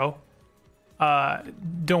 Trust me, bro.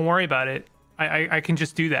 Don't worry about it. I can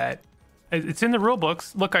just do that. It's in the rule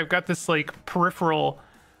books. Look, I've got this like peripheral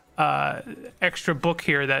extra book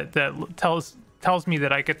here that tells me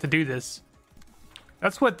that I get to do this.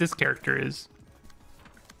 That's what this character is.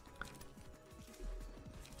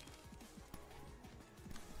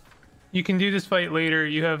 You can do this fight later.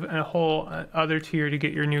 You have a whole other tier to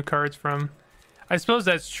get your new cards from. I suppose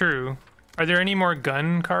that's true. Are there any more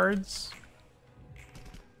gun cards?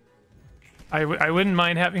 I wouldn't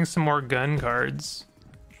mind having some more gun cards.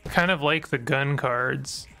 Kind of like the gun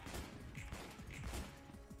cards.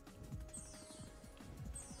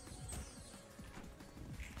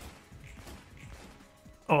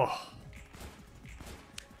 Oh.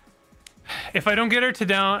 If I don't get her to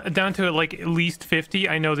down to like at least 50,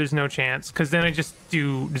 I know there's no chance, because then I just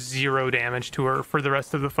do 0 damage to her for the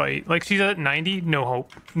rest of the fight. Like, she's at 90, no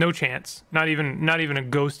hope, no chance, not even a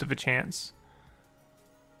ghost of a chance.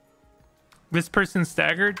 This person's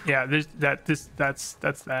staggered? Yeah, that's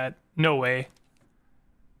that. No way.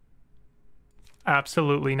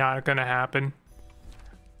 Absolutely not gonna happen.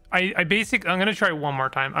 I'm gonna try one more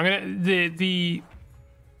time.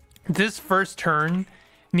 This first turn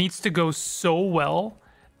needs to go so well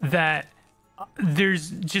that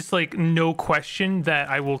there's just like no question that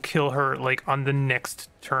I will kill her like on the next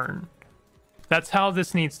turn. That's how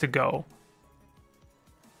this needs to go.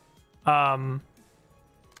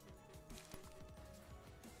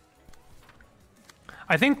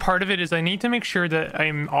 I think part of it is I need to make sure that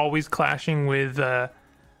I'm always clashing with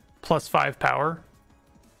 +5 power.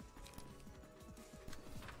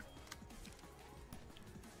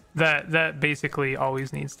 That basically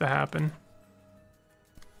always needs to happen.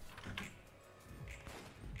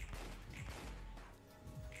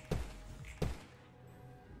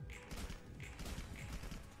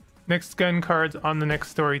 Next gun cards on the next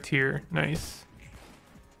story tier. Nice.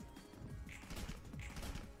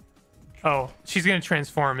 Oh, she's gonna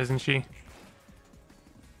transform, isn't she?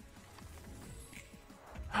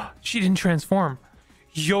 She didn't transform.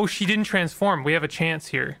 Yo, she didn't transform. We have a chance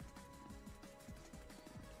here.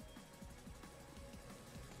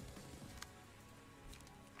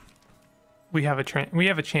 We have a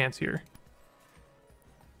chance here.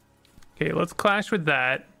 Okay, let's clash with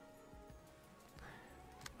that.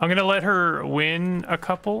 I'm gonna let her win a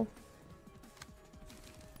couple.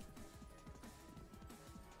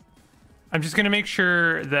 I'm just gonna make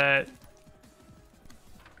sure that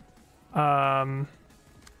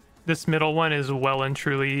this middle one is well and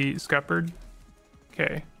truly scuppered.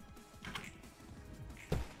 Okay.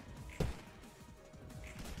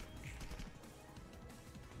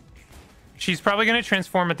 She's probably gonna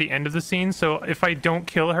transform at the end of the scene, so if I don't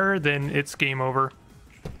kill her, then it's game over.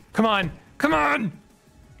 Come on! Come on!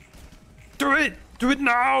 Do it! Do it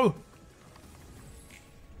now!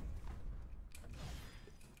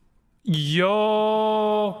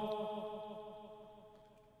 Yo!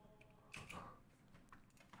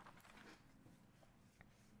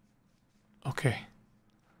 Okay.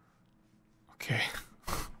 Okay.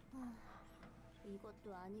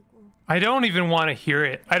 I don't even want to hear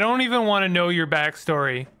it. I don't even want to know your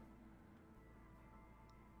backstory.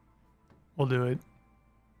 We'll do it.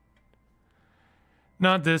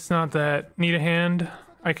 Not this, not that. Need a hand?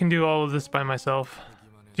 I can do all of this by myself.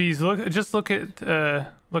 Jeez, look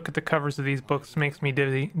at the covers of these books. Makes me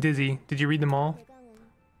dizzy. Did you read them all?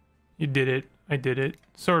 You did it. I did it.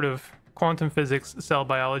 Sort of. Quantum physics, cell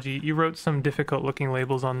biology. You wrote some difficult looking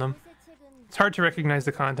labels on them. It's hard to recognize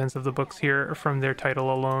the contents of the books here from their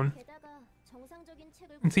title alone.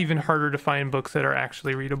 It's even harder to find books that are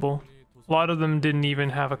actually readable. A lot of them didn't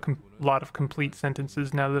even have a lot of complete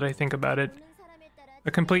sentences now that I think about it.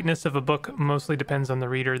 The completeness of a book mostly depends on the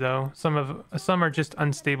reader, though. Some are just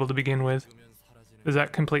unstable to begin with. Does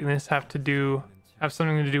that completeness have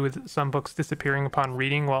something to do with some books disappearing upon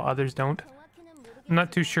reading while others don't? I'm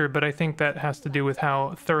not too sure, but I think that has to do with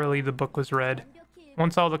how thoroughly the book was read.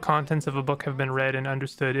 Once all the contents of a book have been read and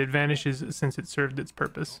understood, it vanishes since it served its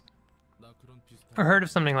purpose. I heard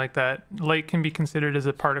of something like that. Light can be considered as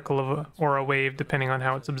a particle or a wave depending on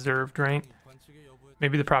how it's observed, right?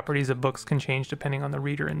 Maybe the properties of books can change depending on the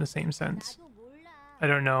reader in the same sense. I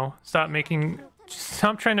don't know. Stop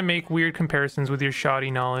trying to make weird comparisons with your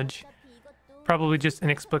shoddy knowledge. Probably just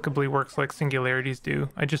inexplicably works like singularities do.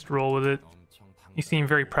 I just roll with it. You seem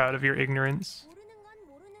very proud of your ignorance.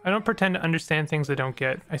 I don't pretend to understand things I don't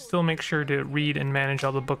get. I still make sure to read and manage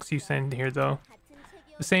all the books you send here, though.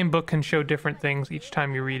 The same book can show different things each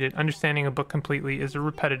time you read it. Understanding a book completely is a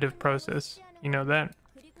repetitive process. You know that?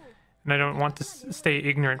 And I don't want to stay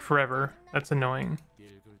ignorant forever. That's annoying.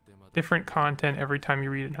 Different content every time you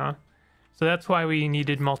read it, huh? So that's why we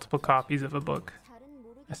needed multiple copies of a book.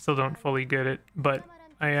 I still don't fully get it, but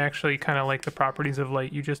I actually kind of like the properties of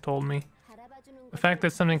light you just told me. The fact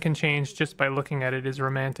that something can change just by looking at it is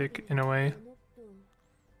romantic in a way.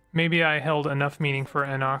 Maybe I held enough meaning for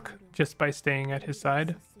Enoch just by staying at his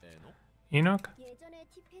side. Enoch?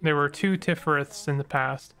 There were two Tifereths in the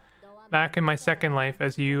past, back in my second life,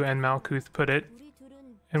 as you and Malkuth put it,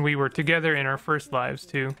 and we were together in our first lives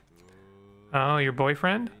too. Oh, your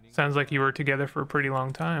boyfriend? Sounds like you were together for a pretty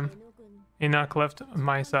long time. Enoch left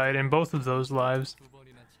my side in both of those lives.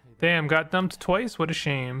 Damn, got dumped twice? What a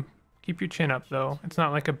shame. Keep your chin up, though. It's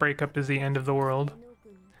not like a breakup is the end of the world.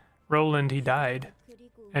 Roland, he died.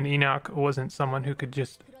 And Enoch wasn't someone who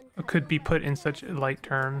could be put in such light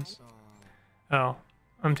terms. Oh,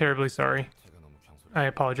 I'm terribly sorry. I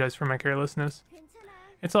apologize for my carelessness.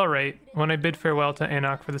 It's alright. When I bid farewell to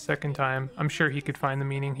Enoch for the second time, I'm sure he could find the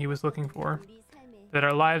meaning he was looking for. That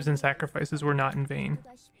our lives and sacrifices were not in vain.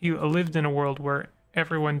 He lived in a world where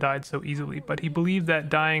everyone died so easily, but he believed that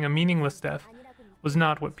dying a meaningless death was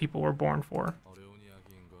not what people were born for.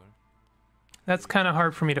 That's kind of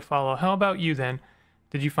hard for me to follow. How about you then?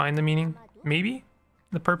 Did you find the meaning? Maybe?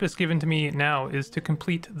 The purpose given to me now is to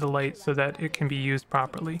complete the light so that it can be used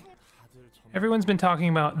properly. Everyone's been talking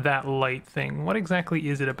about that light thing. What exactly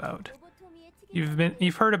is it about?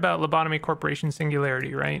 You've heard about Lobotomy Corporation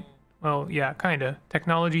Singularity, right? Well, yeah, kinda.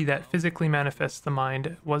 Technology that physically manifests the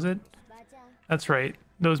mind, was it? That's right.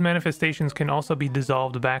 Those manifestations can also be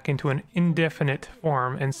dissolved back into an indefinite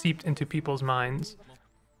form and seeped into people's minds.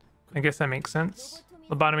 I guess that makes sense.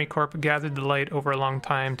 Lobotomy Corp gathered the light over a long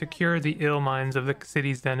time to cure the ill minds of the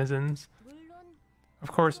city's denizens.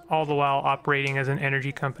 Of course, all the while operating as an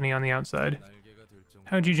energy company on the outside.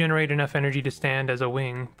 How'd you generate enough energy to stand as a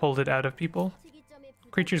wing, pulled it out of people?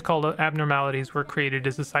 Creatures called abnormalities were created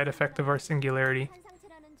as a side effect of our singularity.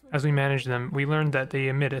 As we manage them, we learned that they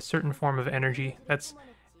emit a certain form of energy. That's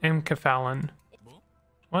enkephalon.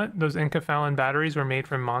 What? Those enkephalon batteries were made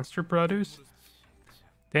from monster produce?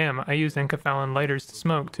 Damn, I used enkephalon lighters to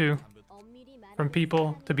smoke, too. From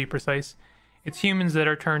people, to be precise. It's humans that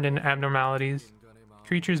are turned into abnormalities.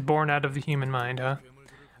 Creatures born out of the human mind, huh?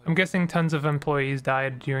 I'm guessing tons of employees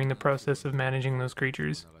died during the process of managing those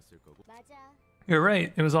creatures. You're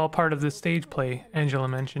right, it was all part of the stage play, Angela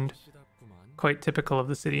mentioned. Quite typical of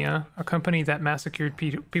the city, huh? A company that massacred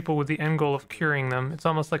people with the end goal of curing them. It's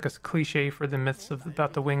almost like a cliche for the myths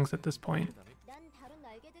about the wings at this point.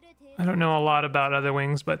 I don't know a lot about other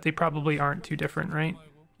wings, but they probably aren't too different, right?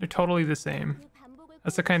 They're totally the same.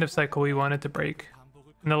 That's the kind of cycle we wanted to break.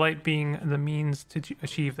 And the light being the means to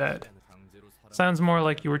achieve that. Sounds more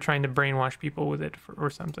like you were trying to brainwash people with it or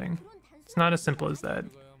something. It's not as simple as that.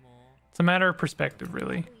 It's a matter of perspective,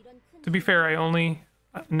 really. To be fair, I only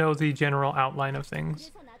know the general outline of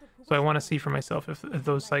things. So I want to see for myself if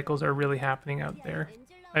those cycles are really happening out there.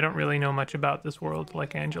 I don't really know much about this world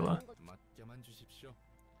like Angela.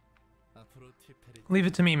 Leave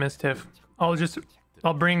it to me, Miss Tiff.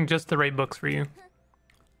 I'll bring just the right books for you.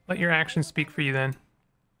 Let your actions speak for you then.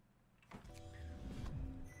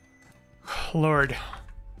 Lord.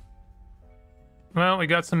 Well, we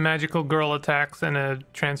got some magical girl attacks and a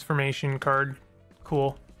transformation card.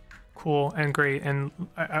 Cool. Cool and great and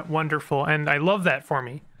wonderful. And I love that for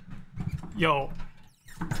me. Yo.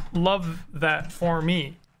 Love that for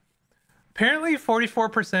me. Apparently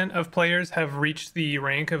 44% of players have reached the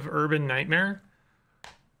rank of Urban Nightmare.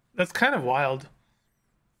 That's kind of wild.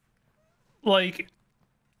 Like,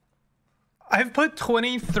 I've put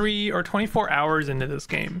 23 or 24 hours into this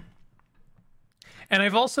game. And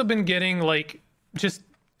I've also been getting, like, just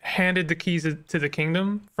handed the keys to the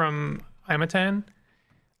kingdom from Imatan.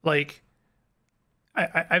 Like,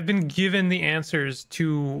 I've been given the answers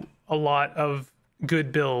to a lot of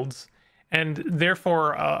good builds. And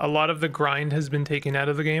therefore, a lot of the grind has been taken out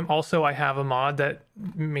of the game. Also, I have a mod that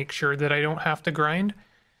makes sure that I don't have to grind.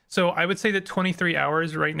 So I would say that 23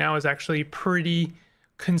 hours right now is actually pretty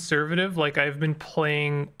conservative. Like, I've been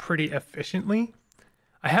playing pretty efficiently.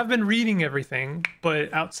 I have been reading everything,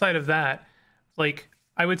 but outside of that, like,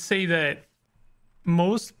 I would say that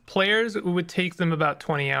most players, it would take them about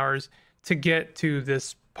 20 hours to get to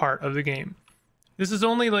this part of the game. This is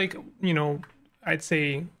only, like, you know, I'd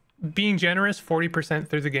say being generous, 40%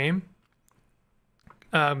 through the game.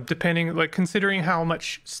 Depending, like, considering how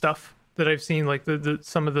much stuff that I've seen, like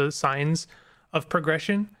some of the signs of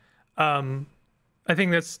progression. I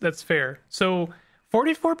think that's fair. So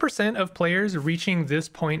 44% of players reaching this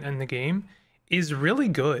point in the game is really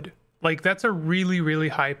good. Like that's a really, really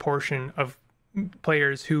high portion of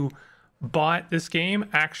players who bought this game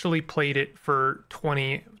actually played it for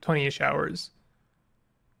 20-ish hours.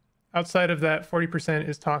 Outside of that, 40%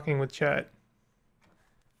 is talking with chat.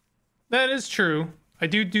 That is true. I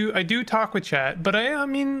do talk with chat, but I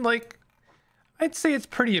mean, like, I'd say it's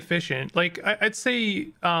pretty efficient. Like I'd say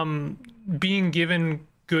being given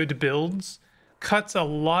good builds cuts a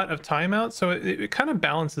lot of time out, so it kind of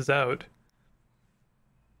balances out.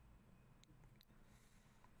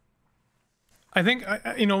 I think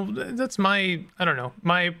you know, that's my, I don't know,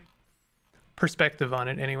 my perspective on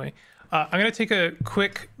it anyway. I'm gonna take a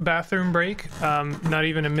quick bathroom break, not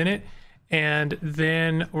even a minute, and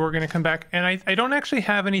then we're gonna come back. And I don't actually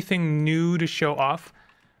have anything new to show off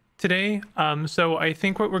today, so I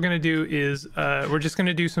think what we're gonna do is we're just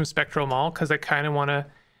gonna do some Spectral Mall because I kind of want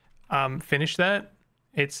to finish that.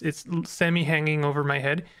 It's semi hanging over my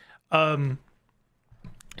head,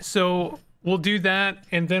 so we'll do that,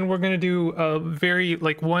 and then we're gonna do a very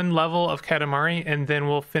like one level of Katamari, and then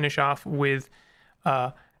we'll finish off with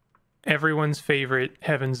everyone's favorite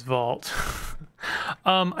Heaven's Vault.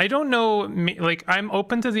 I don't know, like I'm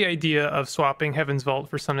open to the idea of swapping Heaven's Vault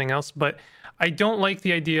for something else, but I don't like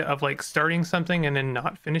the idea of like starting something and then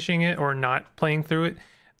not finishing it or not playing through it.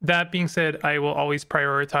 That being said, I will always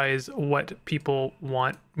prioritize what people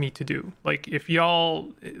want me to do. Like if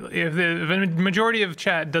the majority of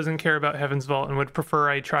chat doesn't care about Heaven's Vault and would prefer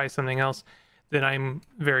I try something else, then I'm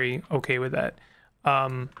very okay with that.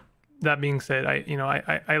 That being said,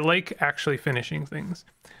 I like actually finishing things.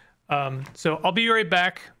 So I'll be right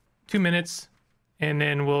back, 2 minutes, and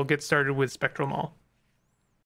then we'll get started with Spectral Mall.